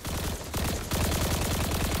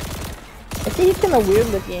 I think he's kind of weird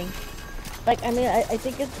looking. Like, I mean, I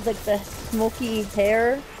think it's like the smoky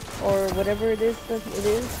hair or whatever it is that it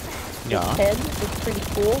is. Yeah. His head is pretty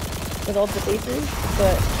cool with all the faces,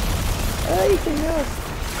 but anything else.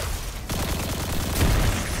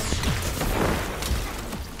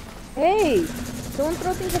 Hey! Don't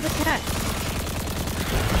throw things at the cat.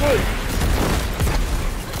 Hey!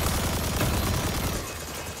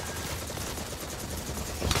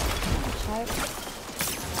 Child.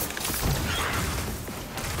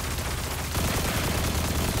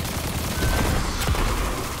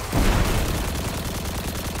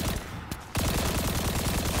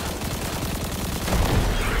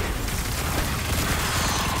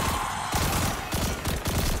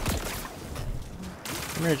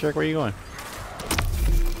 Come here, Jack. Where are you going?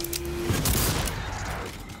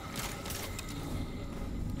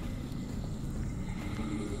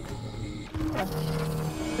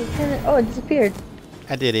 Oh, it disappeared.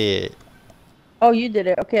 I did it. Oh, you did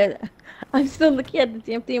it. Okay. I'm still looking at the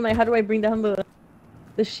damn thing. I'm like, how do I bring down the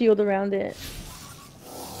shield around it?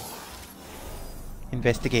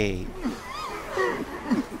 Investigate.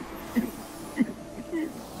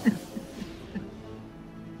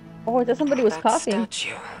 Oh, I thought somebody was That coughing.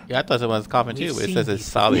 statue. Yeah, I thought someone was coughing too, but it says it's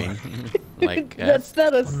sobbing. Like, That's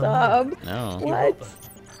not a sob. no. What?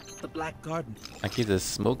 The Black Garden. Like he's a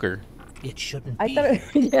smoker. It shouldn't I be. thought it,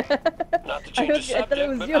 yeah. Not to I, change the I thought it subject,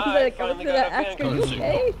 was but you. I was I like, I was finally gonna got a ask, are you Vanguard signal.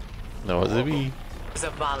 okay? No, was it me?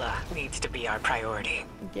 Zavala needs to be our priority.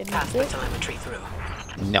 Getting Pass the sick? telemetry through.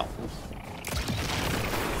 No.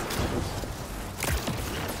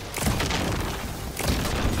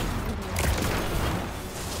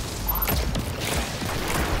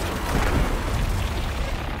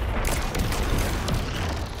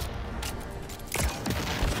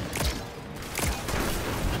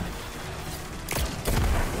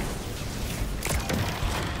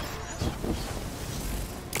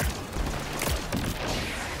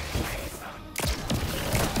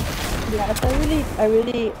 Yeah, so I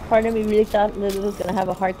really, part of me really thought Lily was gonna have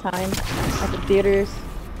a hard time at the theaters.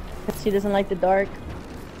 Because she doesn't like the dark.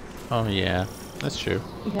 Oh yeah, that's true.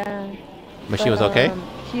 Yeah. But she was okay?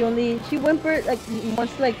 She whimpered, like,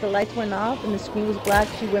 once, like, the lights went off and the screen was black,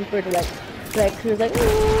 she whimpered, like, she was like,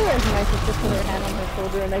 ooh, and my sister put her hand on her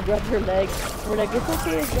shoulder and I rubbed her leg. We're like, it's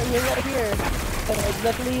okay, you're right here. But, like,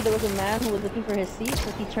 luckily there was a man who was looking for his seat,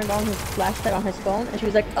 so he turned on his flashlight on his phone, and she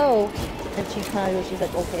was like, oh, and she kind of, she's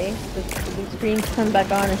like, okay. The screen turned back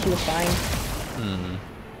on and she was fine. Hmm.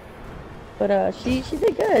 But, she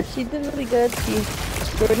did good. She did really good. She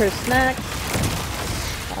ordered her snacks.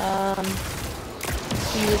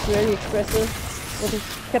 She was very expressive. She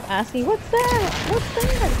kept asking, what's that? What's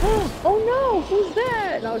that? Oh no, who's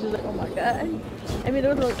that? And I was just like, oh my god. I mean,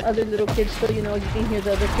 there were other little kids, so you know, you can hear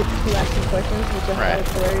the other kids who asking questions, which I thought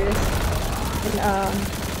was hilarious.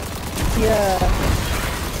 And,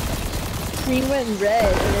 screen went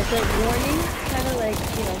red, and it said warning, kind of like,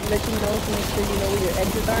 you know, let you know to make sure you know where your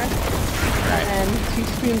exits are. And she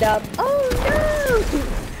screamed out, oh no!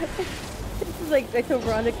 Like I told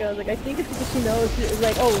Veronica, I was like, I think it's because she knows. It was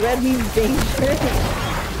like, oh, red means danger.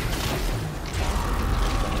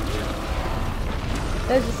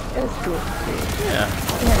 it was cool. Yeah.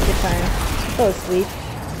 We had a good time. I fell asleep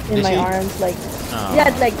in Did my she? arms, like, Aw. yeah,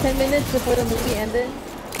 like 10 minutes before the movie ended.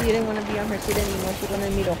 She didn't want to be on her seat anymore. She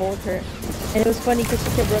wanted me to hold her. And it was funny because she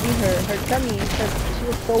kept rubbing her tummy because she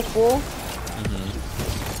was so full.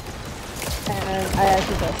 And I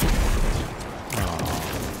actually fell asleep.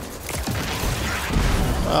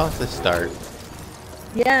 Well, it's a start.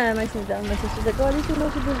 Yeah, my sister's like, oh, at least you know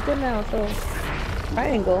she does good now. So,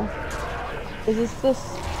 triangle. Is this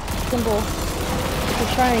symbol? It's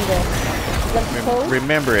a triangle. Is that the code?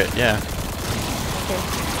 Remember it, yeah. Okay.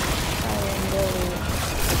 Triangle.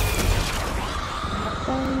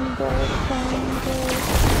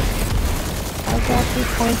 I got the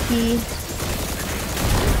pointy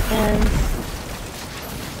and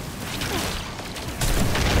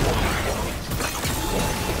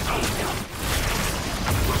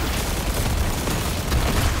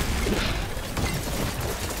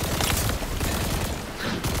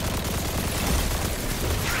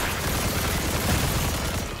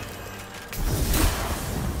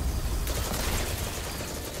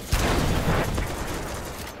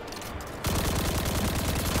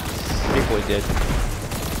Big boy did.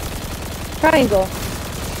 triangle.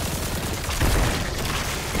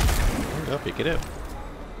 Go pick it up.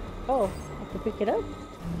 Oh, I have to pick it up?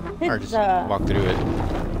 Or It's, just walk through it.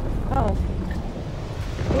 Oh.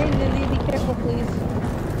 Hey, Lily, be careful, please.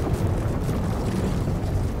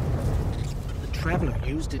 The Traveler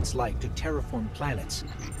used its light to terraform planets,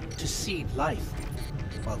 to seed life,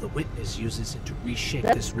 while the Witness uses it to reshape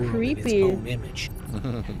That's this world creepy. in its own image.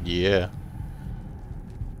 Yeah.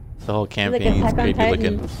 The whole Like campaign is Attack on creepy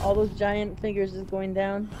Titan, looking. all those giant fingers is going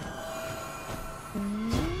down.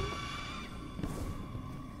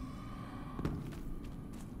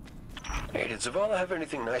 Hey, did Zavala have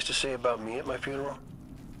anything nice to say about me at my funeral?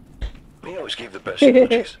 He always gave the best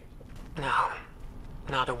eulogies. No,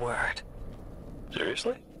 not a word.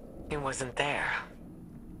 Seriously? He wasn't there.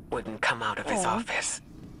 Wouldn't come out of his office.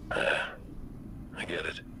 I get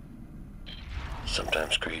it.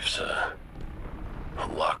 Sometimes grief's a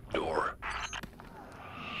locked door.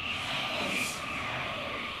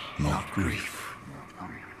 Not grief.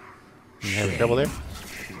 You having trouble there?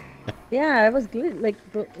 Yeah, it was like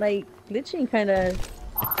glitching kind of.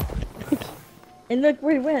 And look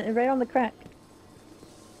where it went, right on the crack.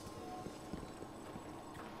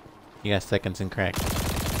 You got seconds in crack.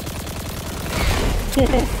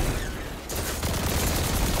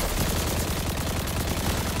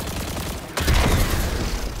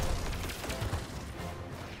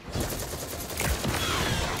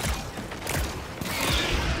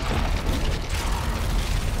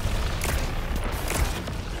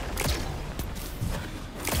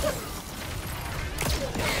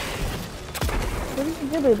 What did you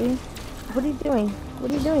do, baby? What are you doing?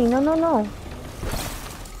 What are you doing? No, no, no.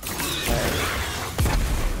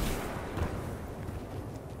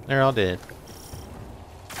 They're all dead.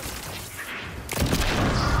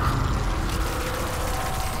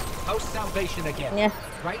 House Salvation again. Yeah.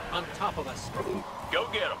 Right on top of us. Go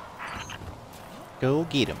get him. Go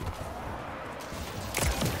get him.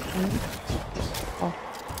 Oh.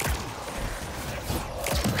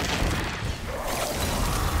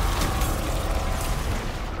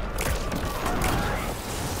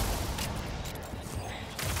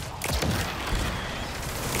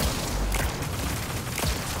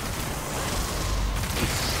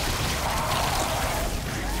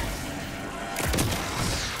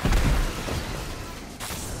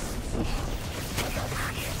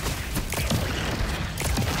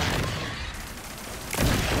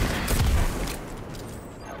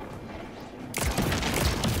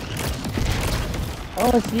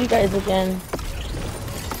 Oh, it's you guys again.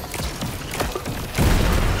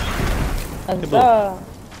 Huzzah.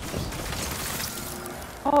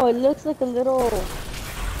 Oh, it looks like a little...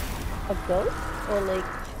 a ghost? Or like... I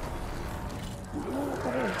don't know what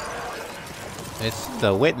that is. It's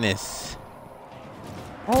the Witness.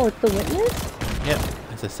 Oh, it's the Witness? Yep,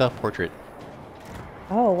 it's a self-portrait.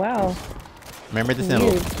 Oh, wow. Remember the symbol.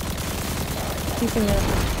 Weird. Keeping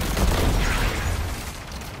it.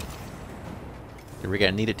 We're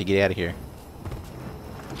gonna need it to get out of here.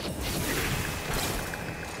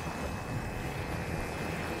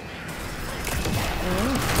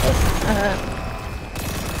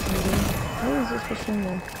 What is this for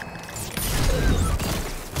symbol?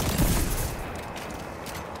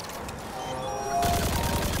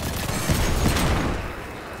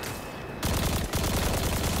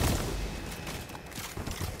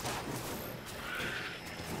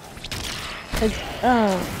 It's,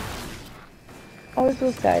 oh, it's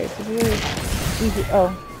those guys. It's really easy.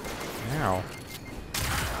 Oh. Ow.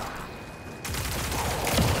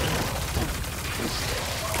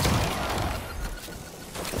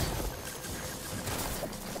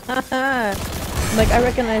 Like, I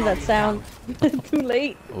recognize that sound. Too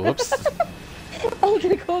late. Whoops. I was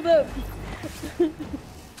gonna hold up.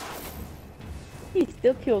 He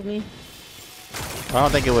still killed me. I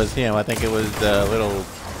don't think it was him. I think it was the little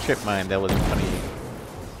trip mine that was in front of you.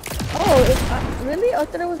 Oh, really? I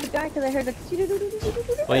thought it was the guy because I heard the.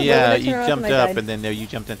 Well, yeah, you jumped up and then you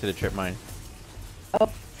jumped into the trip mine.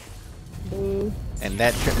 Oh. Boo. And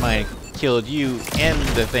that trip mine killed you and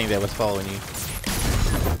the thing that was following you.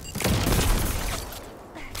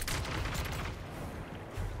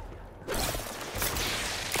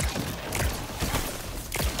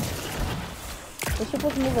 We're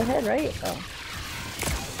supposed to move ahead, right? Oh.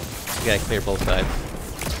 You gotta clear both sides.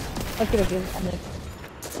 Okay, okay. I'm in.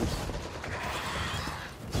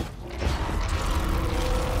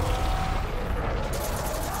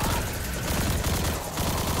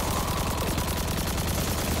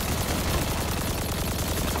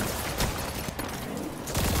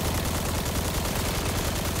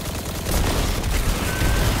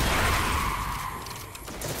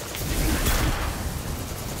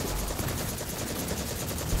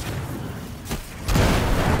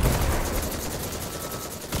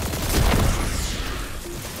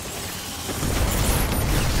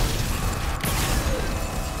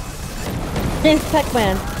 James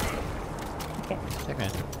Pac-Man. Okay.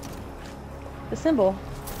 Pac-Man. The symbol.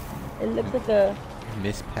 It looks like a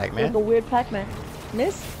Miss Pac-Man? like a weird Pac-Man.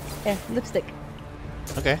 Miss? Yeah, lipstick.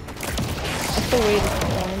 Okay. That's the way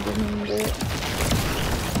to remember it.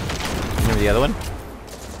 Remember the other one?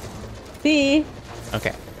 See?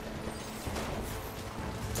 Okay.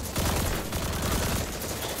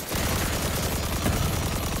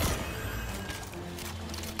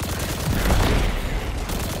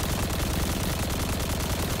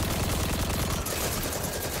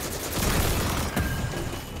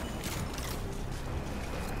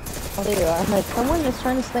 Oh, there you are. I'm like, someone is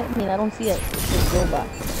trying to snipe me and I don't see it. It's this robot.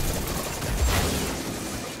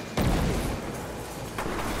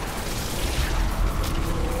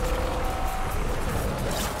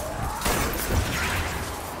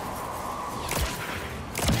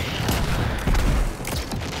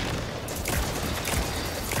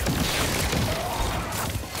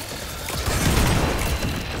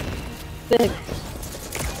 Big.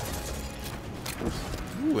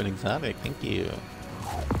 Ooh, an exotic. Thank you.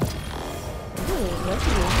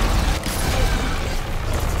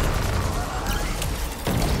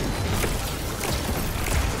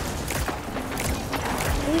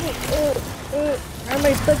 Am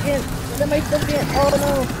I stuck in? What am I stuck in? Oh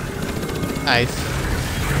no! Nice.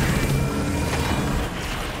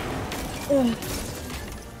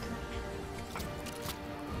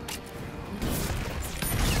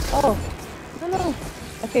 Oh, no.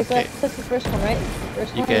 Okay, so that's the first one, right? The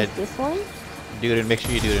first one is this one. Do it and make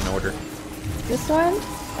sure you do it in order. This one,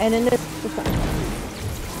 and then this one.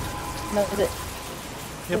 No, that's it.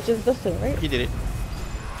 Yep. Which is this one, right? You did it.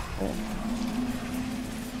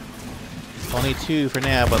 Only 2 for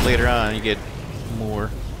now, but later on you get more.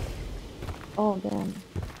 Oh, damn.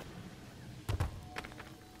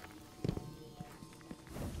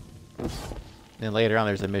 Then later on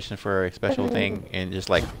there's a mission for a special thing, and just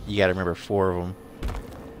like, you gotta remember 4 of them.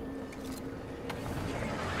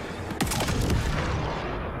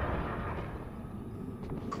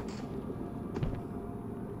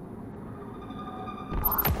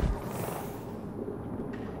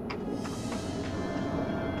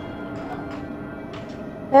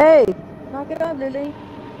 Hey! Knock it off, Lily.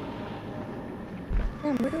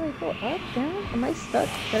 Damn, where do I go? Up? Down? Am I stuck?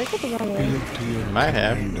 Did I go the wrong way? You might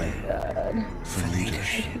have. Oh my god. For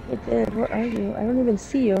leadership. I did. Where are you? I don't even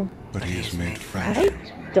see you. But he is made Am fragile.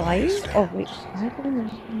 I dying? Oh wait. I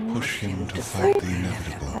don't Push him to fight the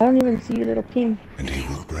inevitable. I don't even see you, little ping. And he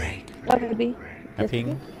will break. What would it be? A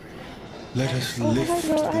ping? Let us Oh, lift hi,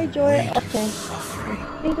 Joy. Hi, the Joy. weight of Okay. suffering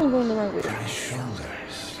I think I'm going the wrong way. on his shoulders.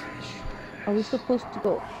 Are we supposed to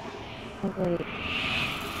go? Oh, wait.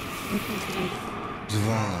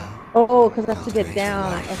 Zavala. Oh, because I have to get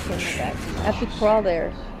down. Okay, my bad. I have to crawl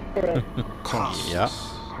there. Costs Yep.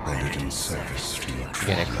 rendered in service to your You gotta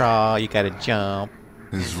traveler. crawl, you gotta jump.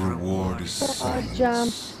 His reward is silence.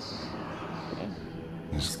 Jump.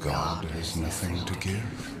 His God has nothing to give.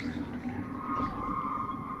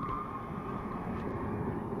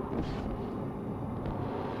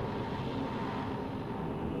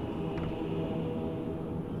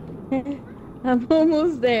 I'm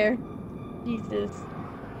almost there. Jesus.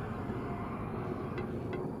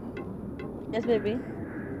 Yes, baby.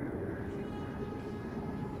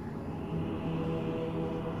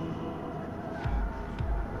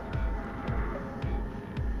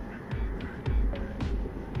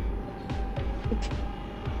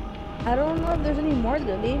 I don't know if there's any more,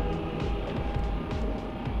 Lily.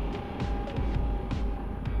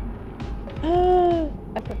 Oh,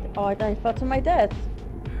 I thought I fell to my death.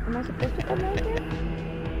 Am I supposed to come out here?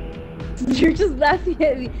 You're just laughing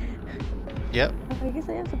at me. Yep. I guess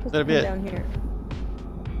I am supposed to be down here.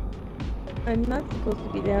 I'm not supposed to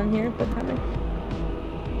be down here, but how am I?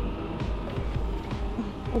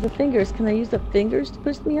 Oh, the fingers. Can I use the fingers to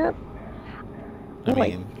push me up? I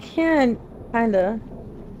mean... I can, kinda.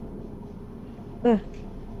 Ugh.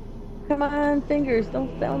 Come on, fingers.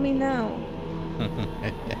 Don't fail me now.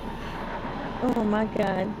 Oh my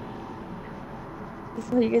god. This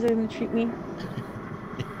is how you guys are gonna treat me?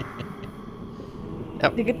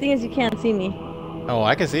 Yep. The good thing is you can't see me. Oh,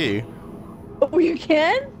 I can see you. Oh, you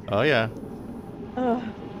can? Oh, yeah. Oh,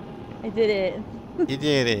 I did it. You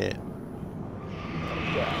did it.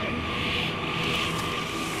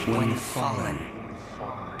 When the fallen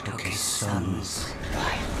took his son's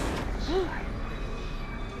life,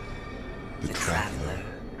 the traveler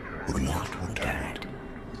would not return it.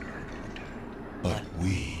 But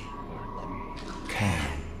we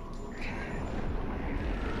can.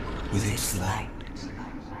 With its light,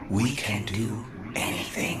 we can do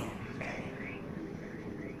anything.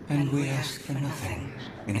 And we ask for nothing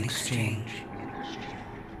in exchange.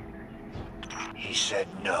 He said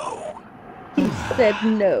no. He said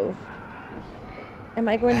no. Am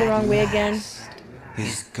I going the wrong way again?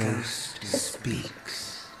 His ghost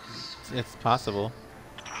speaks. It's possible.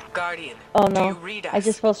 Guardian, oh do no, you read us? I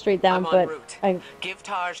just fell straight down, I'm but en route. I... Give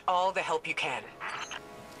Taj all the help you can.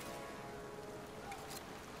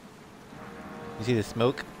 You see the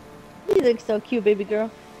smoke? You look so cute, baby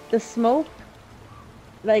girl. The smoke?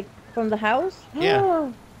 Like, from the house?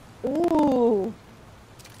 Yeah. Ooh.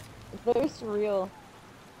 It's very surreal.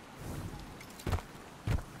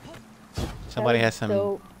 Somebody has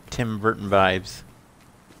some Tim Burton vibes.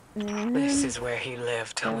 This is where he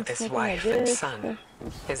lived with his wife and son,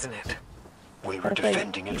 isn't it? We were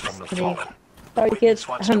defending it from the fallen. Sorry, kids.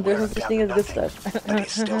 Wants to There's wear no it such down thing to as good nothing, stuff. but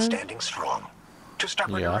he's still standing strong. To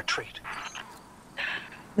start with a retreat.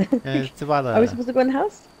 Are we supposed to go in the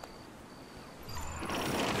house?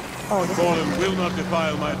 Oh, the fallen will not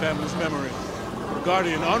defile my family's memory.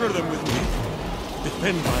 Guardian, honor them with me.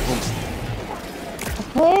 Defend my home.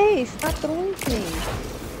 Hey, stop throwing things.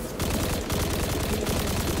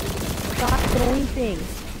 Stop throwing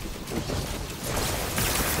things.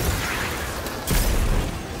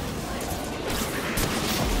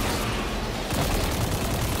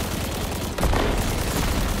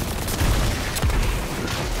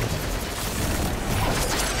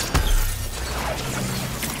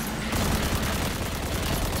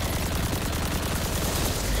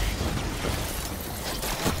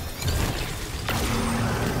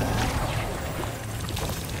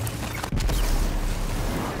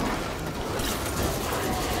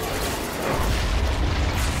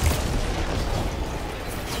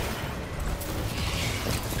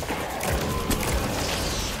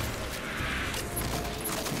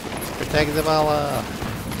 Protect Zavala.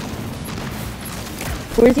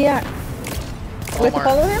 Where's he at? We have to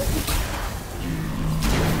follow him?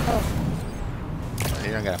 Oh.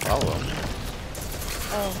 You don't gotta follow him.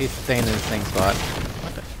 Oh. He's staying in the same spot.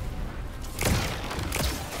 What the?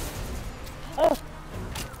 Oh.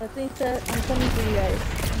 I think that I'm coming for you guys.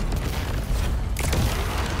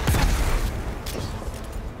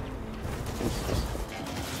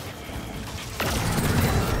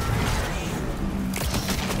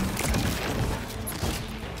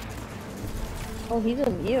 Oh, he's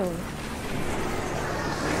immune.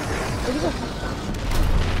 Where'd he go?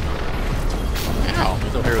 Ow,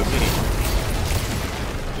 he's over here with me.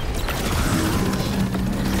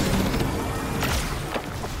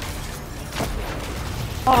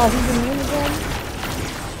 Oh, he's immune again?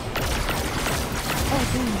 Oh,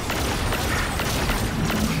 goodness.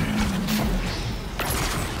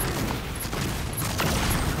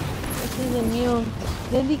 He's immune.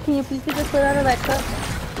 Lily, can you please take your foot out of that cup?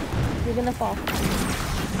 You're gonna fall.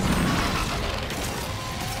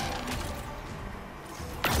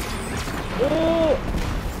 Oh.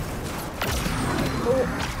 Oh.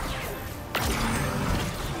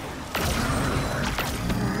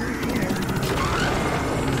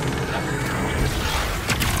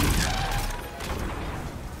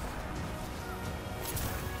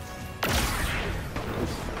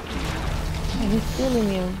 He's still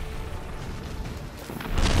immune.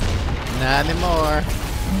 Not anymore.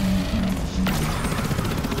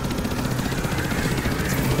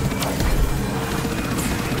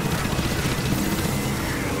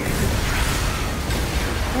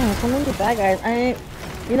 Oh, some of the bad guys.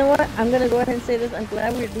 You know what? I'm gonna go ahead and say this. I'm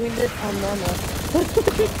glad we're doing this on normal.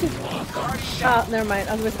 Oh, never mind.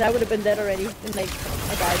 I was gonna say I would have been dead already, and like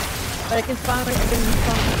I died. But I can spawn like I can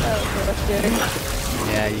spawn myself, so that's good.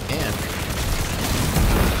 Yeah, you can.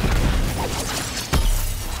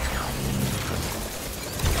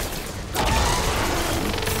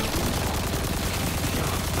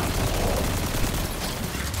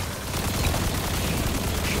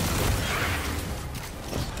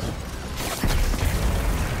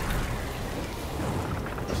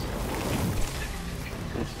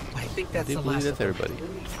 I think that's I the believe last that's of them.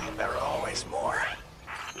 everybody. There are always more.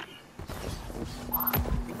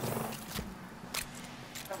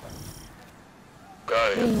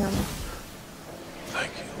 Guardian, Damn.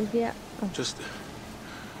 thank you. Yeah. Oh. Just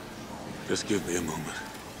give me a moment.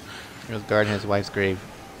 He was guarding his wife's grave.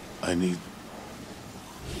 I need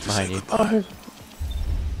to Behind say you. goodbye. Oh,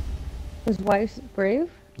 his wife's grave?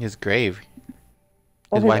 His grave.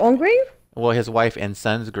 Oh, his wife, own grave? Well, his wife and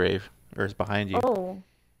son's grave. Or is behind you. Oh.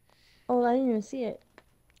 Oh, I didn't even see it.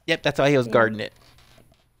 Yep, that's why he was Yeah. guarding it.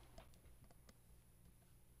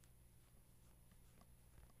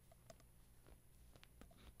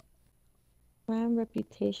 Clan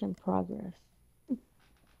reputation progress.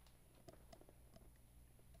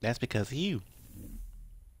 That's because of you.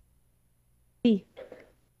 B.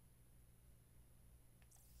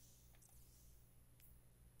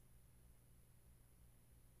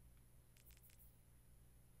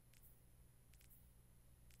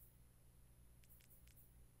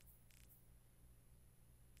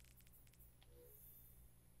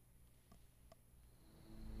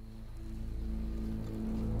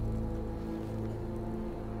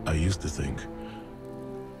 I used to think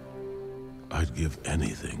I'd give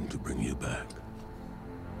anything to bring you back.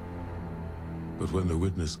 But when the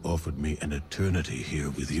witness offered me an eternity here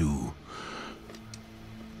with you,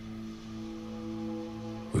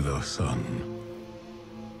 with our son,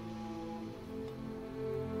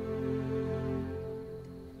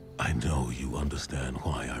 I know you understand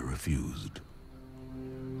why I refused.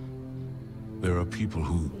 There are people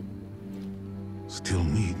who still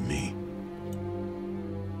need me.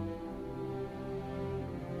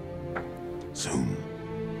 Soon.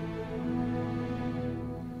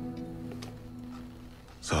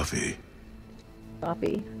 Safi,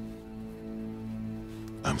 Copy.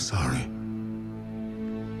 I'm sorry.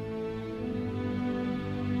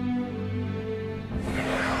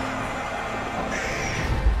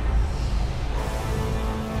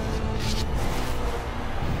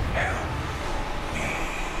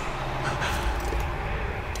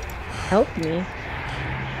 Help me.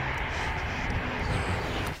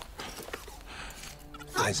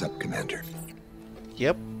 Eyes up, Commander.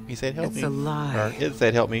 Yep, he said help It's me. a lie. Or it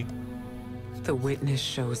said help me. The witness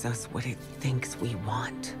shows us what it thinks we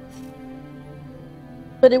want.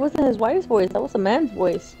 But it wasn't his wife's voice. That was a man's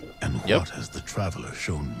voice. And what has the Traveler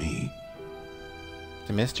shown me? It's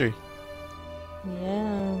a mystery.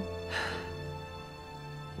 Yeah.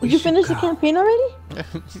 We Did you should finish the go. campaign already?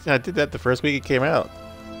 I did that the first week it came out.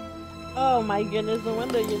 Oh my goodness, no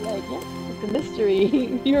wonder you're like, yeah, it's a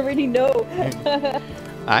mystery. You already know.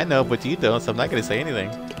 I know, but you don't, so I'm not going to say anything.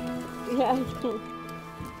 Yeah.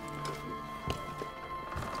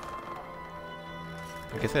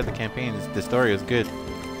 Like I said, the campaign, the story was good.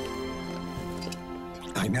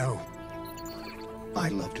 I know. I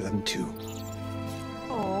loved them too.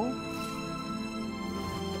 Aww.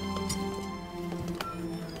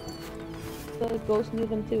 The ghost knew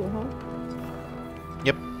them too, huh?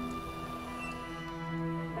 Yep.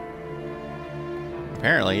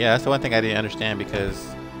 Apparently, yeah. That's the one thing I didn't understand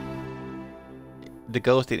because the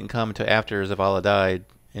ghost didn't come until after Zavala died,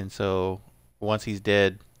 and so once he's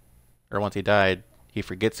dead, or once he died, he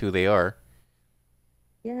forgets who they are,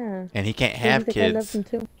 Yeah. and he can't So have he's like, I love kids. them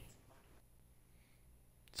too.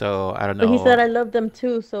 So I don't know. But he said I love them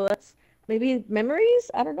too, so that's maybe memories?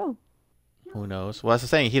 I don't know. Who knows? Well, that's the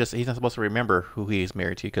saying. He's not supposed to remember who he's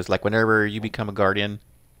married to, because like whenever you become a guardian,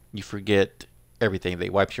 you forget everything. They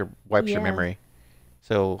wipes your Yeah. memory.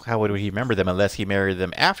 So how would he remember them unless he married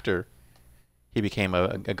them after he became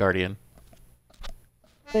a guardian?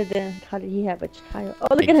 But then how did he have a child?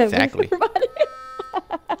 Oh, look at him. Exactly.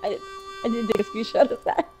 I didn't take a screenshot of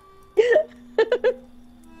that.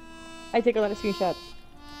 I take a lot of screenshots.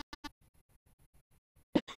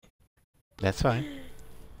 That's fine.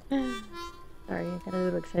 Sorry, I got a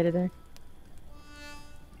little excited there.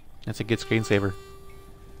 That's a good screensaver.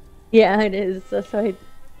 Yeah, it is. That's why.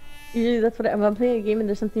 Usually, that's what I'm playing a game and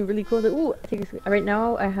there's something really cool. That, ooh, I take a screen. Right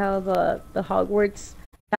now, I have the Hogwarts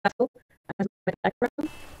castle as my background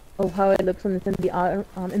of how it looks when it's in the autumn,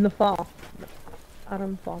 in the fall,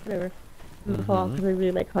 autumn, fall, whatever. In the fall, because I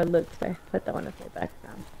really like how it looks. So I put that one as my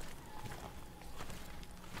background.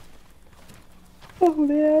 Oh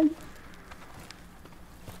man.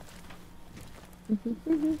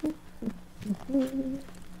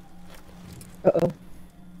 Uh-oh.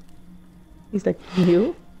 He's like,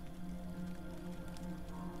 you?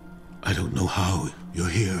 I don't know how you're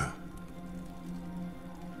here.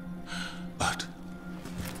 But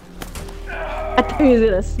I thought he was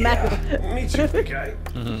gonna smack him. Me too, big guy.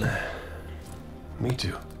 Me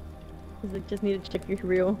too. He's like, just need to check you're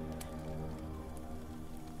real.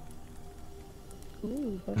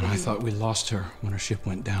 Ooh, I thought we lost her when her ship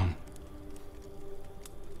went down.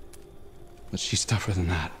 But she's tougher than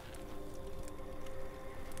that.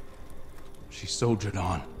 She soldiered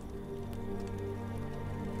on.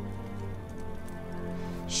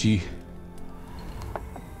 She...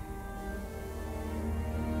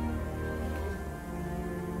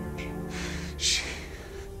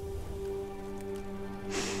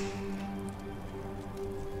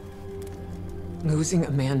 Losing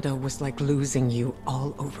Amanda was like losing you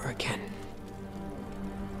all over again.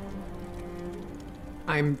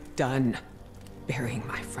 I'm done burying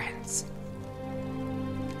my friends.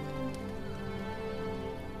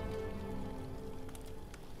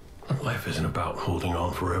 Life isn't about holding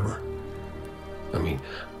on forever. I mean,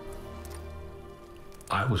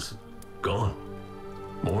 I was gone,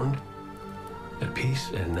 mourned, at peace,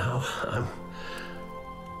 and now I'm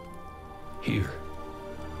here,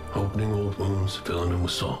 opening old wounds, filling them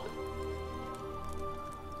with salt.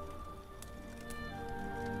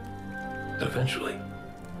 And eventually,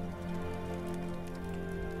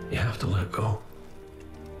 you have to let go.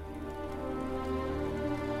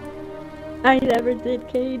 I never did,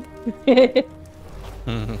 Cade. Yeah.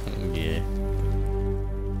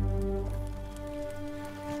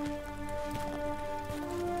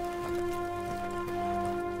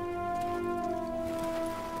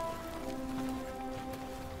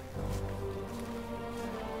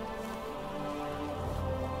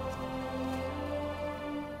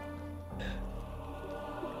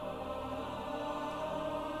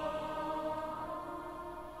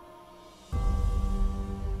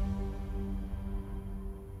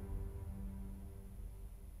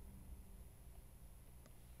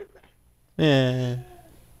 Yeah.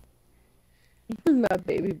 My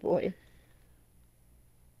baby boy.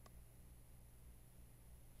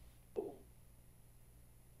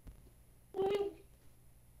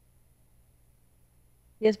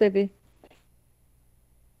 Yes, baby.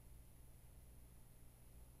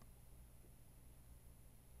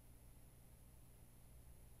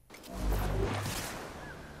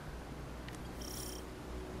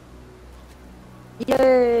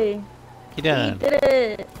 Yay! You done. We did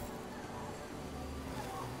it!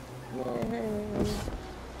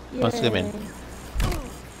 Go swimming.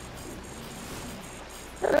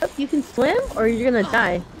 Shut up, you can swim or you're gonna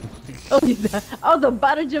die. Oh, you died. I was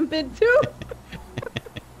about to jump in too!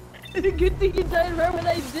 Good thing you died right when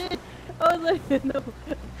I did. I was like, no,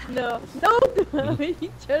 no, no!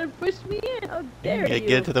 You trying to push me in? How dare you?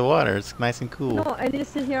 Get into the water, it's nice and cool. No, I need to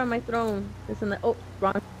sit here on my throne. Listen, oh,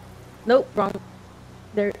 wrong. Nope, wrong.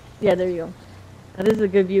 There, yeah, there you go. Now, this is a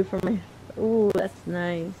good view for my. Ooh, that's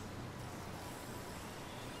nice.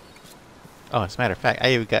 Oh, as a matter of fact,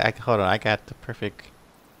 hold on, I got the perfect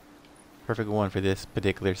one for this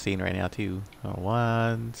particular scene right now too. Oh,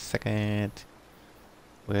 1 second.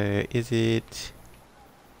 Where is it?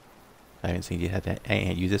 I haven't seen you have that. I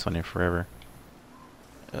ain't used this one in forever.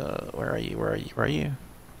 Where are you? Where are you? Where are you?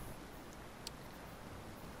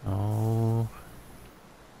 Oh,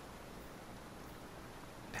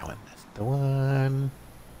 that one. That's the one.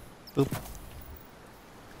 Oop.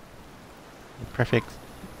 Perfect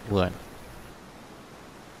one.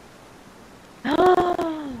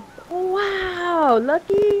 Wow,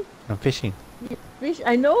 lucky. I'm fishing. Fish,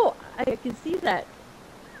 I know. I can see that.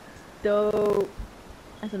 Dope.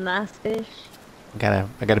 That's a nice fish. I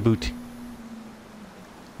got a boot.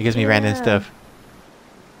 It gives me random stuff.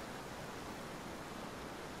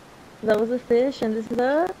 That was a fish, and this is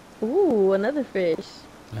a another fish.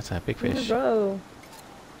 That's a big fish. Bro.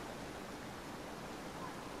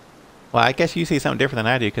 Well, I guess you see something different than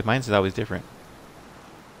I do, because mine's is always different.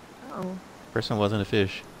 Oh. First one wasn't a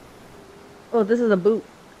fish. Oh, this is a boot.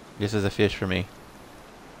 This is a fish for me.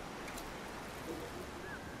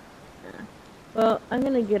 Well, I'm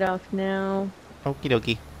gonna get off now. Okie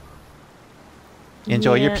dokie.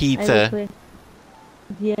 Enjoy your pizza.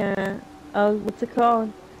 Yeah. What's it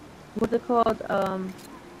called? What's it called?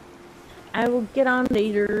 I will get on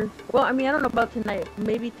later. Well, I mean, I don't know about tonight.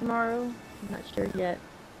 Maybe tomorrow. I'm not sure yet.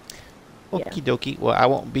 Okie dokie. Well, I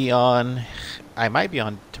won't be on. I might be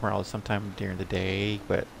on tomorrow sometime during the day,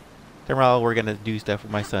 but tomorrow we're gonna do stuff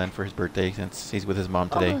with my son for his birthday since he's with his mom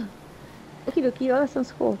today. Okie dokie. Oh, that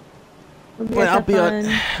sounds cool. Well,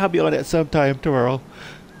 I'll be on it sometime tomorrow.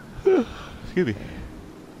 Excuse me.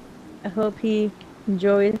 I hope he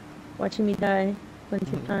enjoyed watching me die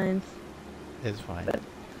plenty of times. It's fine.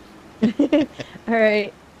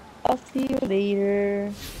 Alright. I'll see you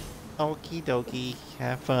later. Okie dokie.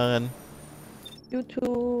 Have fun. You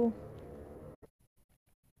too.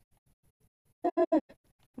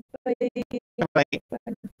 Bye. Bye.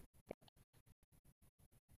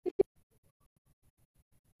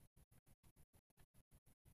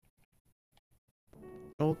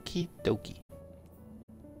 Okie dokie.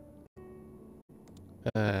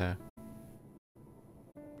 Now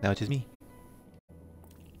it is me.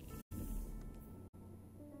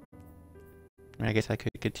 I guess I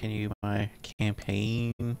could continue my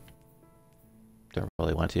campaign. Don't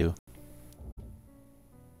really want to.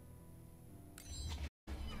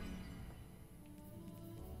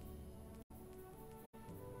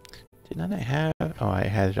 Did not I have? Oh, I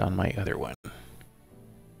had it on my other one.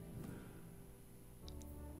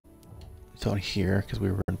 It's on here because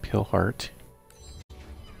we were in Pilheart.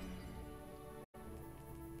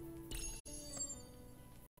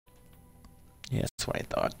 Yeah, that's what I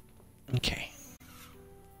thought. Okay.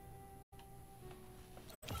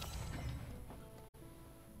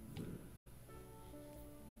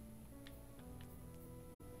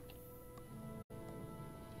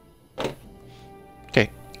 Okay.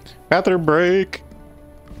 Bathroom break.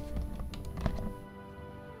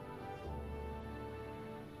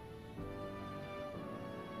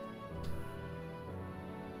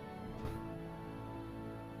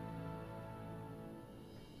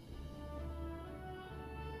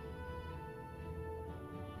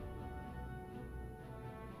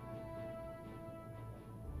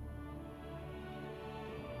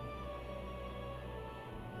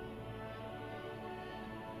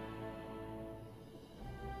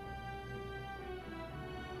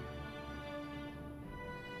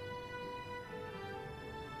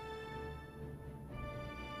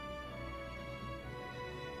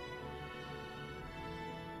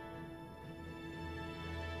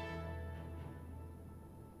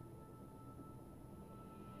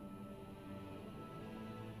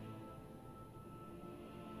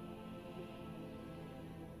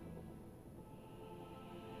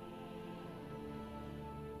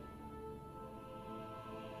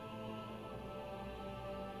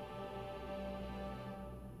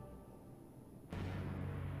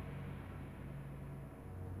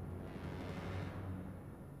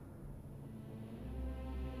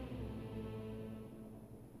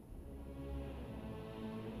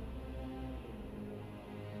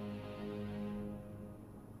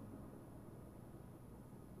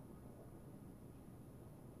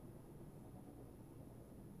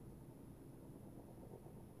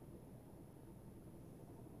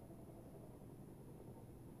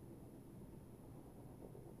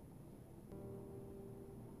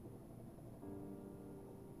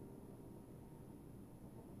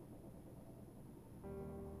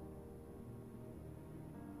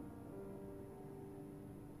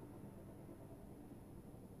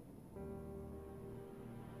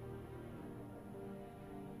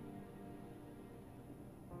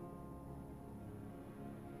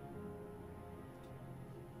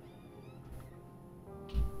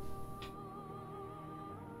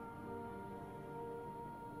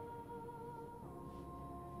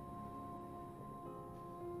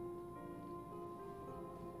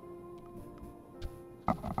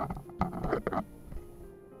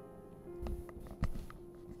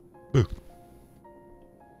 Boo.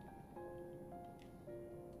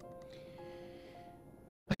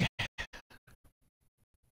 Okay.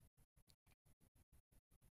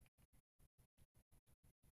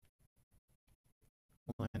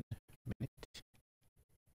 1 minute.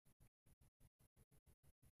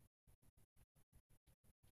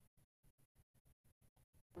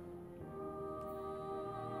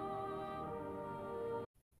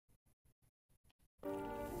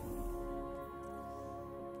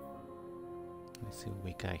 Let's see what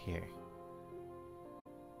we got here.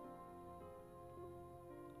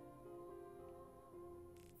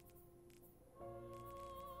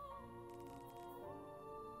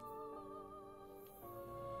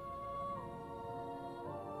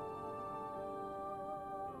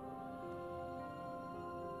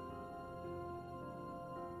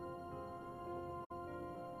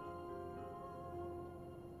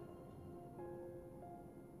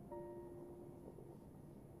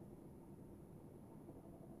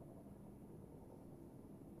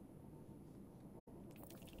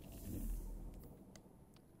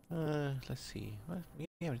 Let's see. What, do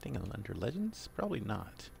you have anything under Legends? Probably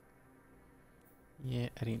not. Yeah,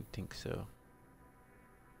 I didn't think so.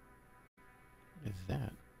 What is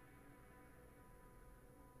that?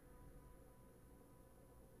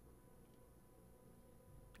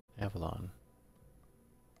 Avalon.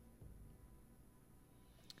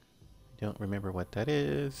 I don't remember what that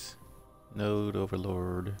is. Node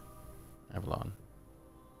Overlord. Avalon.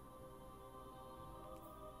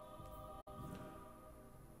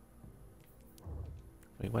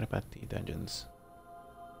 Wait, what about the dungeons?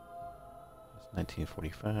 It's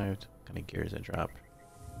 1945. What kind of gear is that drop?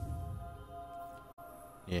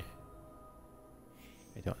 Yeah.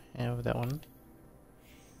 I don't have that one.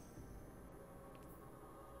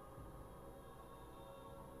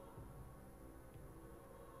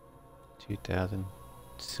 $2,000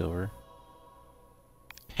 silver.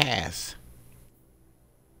 Pass.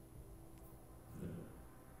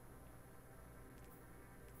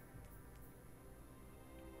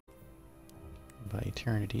 By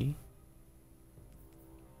eternity.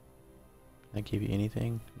 Can I give you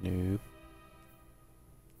anything? Nope.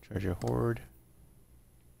 Treasure hoard.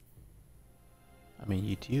 I mean,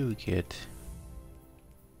 you do get.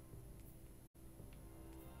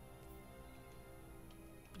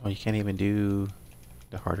 Oh, you can't even do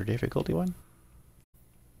the harder difficulty one?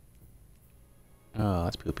 Oh,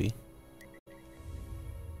 that's poopy.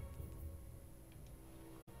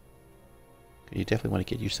 You definitely want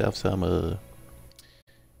to get yourself some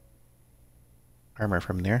armor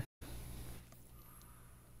from there.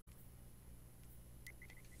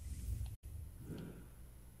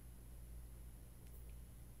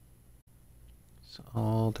 So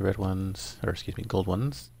all the red ones, or excuse me, gold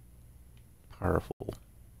ones, powerful.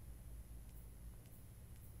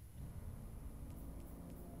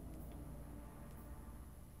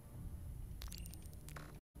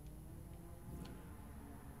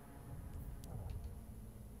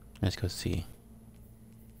 Let's go see.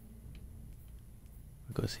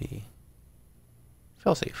 We'll go see.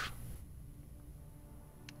 Fell safe.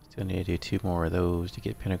 Still need to do 2 more of those to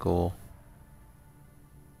get pinnacle.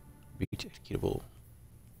 Reach executable.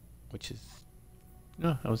 Which is.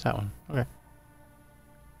 No, that was that one. Okay.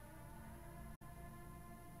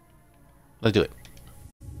 Let's do it.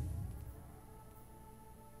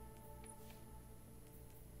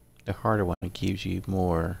 The harder one gives you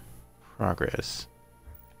more progress.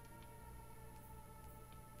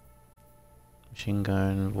 Machine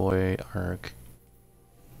gun, void, arc.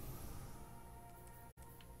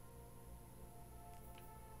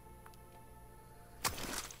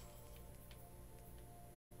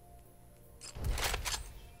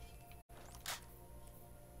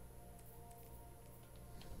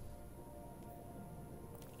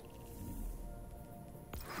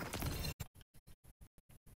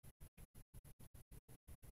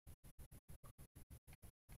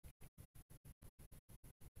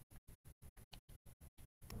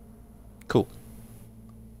 Cool.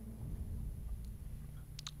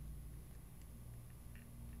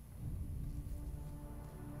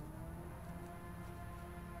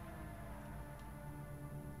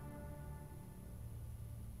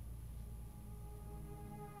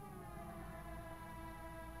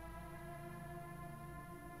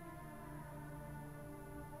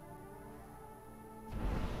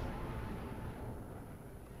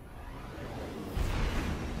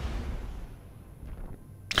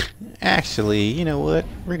 Actually, you know what?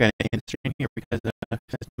 We're gonna end the stream here because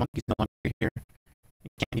since the monkey's no longer here, you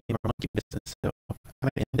can't eat more monkey business. So I'm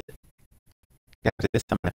gonna end it. After this,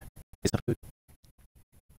 I'm gonna get some food.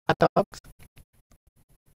 Hot dogs.